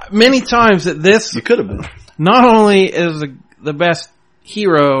many times that this You could have been. not only is the best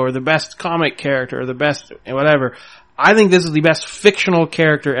hero or the best comic character or the best whatever. I think this is the best fictional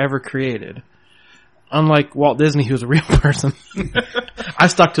character ever created. Unlike Walt Disney, who's a real person. I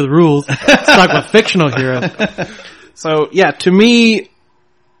stuck to the rules. Stuck with fictional heroes. So yeah, to me,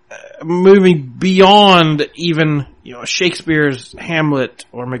 moving beyond even, Shakespeare's Hamlet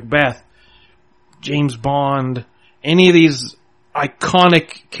or Macbeth, James Bond, any of these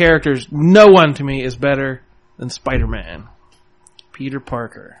iconic characters, no one to me is better than Spider-Man. Peter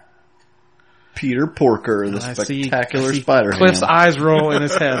Parker. Peter Porker, the I spectacular see Spider-Man. Cliff's eyes roll in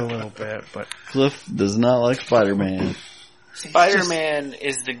his head a little bit, but Cliff does not like Spider-Man. Spider-Man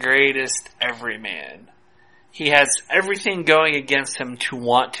is the greatest everyman. He has everything going against him to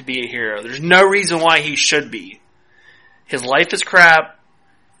want to be a hero. There's no reason why he should be. His life is crap.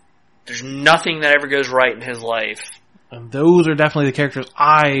 There's nothing that ever goes right in his life. and those are definitely the characters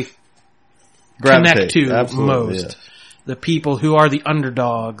I connect to most. Yeah. The people who are the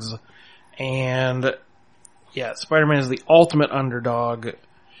underdogs. And yeah, Spider-Man is the ultimate underdog.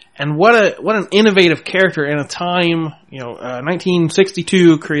 And what an innovative character in a time,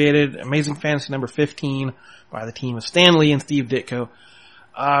 1962 created Amazing Fantasy number 15 by the team of Stan Lee and Steve Ditko.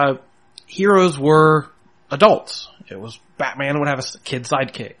 Heroes were adults. It was Batman would have a kid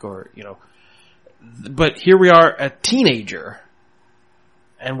sidekick but here we are, a teenager.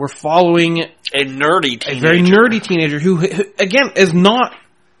 And we're following A nerdy teenager. a very nerdy teenager who again, is not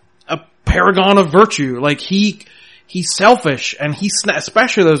a paragon of virtue. Like he's selfish, and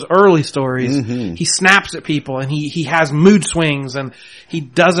especially those early stories, he snaps at people, and he has mood swings, and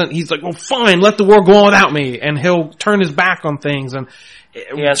he's like, well fine, let the world go on without me, and he'll turn his back on things, and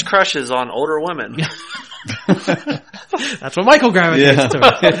He has crushes on older women. that's what Michael gravitates to.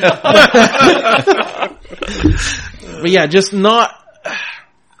 But yeah, just not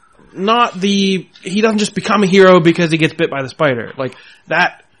he doesn't just become a hero because he gets bit by the spider. Like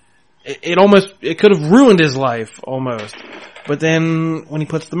that, it could have ruined his life almost. But then when he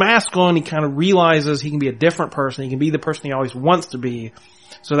puts the mask on, he kind of realizes he can be a different person. He can be the person he always wants to be.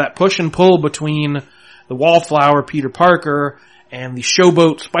 So that push and pull between the wallflower Peter Parker and the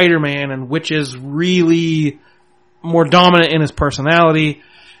showboat Spider-Man, and which is really more dominant in his personality.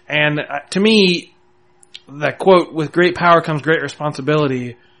 And to me, that quote, with great power comes great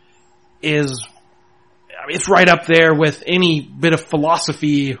responsibility, it's right up there with any bit of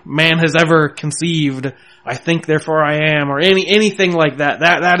philosophy man has ever conceived. I think, therefore I am, or anything like that.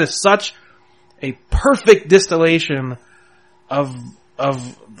 That is such a perfect distillation of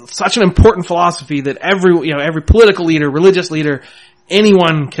such an important philosophy that every political leader, religious leader,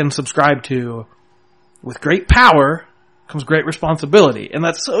 anyone can subscribe to. With great power comes great responsibility. And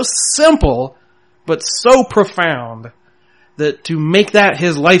that's so simple, but so profound, that to make that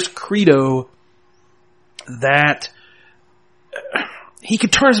his life's credo, that he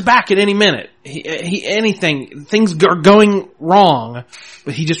could turn his back at any minute. Things are going wrong,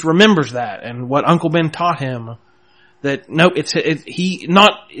 but he just remembers that, and what Uncle Ben taught him, that nope, it's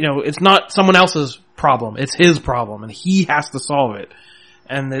not someone else's problem, it's his problem, and he has to solve it.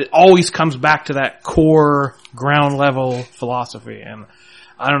 And it always comes back to that core ground level philosophy. And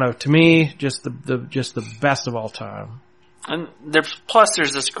I don't know, to me, just the best of all time. And there's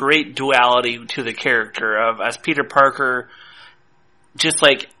this great duality to the character of, as Peter Parker, just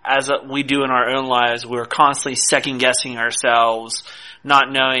like as we do in our own lives, we're constantly second guessing ourselves,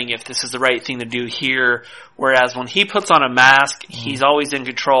 not knowing if this is the right thing to do here. Whereas when he puts on a mask, he's always in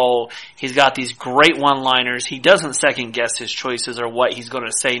control. He's got these great one-liners. He doesn't second guess his choices or what he's going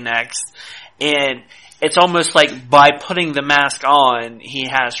to say next. And it's almost like by putting the mask on, he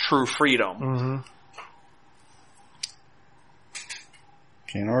has true freedom. Mm-hmm.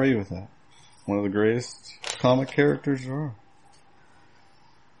 Can't argue with that. One of the greatest comic characters there are.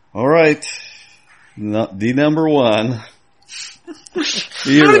 All right. The number one. How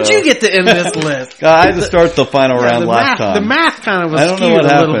did you get to end this list? I had to start the final round last time. The math kind of was I don't know skewed what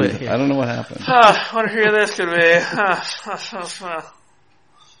a little happened. bit here. I don't know what happened. I wonder who this could be.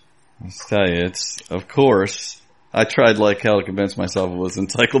 Let's tell you, it's, of course, I tried like hell to convince myself it was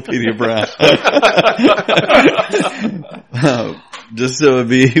Encyclopedia Brown. Just so it would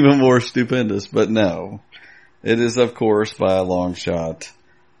be even more stupendous, but no. It is, of course, by a long shot,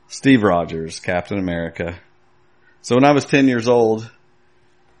 Steve Rogers, Captain America. So when I was 10 years old,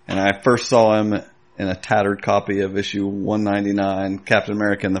 and I first saw him in a tattered copy of issue 199, Captain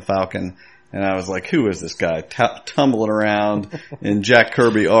America and the Falcon, And I was like, who is this guy tumbling around in Jack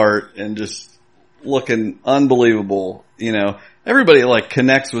Kirby art and just looking unbelievable? You know, everybody like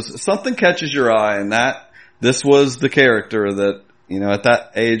connects with something, catches your eye, and this was the character that, you know, at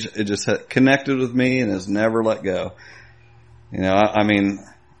that age, it just had connected with me and has never let go. You know, I mean,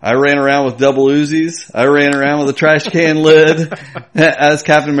 I ran around with double Uzis. I ran around with a trash can lid as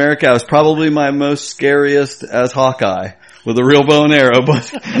Captain America. I was probably my most scariest as Hawkeye with a real bow and arrow.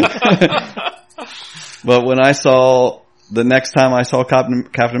 But when the next time I saw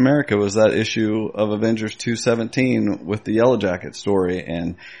Captain America was that issue of Avengers 217 with the Yellow Jacket story.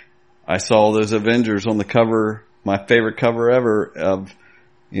 And I saw those Avengers on the cover, my favorite cover ever of,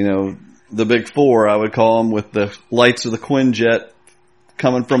 you know, the big four, I would call them, with the lights of the Quinjet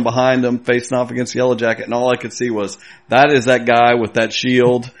coming from behind them, facing off against Yellow Jacket, and all I could see was, that is that guy with that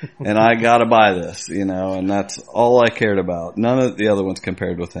shield, and I gotta buy this, you know, and that's all I cared about. None of the other ones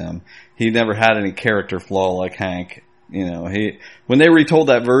compared with him. He never had any character flaw like Hank. You know, when they retold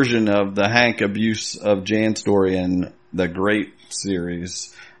that version of the Hank abuse of Jan story in the Great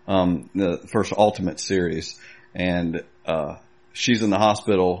series, the first Ultimate series, and, she's in the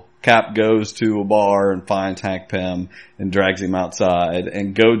hospital, Cap goes to a bar and finds Hank Pym and drags him outside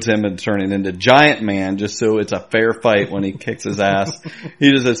and goads him into turning into Giant Man just so it's a fair fight when he kicks his ass.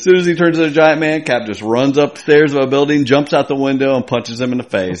 He just, as soon as he turns into Giant Man, Cap just runs upstairs of a building, jumps out the window and punches him in the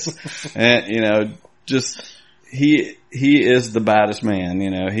face. And, you know, just, he is the baddest man,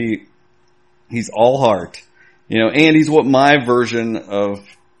 you know, he's all heart, you know, and he's what my version of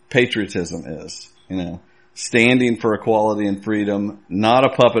patriotism is, you know. Standing for equality and freedom, not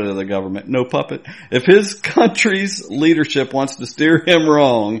a puppet of the government, no puppet. If his country's leadership wants to steer him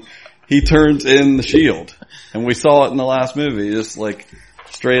wrong, he turns in the shield. And we saw it in the last movie, just like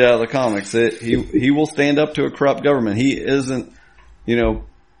straight out of the comics. He will stand up to a corrupt government. He isn't, you know,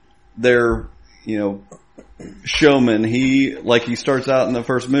 their, you know, showman. Like he starts out in the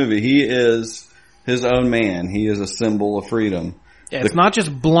first movie, he is his own man. He is a symbol of freedom. Yeah, it's not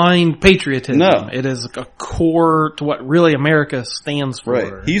just blind patriotism. No. It is a core to what really America stands for.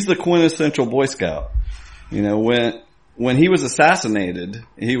 Right. He's the quintessential Boy Scout. You know, when he was assassinated,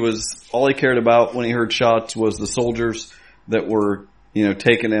 all he cared about when he heard shots was the soldiers that were, you know,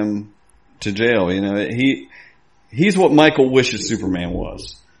 taking him to jail. You know, he's what Michael wishes Superman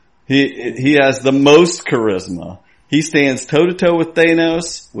was. He has the most charisma. He stands toe to toe with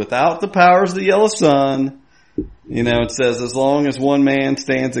Thanos without the powers of the Yellow Sun. You know, it says, as long as one man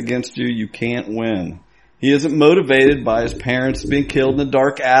stands against you, you can't win. He isn't motivated by his parents being killed in a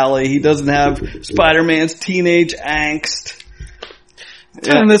dark alley. He doesn't have Spider-Man's teenage angst.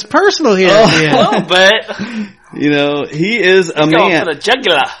 Turning this personal here. A little bit. You know, he is a man. Going for the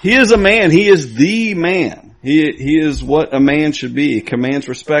jugular. He is a man. He is the man. He is what a man should be. He commands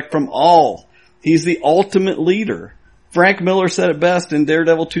respect from all. He's the ultimate leader. Frank Miller said it best in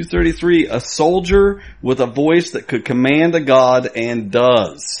Daredevil 233, a soldier with a voice that could command a god and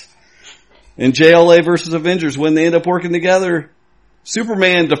does. In JLA versus Avengers, when they end up working together,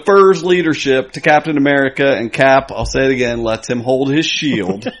 Superman defers leadership to Captain America, and Cap, I'll say it again, lets him hold his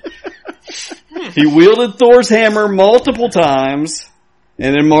shield. He wielded Thor's hammer multiple times,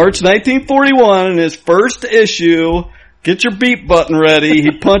 and in March 1941, in his first issue, get your beep button ready,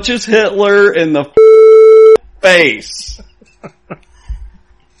 he punches Hitler in the face.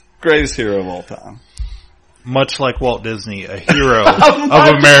 Greatest hero of all time. Much like Walt Disney, a hero of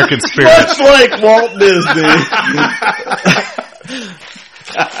American spirit. Much like Walt Disney.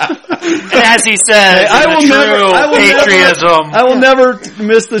 As he says, patriotism. I will never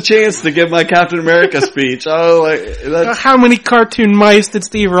miss the chance to give my Captain America speech. How many cartoon mice did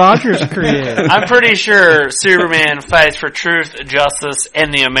Steve Rogers create? I'm pretty sure Superman fights for truth, justice,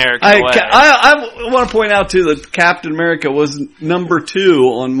 and the American way. I want to point out too that Captain America was number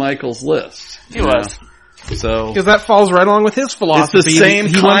 2 on Michael's list. He was. So, because that falls right along with his philosophy. It's the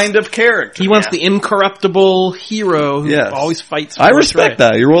same kind of character. He wants the incorruptible hero who always fights for I respect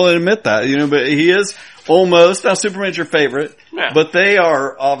that. You're willing to admit that, you know, but he is almost, now Superman's your favorite, but they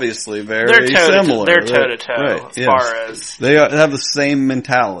are obviously very similar. They're toe-to-toe as far as... They have the same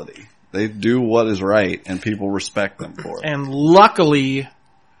mentality. They do what is right and people respect them for it. And luckily,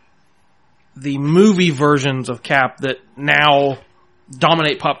 the movie versions of Cap that now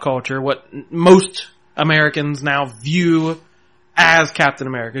dominate pop culture, what most Americans now view as Captain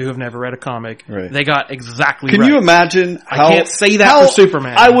America who have never read a comic. Right. They got exactly Can right. you imagine how... I can't say that for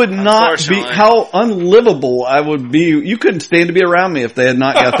Superman. I would not be... How unlivable I would be. You couldn't stand to be around me if they had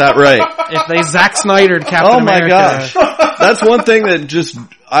not got that right. If they Zack Snyder'd Captain America. Oh my gosh. That's one thing that just...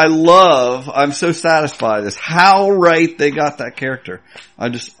 I'm so satisfied is how right they got that character. I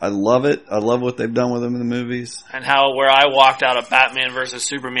love it. I love what they've done with him in the movies. And where I walked out of Batman versus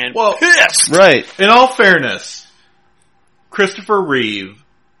Superman Well, pissed. Right. in all fairness, Christopher Reeve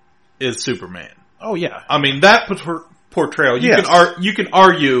is Superman. Oh yeah. I mean, that portrayal, Yes. you can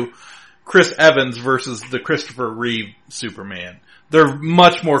argue Chris Evans versus the Christopher Reeve Superman. They're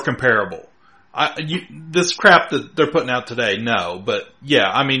much more comparable. This crap that they're putting out today, no. But yeah,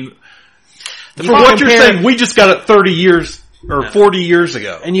 I mean, for what you're saying, we just got it 30 years or 40 years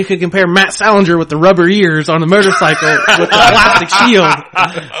ago. And you could compare Matt Salinger with the rubber ears on the motorcycle with the plastic shield.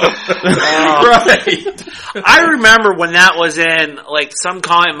 Right. I remember when that was in like some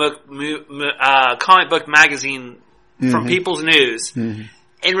comic book magazine from People's News, and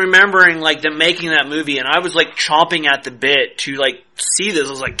remembering like them making that movie, and I was like chomping at the bit to like see this. It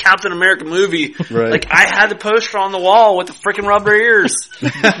was like Captain America movie. Right. Like I had the poster on the wall with the freaking rubber ears.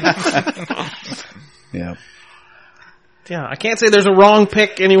 Yeah. Yeah, I can't say there's a wrong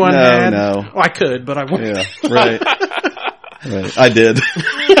pick anyone had. No. Well, I could, but I won't. Yeah. Right. Right. I did.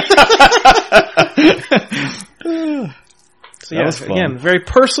 So That yeah, was fun. again, very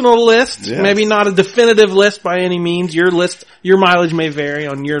personal list. Yes. Maybe not a definitive list by any means. Your list, your mileage may vary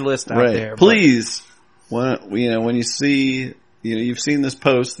on your list out Right. there. Please, when you see, you've seen this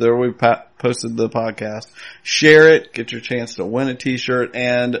post there, we posted the podcast, share it, get your chance to win a t-shirt,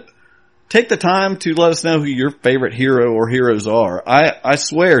 and take the time to let us know who your favorite hero or heroes are. I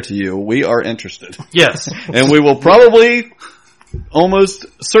swear to you, we are interested. Yes. And we will probably, almost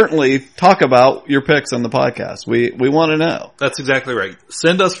certainly, talk about your picks on the podcast. We want to know. That's exactly right.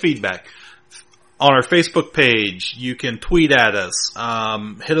 Send us feedback. On our Facebook page, you can tweet at us,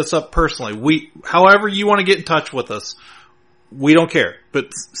 hit us up personally. However you want to get in touch with us, we don't care.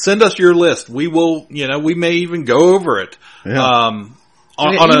 But send us your list. We will, we may even go over it. Yeah.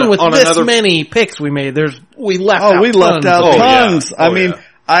 even with this many picks we made, we left out tons. Yeah. I mean,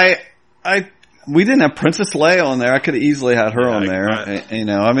 we didn't have Princess Leia on there. I could have easily had her on there. Right.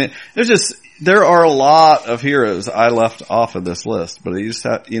 I mean, there are a lot of heroes I left off of this list, but you just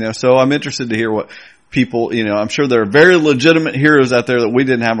have, so I'm interested to hear what people, I'm sure there are very legitimate heroes out there that we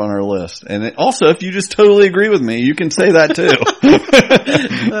didn't have on our list. And also, if you just totally agree with me, you can say that too.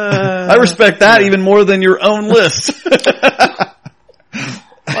 I respect that even more than your own list.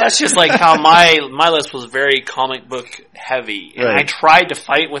 Well, that's just like how my list was very comic book heavy, and Right. I tried to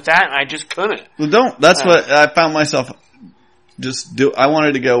fight with that, and I just couldn't. Well, that's what I found myself I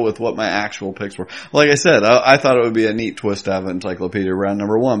wanted to go with what my actual picks were. Like I said, I thought it would be a neat twist to have Encyclopedia round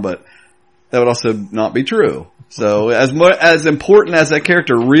number 1, but that would also not be true. So as important as that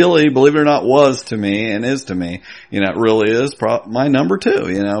character really, believe it or not, was to me and is to me, it really is my number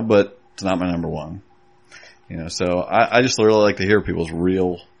 2, but it's not my number 1. So I just really like to hear people's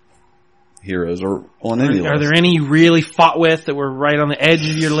real heroes or on any list. Are there any you really fought with that were right on the edge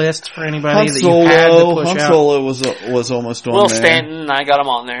of your list for anybody Han that you had to push Han out? Solo was almost on Will there. Stanton, I got him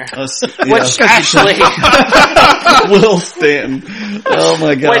on there. Which Actually, Will Stanton. Oh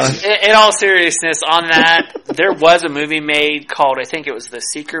my gosh. in all seriousness, on that, there was a movie made called, I think it was The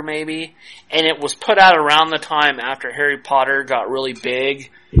Seeker maybe, and it was put out around the time after Harry Potter got really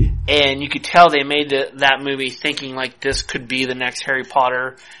big, and you could tell they made that movie thinking like this could be the next Harry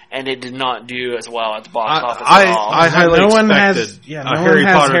Potter, and it did not do as well at the box office at all. I highly no one expected has, a Harry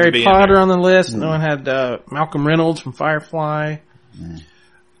Potter to be in Potter there. on the list. No one had Malcolm Reynolds from Firefly.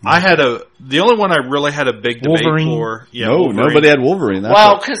 The only one I really had a big debate Wolverine. for. Yeah, No, Wolverine. nobody had Wolverine.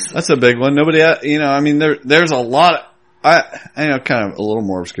 That's a big one. Nobody had, there's a lot, I know kind of a little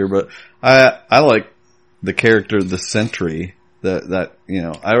more obscure, but I like the character, the Sentry,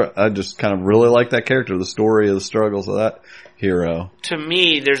 I just kind of really like that character, the story of the struggles of that hero. To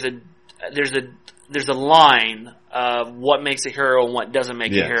me, there's a line of what makes a hero and what doesn't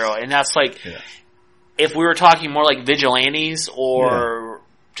make Yes. a hero, and that's like, if we were talking more like vigilantes or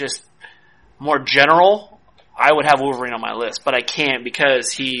just more general, I would have Wolverine on my list, but I can't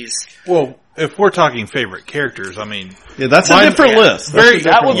because he's... Well, if we're talking favorite characters, I mean... Yeah, that's a different list.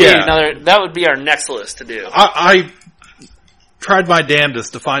 That would be our next list to do. I tried my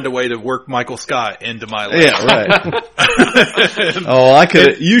damnedest to find a way to work Michael Scott into my list. Yeah, right.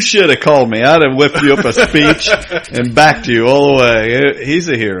 You should have called me. I'd have whipped you up a speech and backed you all the way. He's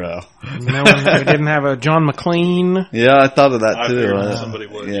a hero. No one, we didn't have a John McClane. Yeah, I thought of that I too. figured somebody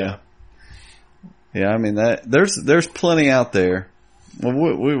would. Yeah. Yeah, I mean there's plenty out there.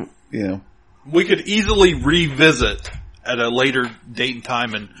 Well, We could easily revisit at a later date and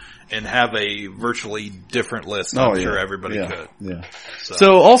time and have a virtually different list. I'm sure everybody could. Yeah.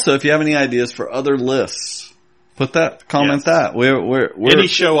 So also, if you have any ideas for other lists, Put that, comment that. We're Any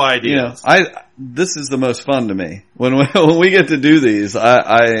show ideas. This is the most fun to me. When we get to do these,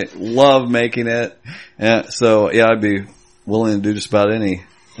 I love making it. And so yeah, I'd be willing to do just about any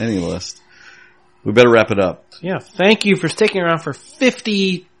list. We better wrap it up. Yeah, thank you for sticking around for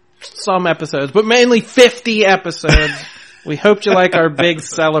 50 some episodes, but mainly 50 episodes. We hope you like our big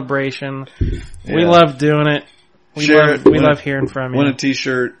celebration. Yeah. We love doing it. We love hearing from you. Win a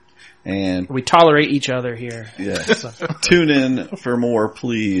t-shirt. And we tolerate each other here. Yeah. So. Tune in for more,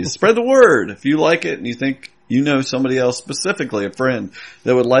 please. Spread the word. If you like it and you think you know somebody else, specifically a friend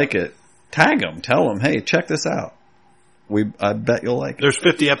that would like it, tag them. Tell them, hey, check this out. I bet you'll like it. There's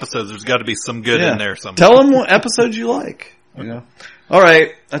 50 episodes. There's got to be some good in there somewhere. Tell them what episodes you like. You know. All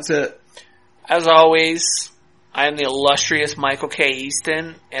right. That's it. As always, I am the illustrious Michael K.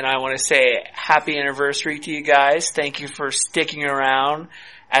 Easton, and I want to say happy anniversary to you guys. Thank you for sticking around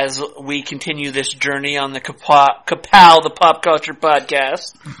as we continue this journey on the Kapow, the Pop Culture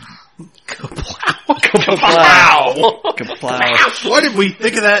Podcast. Kapow. Why did we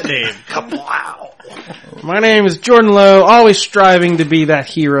think of that name? Kapow. My name is Jordan Lowe, always striving to be that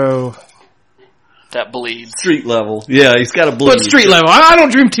hero. That bleeds. Street level. Yeah, he's got to bleed. But street level. I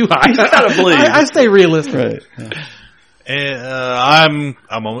don't dream too high. He's got to bleed. I stay realistic. Right. Yeah. And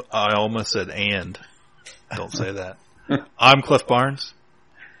I almost said and. Don't say that. I'm Cliff Barnes.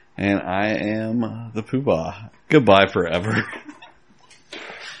 And I am the Poobah. Goodbye forever.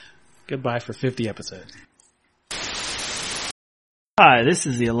 Goodbye for 50 episodes. Hi, this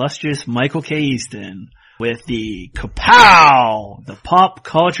is the illustrious Michael K. Easton with the Kapow, the Pop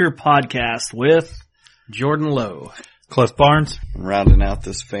Culture Podcast with Jordan Lowe. Cliff Barnes. Rounding out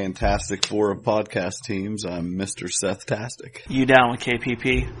this fantastic four of podcast teams, I'm Mr. Seth-tastic. You down with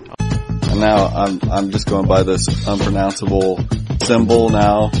KPP? And now I'm just going by this unpronounceable symbol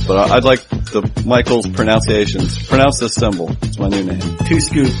now, but I'd like Michael's pronunciations. Pronounce this symbol. It's my new name. Two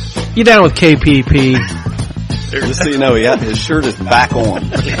Scoop. You down with KPP? Just so you know, his shirt is back on.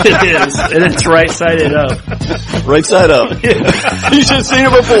 It is, and it's right sided up. Right side up. You should have seen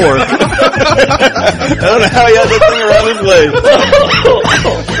it before. I don't know how he had that thing around his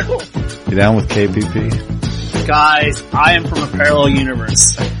waist. You down with KPP? Guys, I am from a parallel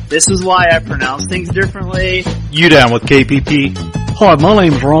universe. This is why I pronounce things differently. You down with KPP? Hi, my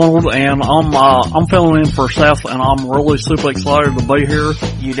name's Ronald, and I'm filling in for Seth, and I'm really super excited to be here.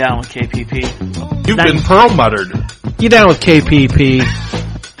 You down with KPP? You've been perlmuttered. You down with KPP?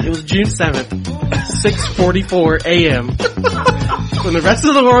 It was June 7th, 6:44 a.m. when the rest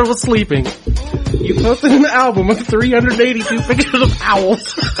of the world was sleeping. You posted an album of 382 pictures of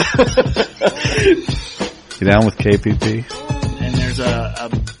owls. You down with KPP? And there's a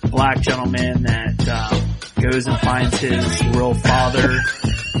black gentleman that goes and finds his real father.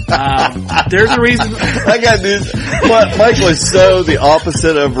 There's a reason. I got news. Michael is so the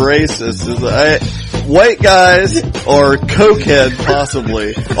opposite of racist. White guys or cokehead,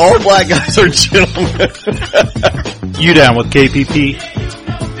 possibly. All black guys are gentlemen. You down with KPP?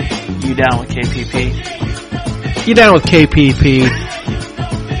 You down with KPP? You down with KPP?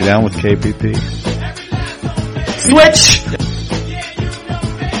 You down with KPP? Switch!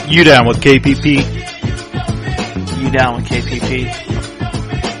 You down with KPP? You down with KPP?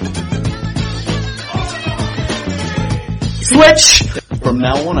 Switch! From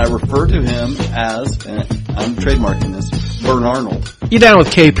now on, I refer to him as, I'm trademarking this, Bern Arnold. You down with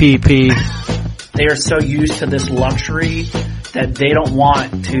KPP? They are so used to this luxury that they don't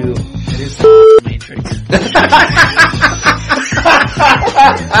want to. It is Matrix.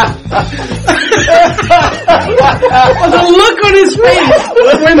 The look on his face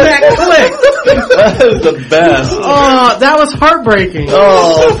when that clicked. That is the best. Oh, that was heartbreaking.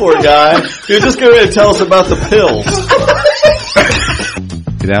 Oh, poor guy. He was just going to tell us about the pills.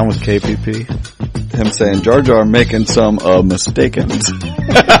 You down with KPP? Him saying, Jar Jar making some mistakens.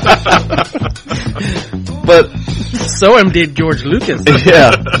 But so did George Lucas.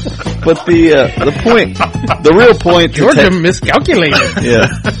 Yeah. But the point, the real point. George miscalculated. Yeah.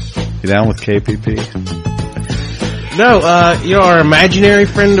 You down with KPP? No, our imaginary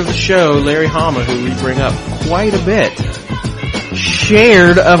friend of the show, Larry Hama, who we bring up quite a bit,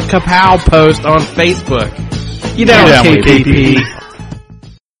 shared a Kapow post on Facebook. You down with KPP?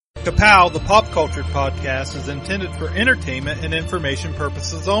 Kapow, the Pop Culture Podcast, is intended for entertainment and information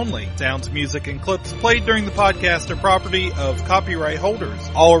purposes only. Sounds, music, and clips played during the podcast are property of copyright holders.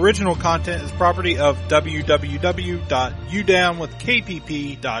 All original content is property of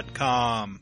www.udownwithkpp.com.